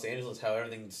to Los Angeles, how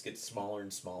everything just gets smaller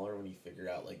and smaller when you figure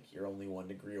out like you're only 1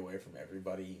 degree away from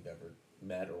everybody you've ever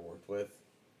met or worked with.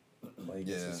 Like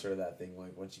it's just sort of that thing.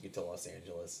 Like once you get to Los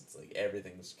Angeles, it's like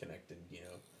everything's connected. You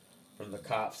know, from the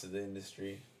cops to the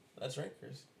industry. That's right,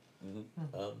 Chris.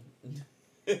 Mm-hmm.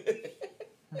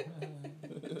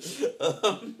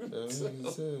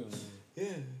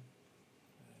 Yeah.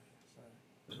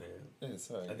 Yeah,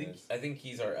 sorry. I think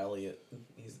he's our Elliot.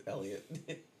 He's Elliot.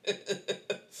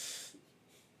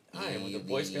 Hi, I'm with the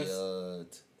Boy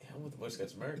Scouts. Yeah, I'm with the Boy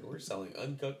Scouts America. We're selling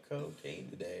uncut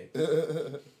cocaine today.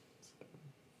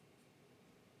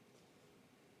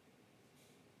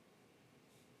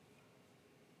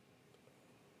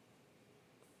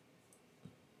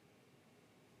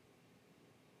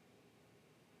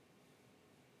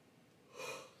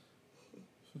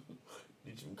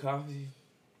 coffee.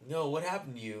 No, what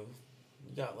happened to you?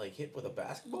 You got like hit with a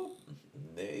basketball?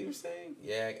 They were saying,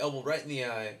 yeah, elbow right in the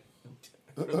eye.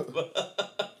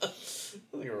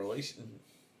 Like a relation.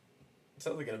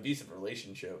 Sounds like an abusive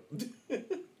relationship.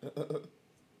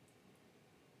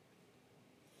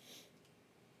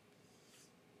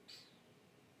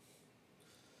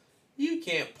 You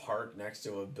can't park next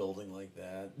to a building like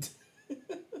that.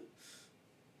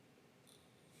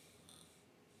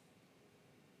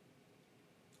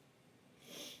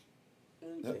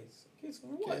 Okay, so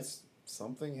what? Case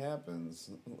something happens.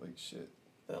 Like shit.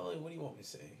 Well, what do you want me to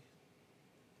say?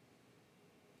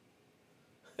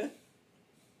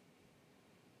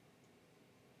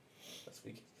 That's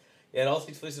week. Yeah, it all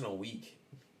takes place in a week.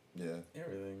 Yeah.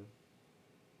 Everything.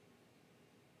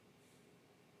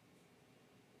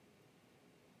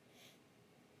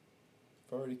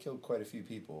 I've already killed quite a few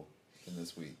people in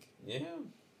this week. Yeah.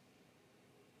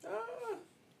 Ah.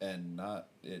 And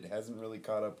it hasn't really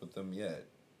caught up with them yet.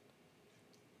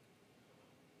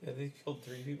 Yeah, they killed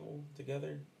 3 people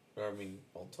together. Or, I mean,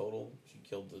 all total. She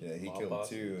killed the Yeah, he mob killed boss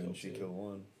 2 and she killed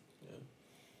 1. Yeah.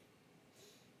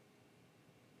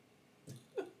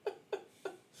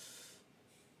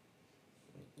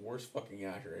 Worst fucking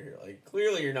actor right here. Like,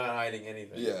 clearly you're not hiding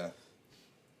anything. Yeah.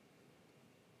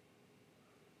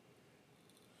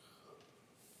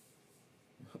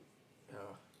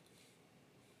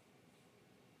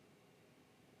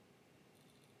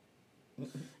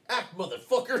 Act,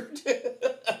 motherfucker!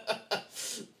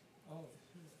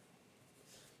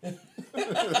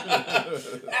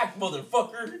 Act,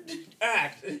 motherfucker!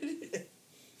 Act!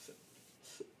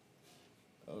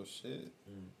 Oh, shit.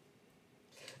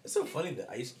 It's so funny that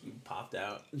Ice Cube popped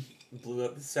out and blew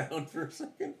up the sound for a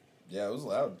second. Yeah, it was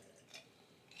loud.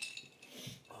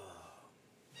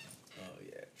 Oh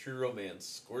yeah. True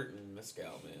romance. Squirtin'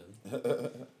 mezcal,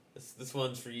 man. This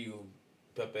one's for you,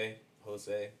 Pepe,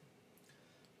 Jose,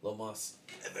 Lomas,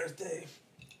 birthday.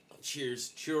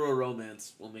 Cheers. Churro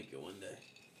romance. We'll make it one day.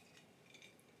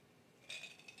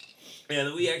 Yeah,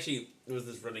 there was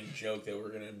this running joke that we're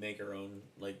going to make our own,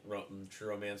 like, true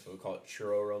romance, but we call it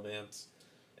churro romance.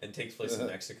 And takes place in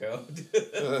Mexico.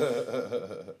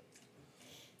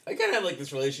 I kind of have, like,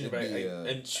 this relationship.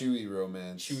 And chewy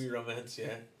romance. Chewy romance,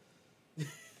 yeah. Yeah.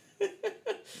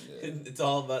 It's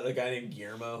all about a guy named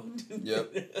Guillermo.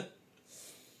 Yep.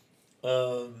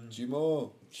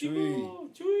 Chimo. Chewy.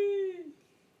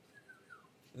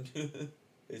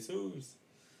 Jesus.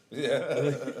 Yeah.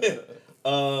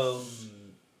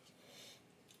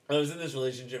 I was in this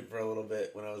relationship for a little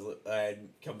bit when I had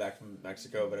come back from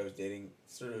Mexico, but I was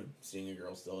sort of seeing a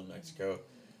girl still in Mexico.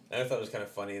 And I thought it was kind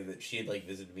of funny that she had, like,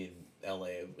 visited me in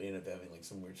LA. We ended up having, like,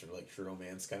 some weird sort of, like, true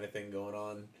romance kind of thing going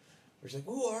on. Where she's like,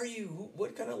 who are you?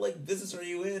 What kind of, like, business are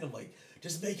you in? I'm like,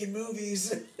 just making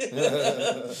movies.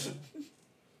 Because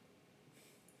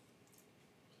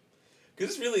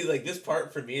it's really, like, this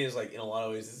part for me is, like, in a lot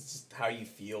of ways, it's just how you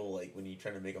feel, like, when you're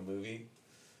trying to make a movie.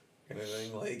 Kind of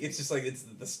thing. Like, it's just, like,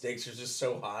 the stakes are just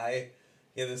so high.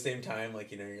 Yet at the same time,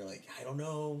 like, you know, you're like, I don't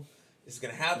know. This is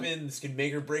going to happen. This could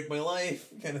make or break my life.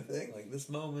 Kind of thing. Like, this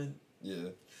moment. Yeah.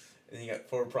 And then you got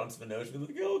 4 prompts of Minogue being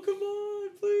like, oh, come on.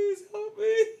 Please help me.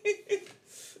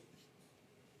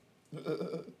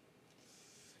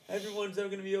 Everyone's going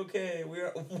to be okay. We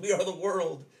are the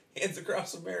world. Hands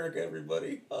across America,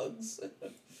 everybody. Hugs.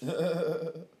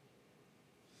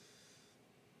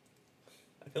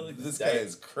 I feel like this guy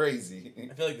is crazy.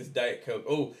 I feel like this Diet Coke.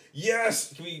 Oh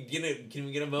yes, can we get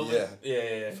a moment?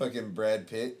 Yeah. Fucking Brad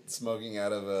Pitt smoking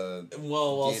out of a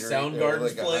while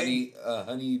Soundgarden's like playing. a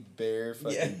honey bear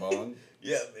fucking bong.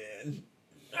 Yeah, man.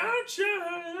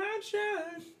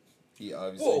 Outshine. He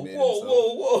obviously made himself.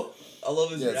 Whoa! I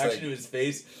love his reaction to his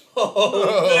face.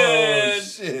 Oh man,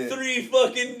 shit! 3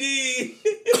 fucking D.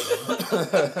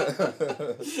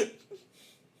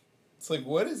 It's like,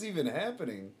 what is even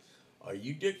happening? Are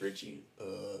you Dick Ritchie?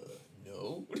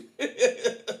 No.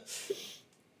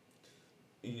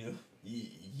 You know,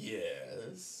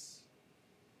 yes.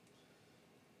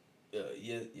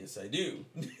 Yes, I do.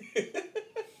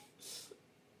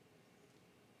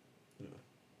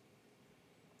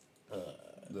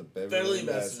 The Beverly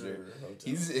Ambassador.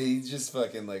 He's just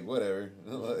fucking like whatever.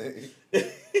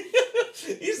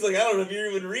 He's like, I don't know if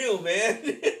you're even real, man.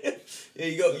 Yeah,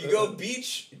 you go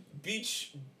beach.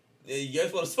 Yeah, you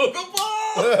guys want to smoke a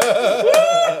ball?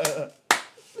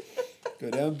 Go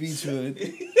down Beachwood.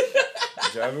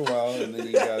 Drive a while, and then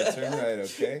you gotta turn right.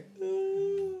 Okay.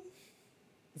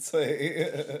 It's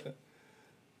like.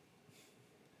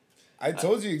 I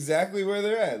told you exactly where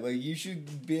they're at. Like, you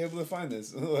should be able to find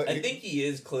this. Like, I think he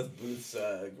is Cliff Booth's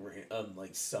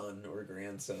like son or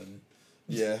grandson.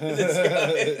 Yeah. This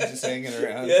guy. Just hanging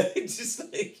around. Yeah, just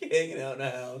like hanging out in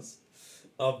a house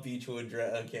off Beechwood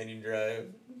Canyon Drive.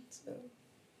 So.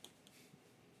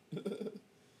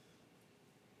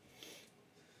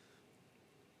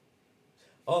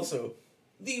 Also,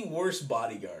 the worst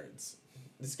bodyguards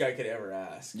this guy could ever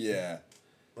ask. Yeah.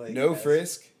 Like, No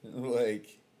frisk?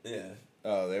 Like, Yeah.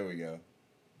 oh, there we go.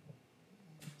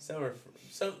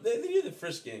 Some they do the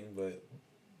frisking, but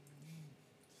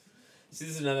see,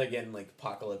 this is another again like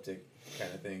apocalyptic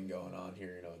kind of thing going on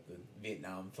here. You know, with the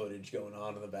Vietnam footage going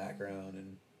on in the background,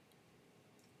 and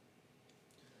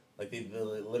like they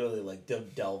literally like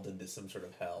delved into some sort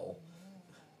of hell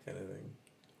kind of thing.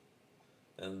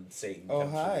 And Satan Oh,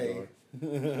 comes hi. through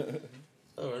the door.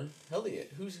 Oh,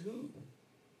 Elliot, who's who?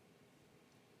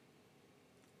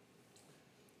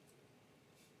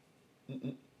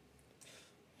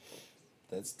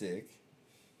 That's Dick.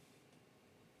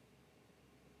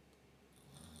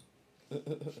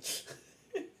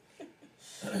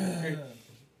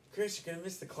 Chris, you're gonna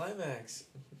miss the climax.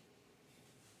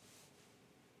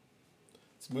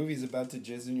 This movie's about to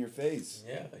jizz in your face.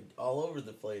 Yeah, like, all over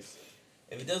the place.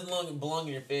 If it doesn't belong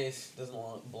in your face, it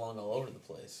doesn't belong all over the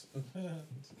place.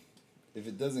 If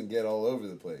it doesn't get all over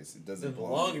the place, it doesn't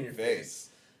belong in your face.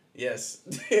 Yes.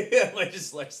 My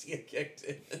dyslexia kicked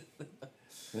in.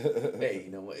 Hey,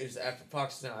 you know what? It's after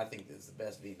Fox Now, I think this is the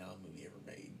best Vietnam movie ever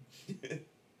made.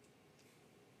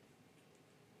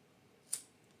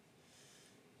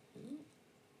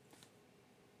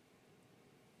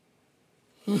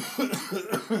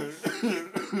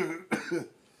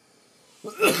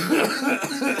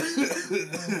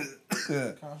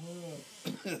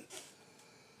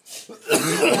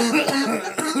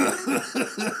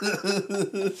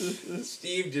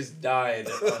 Steve just died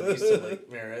on East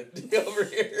Lake Merritt over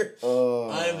here.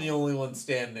 I'm the only one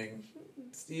standing.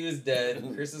 Steve is dead.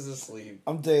 Chris is asleep.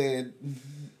 I'm dead.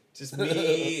 Just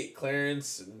me,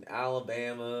 Clarence, and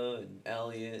Alabama, and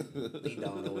Elliot, and Lee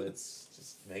Donowitz,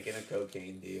 just making a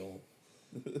cocaine deal.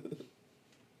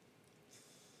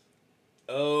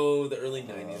 Oh, the early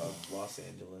 90s of Los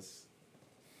Angeles.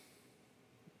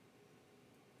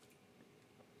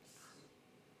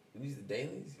 These the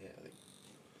dailies? Yeah.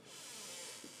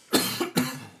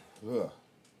 Ugh.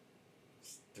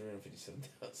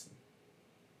 357,000.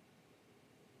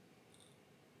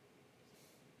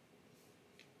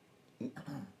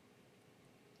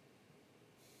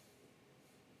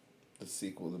 The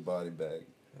sequel to Body Bag.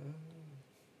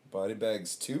 Body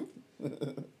Bags 2?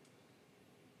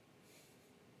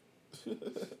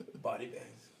 Body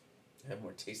bags. I have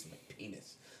more taste in my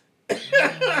penis.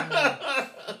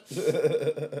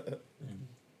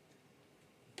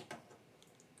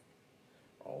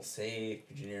 All safe,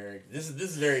 generic. This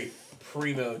is very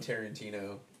primo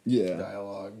Tarantino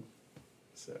dialogue.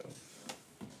 So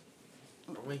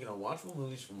we're making unwatchable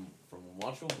movies from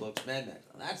unwatchable books. Mad Max.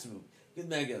 Now that's a movie. Good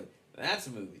Magnolia. That's a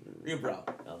movie. Rio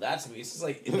Bravo. Now that's a movie. It's just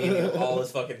like naming all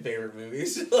his fucking favorite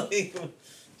movies. Like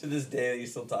to this day, he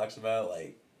still talks about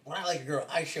like when I like a girl,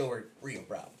 I show her Rio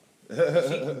Bravo. She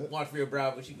can watch Rio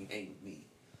Bravo, but she can hang with me.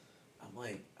 I'm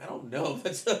like, I don't know if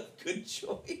that's a good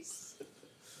choice.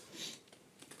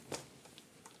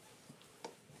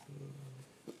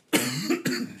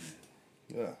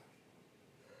 Yeah.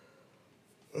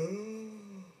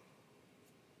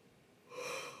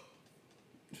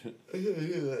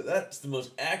 That's the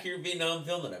most accurate Vietnam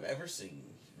film that I've ever seen.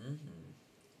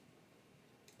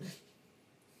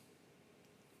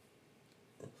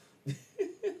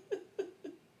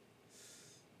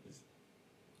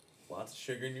 Lots of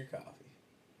sugar in your coffee.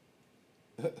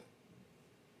 I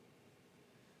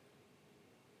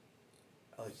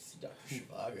like to see Dr.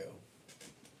 Zhivago.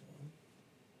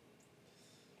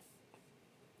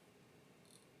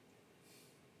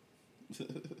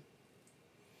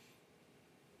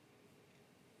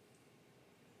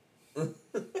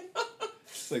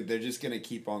 It's like they're just gonna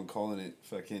keep on calling it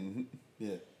fucking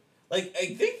yeah. Like I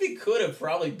think they could have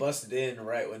probably busted in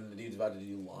right when the dude's about to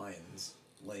do Lions.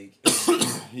 Like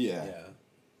Yeah. yeah.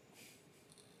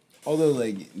 Although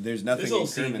like there's nothing This whole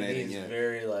scene incriminating is yet.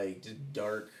 very like just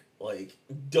dark, like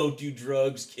don't do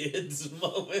drugs, kids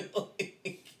moment.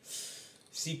 Like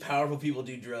see powerful people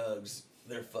do drugs,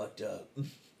 they're fucked up.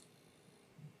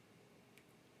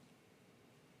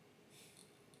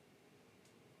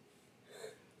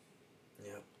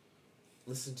 Yep.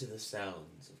 Listen to the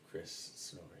sounds of Chris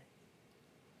snoring.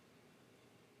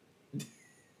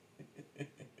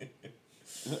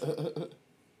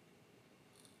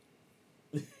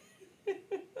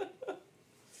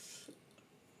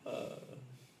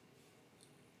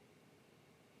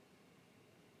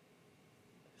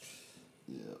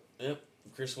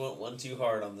 Chris went one too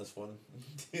hard on this one.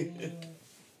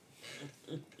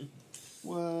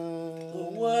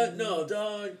 What? What? No,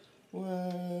 dog.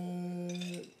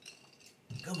 What?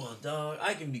 Come on, dog.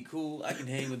 I can be cool. I can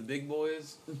hang with the big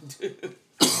boys.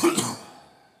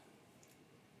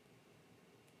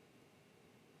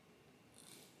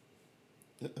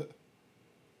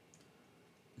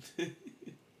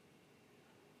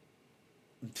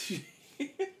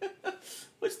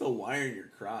 What's the wire in your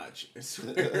crotch? I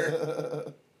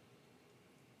swear.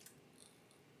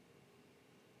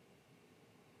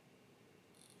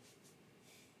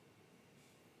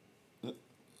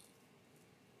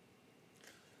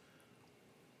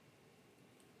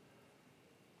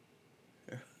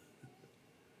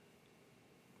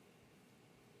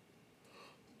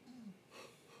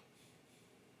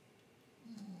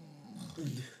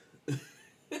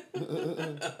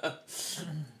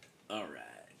 All right.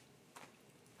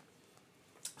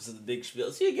 So the big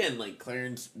spiel. See again, like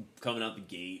Clarence coming out the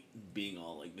gate, being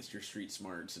all like Mr. Street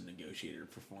Smarts and negotiator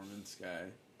performance guy.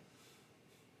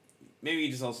 Maybe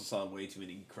he just also saw way too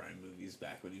many crime movies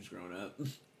back when he was growing up.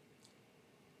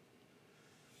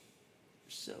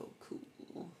 So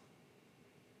cool.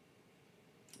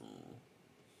 Oh.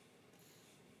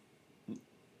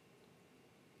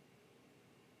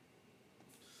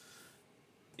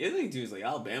 The other thing too is like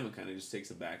Alabama kind of just takes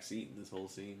a back seat in this whole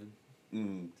scene.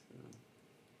 Mm. So,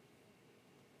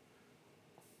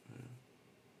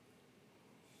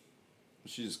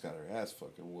 She just got her ass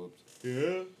fucking whooped.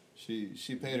 yeah.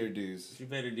 She paid her dues. She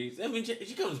better do. I mean,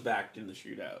 she comes back in the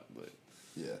shootout, but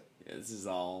Yeah. yeah, this is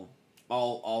all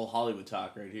Hollywood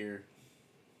talk right here.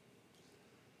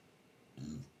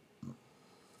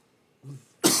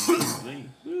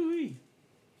 Woo-wee.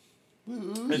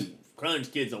 This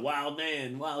Crunch kid's a wild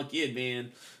kid,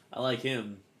 man. I like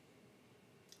him.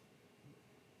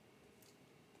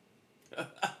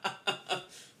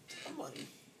 Money.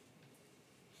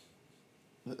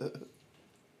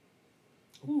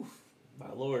 Oof,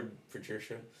 my lord,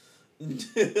 Patricia.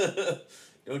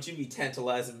 Don't you be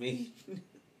tantalizing me.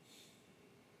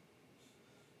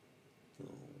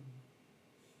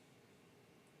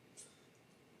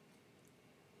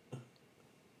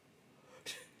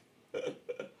 Shut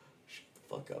the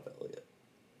fuck up, Elliot.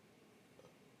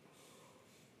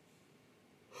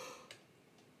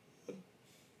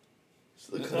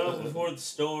 So the calm before the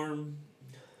storm.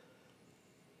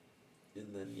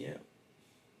 And then, yeah.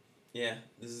 Yeah,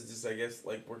 this is just, I guess,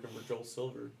 like working for Joel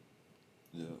Silver.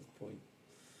 Yeah. At this point.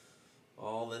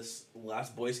 All this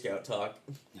last Boy Scout talk.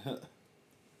 Kind of.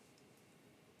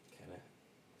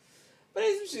 But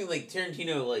it's interesting, like,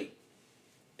 Tarantino, like,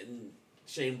 and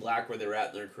Shane Black, where they're at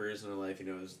in their careers in their life,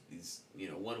 these,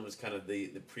 one was kind of the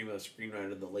primo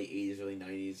screenwriter in the late 80s, early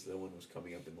 90s. The one was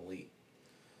coming up in the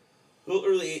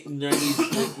early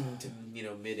 90s, to,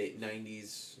 mid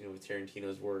 90s, with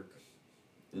Tarantino's work.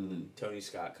 And then Tony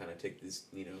Scott kind of take this,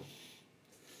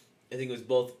 I think it was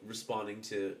both responding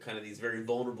to kind of these very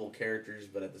vulnerable characters,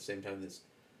 but at the same time this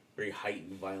very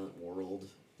heightened, violent world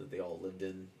that they all lived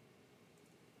in.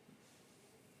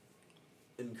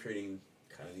 And creating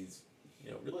kind of these,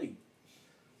 really,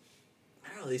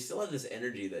 I don't know, they still have this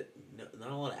energy that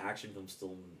not a lot of action films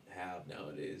still have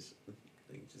nowadays. I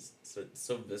think just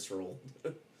so visceral.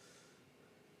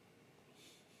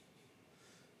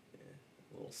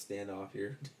 Little standoff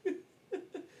here.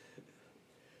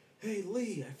 Hey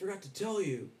Lee, I forgot to tell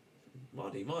you.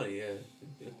 Monty, yeah.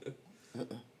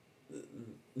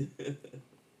 Of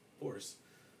course.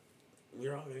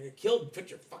 We're all gonna get killed. Put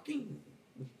your fucking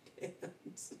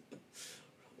hands.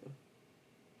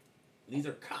 These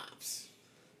are cops.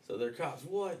 So they're cops.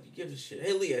 What? You give a shit.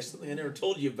 Hey Lee, I something I never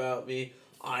told you about me.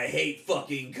 I hate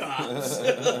fucking cops.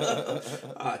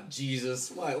 Ah,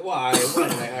 Jesus. Why did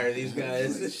I hire these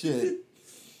guys? Shit.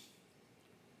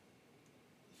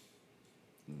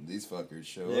 These fuckers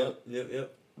show up.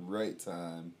 Yep. Right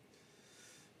time.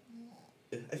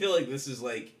 I feel like this is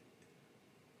like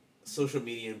social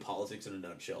media and politics in a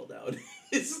nutshell now.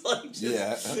 It's like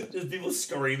just people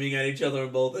screaming at each other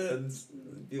on both ends.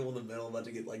 People in the middle about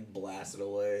to get like blasted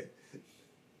away.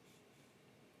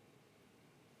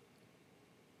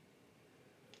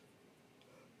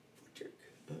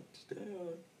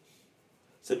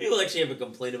 Some people actually have a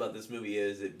complaint about this movie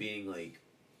is it being like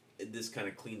this kind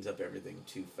of cleans up everything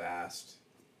too fast.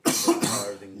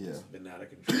 Everything's been out of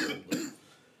control. But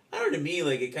I don't know, to me,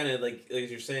 like, it kind of, like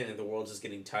you're saying, like, the world's just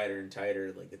getting tighter and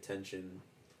tighter, like, the tension,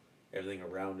 everything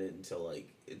around it, until,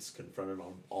 like, it's confronted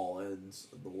on all ends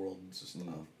of the world. It's just,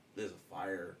 there's a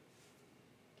fire.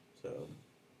 So,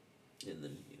 and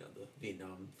then, the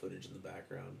Vietnam footage in the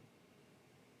background.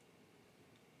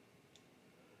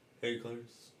 Hey,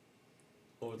 Clarence.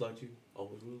 Always liked you.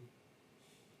 Always will.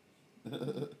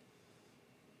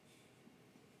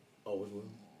 Always will.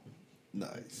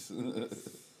 Nice.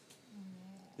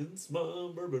 Since my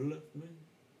baby left me.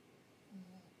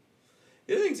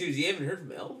 The other thing too is you haven't heard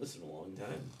from Elvis in a long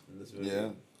time in this movie.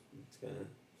 Yeah. It's kind of.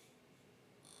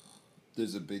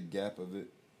 There's a big gap of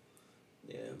it.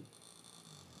 Yeah.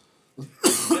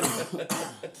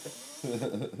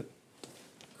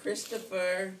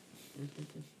 Christopher.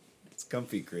 It's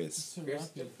comfy, Chris.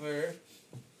 Christopher.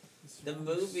 The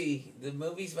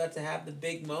movie's about to have the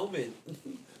big moment.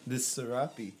 This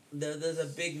serape. There's a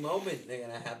big moment that's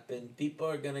gonna happen. People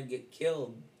are gonna get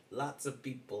killed. Lots of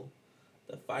people.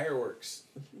 The fireworks.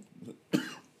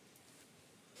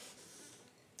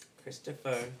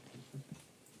 Christopher.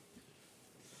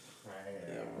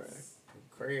 Yeah, right.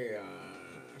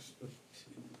 Crash.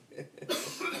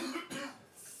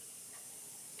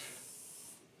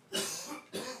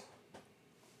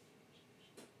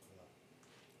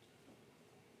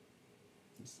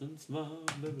 Since my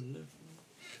baby left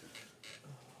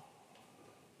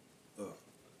me.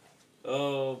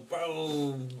 Oh,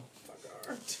 boom.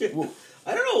 Fucker.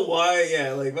 I don't know why,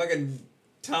 yeah, like fucking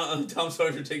Tom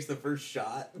Sawyer takes the first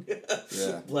shot.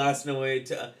 Yeah. Blasting away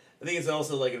to. I think it's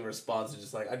also like in response to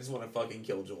just like, I just want to fucking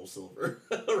kill Joel Silver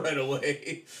right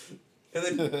away.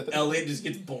 And then Elliot just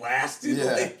gets blasted,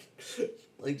 Yeah.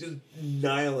 like just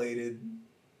annihilated.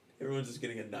 Everyone's just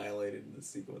getting annihilated in this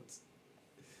sequence.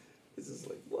 This is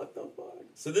like, what the fuck?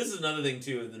 So this is another thing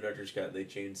too in the director's cut. They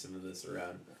changed some of this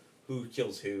around. Who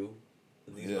kills who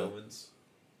in these moments?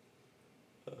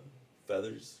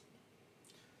 Feathers.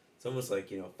 It's almost like,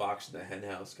 fox in the hen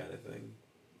house kind of thing.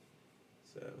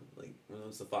 So, like,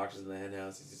 once the fox is in the hen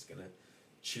house, he's just gonna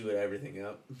chew everything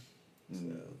up.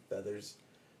 So, feathers,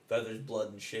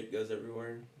 blood and shit goes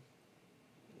everywhere.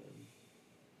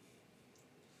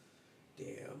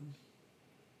 Damn.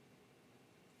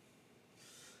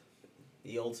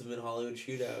 The ultimate Hollywood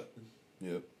shootout.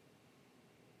 Yep.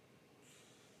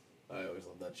 I always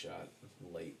love that shot.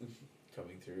 Late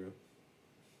coming through.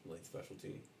 Late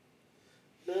specialty.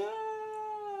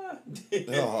 Ah!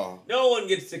 Oh. No one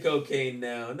gets the cocaine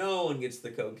now. No one gets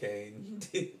the cocaine.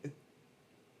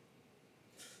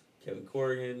 Kevin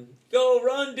Corrigan. Go,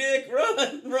 run, Dick,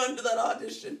 run! Run to that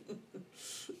audition.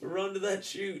 Run to that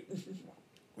shoot.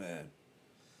 Man.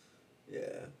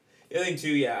 Yeah. The other thing too,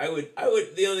 yeah, I would.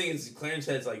 The only thing is Clarence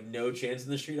has like no chance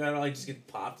in the shootout at all. He just gets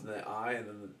popped in the eye, and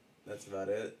then that's about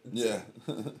it. Yeah.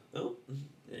 Oh,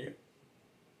 there you go.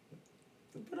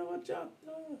 But I watch out.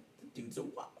 The dude's a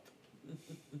wop.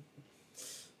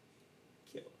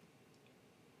 Kill.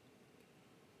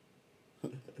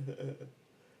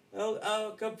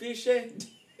 Oh, capisce?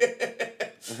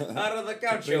 Out of the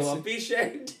couch,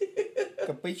 capisce?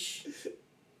 Capiche?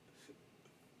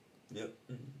 Yep.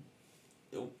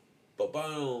 Nope.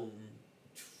 Ba-boom.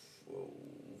 Whoa.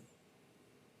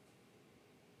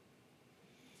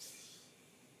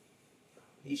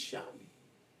 He shot me.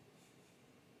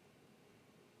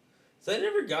 So I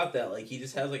never got that. Like, he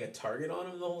just has, like, a target on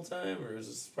him the whole time? Or was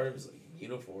this part of his, like,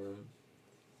 uniform?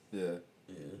 Yeah.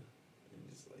 Yeah. And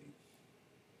just, like...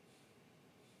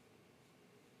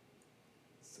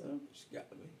 So much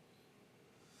got me.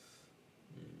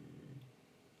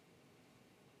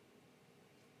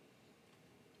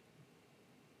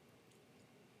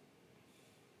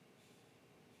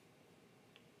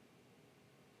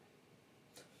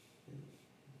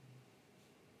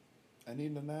 I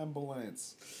need an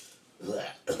ambulance.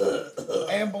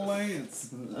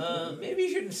 Ambulance. Maybe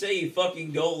you shouldn't say you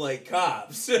fucking don't like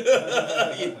cops. You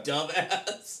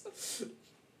dumbass.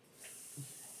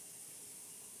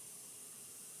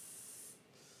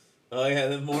 Oh yeah,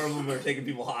 then more of them are taking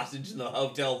people hostage in the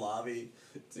hotel lobby,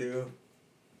 too.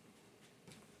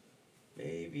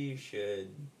 Maybe you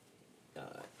should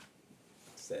not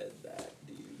said that,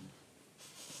 dude.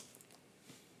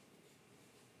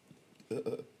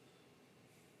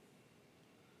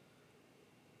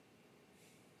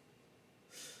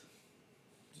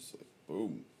 Just like,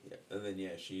 boom. Yeah, and then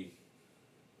yeah, she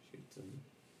shoots him.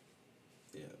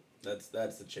 Yeah, that's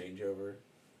the changeover.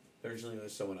 Originally, it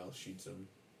was someone else shoots him.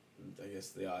 I guess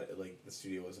the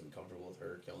studio wasn't comfortable with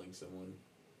her killing someone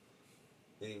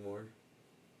anymore.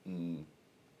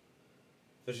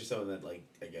 Especially someone that, like,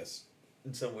 I guess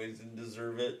in some ways didn't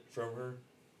deserve it from her.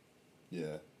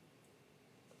 Yeah.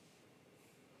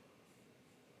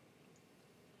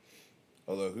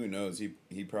 Although who knows,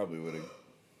 he probably would have.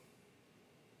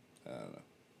 I don't know.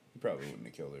 He probably wouldn't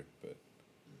have killed her, but.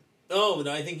 Oh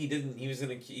no, I think he didn't. He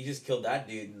just killed that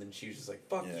dude, and then she was just like,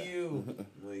 "Fuck you,"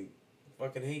 like,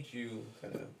 "Fucking hate you,"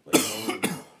 kind of like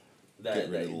that Get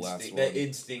rid of the last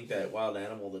instinct, one. that wild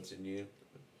animal that's in you.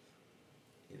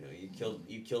 you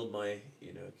killed my,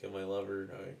 kill my lover.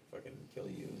 Now I fucking kill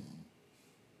you.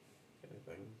 Kind of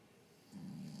thing.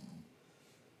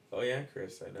 Oh yeah,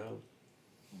 Chris, I know.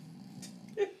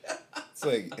 It's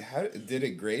like, how did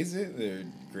it graze it? Or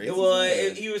graze Well,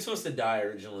 it? he was supposed to die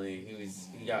originally.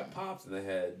 He got popped in the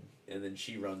head, and then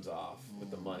she runs off with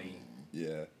the money,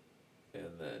 Yeah.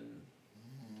 and then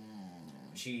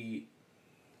she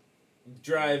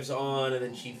drives on, and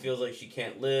then she feels like she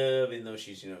can't live, even though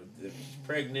she's she's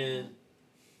pregnant.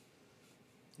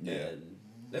 Yeah. And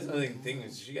that's another thing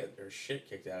is she got her shit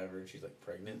kicked out of her, and she's like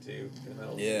pregnant too.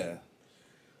 Yeah.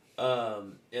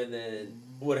 And then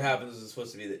what happens is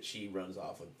supposed to be that she runs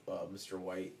off with Mr.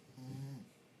 White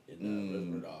in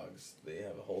Reservoir Dogs. They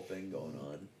have a whole thing going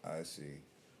on. I see.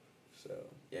 So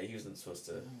yeah, he wasn't supposed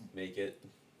to make it.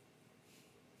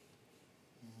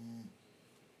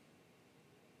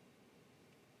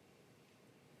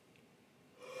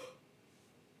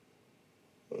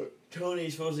 Tony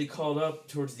supposedly called up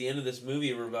towards the end of this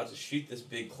movie. We're about to shoot this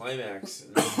big climax,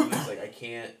 and he's like, "I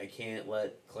can't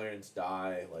let Clarence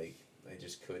die. Like, I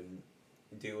just couldn't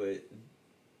do it."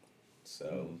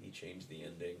 So he changed the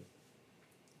ending.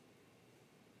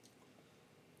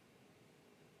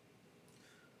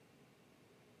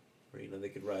 Or they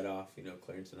could ride off.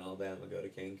 Clarence and Alabama go to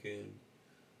Cancun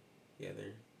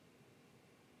together.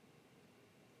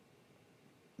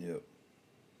 Yep.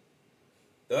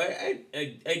 Though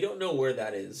I don't know where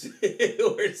that is.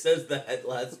 Where it says that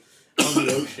last on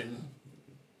the ocean.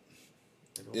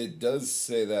 It does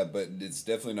say that, but it's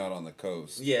definitely not on the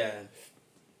coast. Yeah.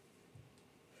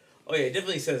 Oh yeah, it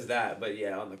definitely says that, but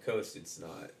yeah, on the coast it's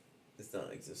not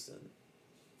existent.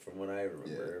 From what I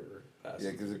remember ever passing.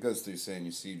 Yeah, because it goes through San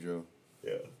Ysidro.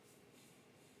 Yeah.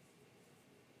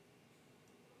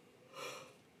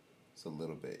 It's a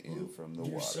little bit in from the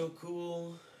You're water. so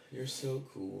cool. You're so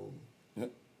cool.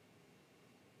 Yep.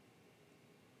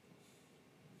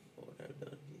 What would I have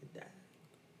done? You died.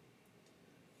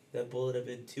 That bullet had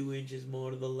been 2 inches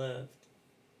more to the left.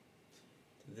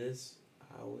 To this,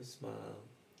 I would smile,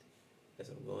 as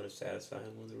I'm going to satisfy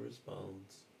him with a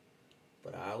response.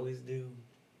 But I always do.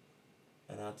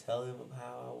 And I'll tell him of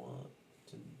how I want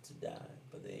to die,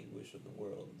 but the anguish of the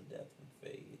world and the death would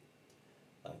fade,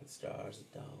 like the stars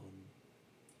at dawn.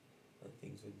 And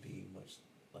things would be much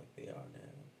like they are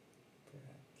now,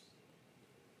 perhaps.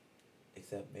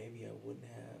 Except maybe I wouldn't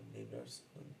have named our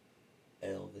son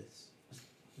Elvis.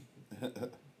 Good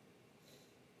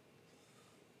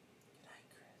night,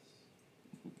 Chris.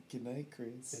 Good night,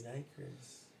 Chris. Good night,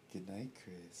 Chris. Good night,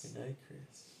 Chris. Good night,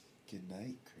 Chris. Good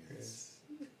night, Chris.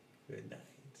 Good night.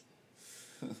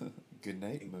 Good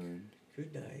night, moon.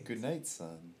 Good night. Good night,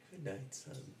 sun. Good night,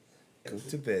 son. Go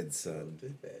to bed, son. Go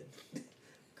to bed.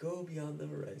 Go beyond the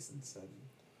horizon, son.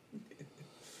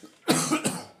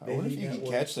 I wonder if you Maybe can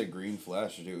that catch the green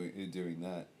flash doing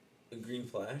that. A green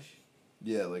flash?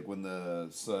 Yeah, like when the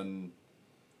sun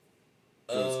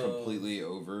goes completely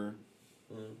over,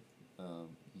 you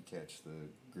catch the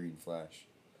green flash.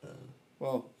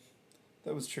 Well,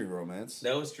 that was True Romance.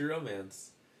 That was True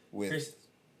Romance. With Chris,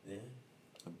 yeah.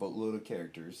 a boatload of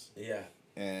characters. Yeah.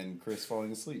 And Chris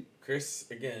falling asleep. Chris,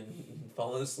 again,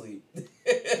 falling asleep.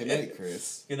 Good night,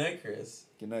 Chris. Good night, Chris.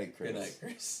 Good night, Chris. Good night,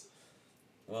 Chris.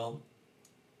 Well,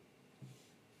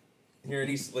 here at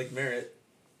East Lake Merritt,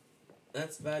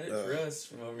 that's about it for us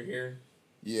from over here.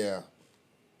 Yeah.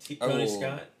 Tony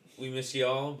Scott, we miss you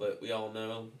all, but we all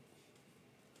know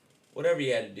whatever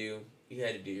you had to do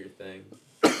your thing.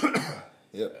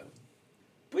 Yep. So.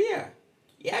 But yeah,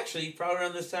 actually, probably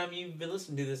around this time you've been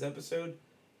listening to this episode,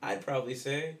 I'd probably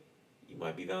say you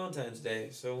might be Valentine's Day.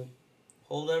 So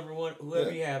hold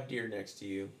whoever you have dear next to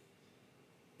you,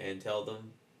 and tell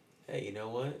them, hey, you know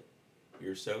what?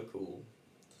 You're so cool.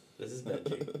 This is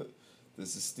Benji.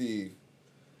 This is Steve.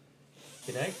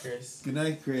 Good night, Chris. Good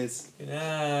night, Chris. Good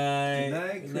night. Good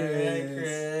night, Good night,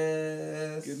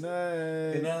 Chris. Chris. Good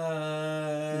night. Good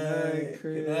night. Good night,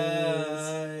 Chris. Good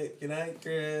night. Good night,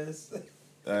 Chris.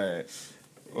 Alright.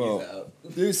 He's Well, out.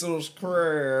 this was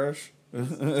Crash.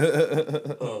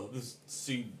 Oh, this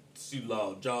Sue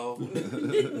Law,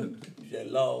 John. Yeah,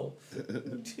 Law.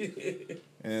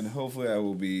 And hopefully I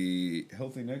will be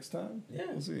healthy next time.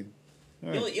 Yeah. We'll see. All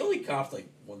right. You only coughed like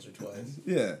once or twice.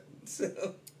 Yeah.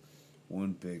 So,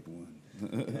 One big one.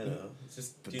 I know. It's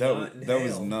just But do that not that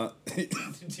was inhale. not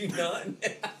Do not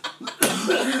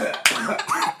inhale.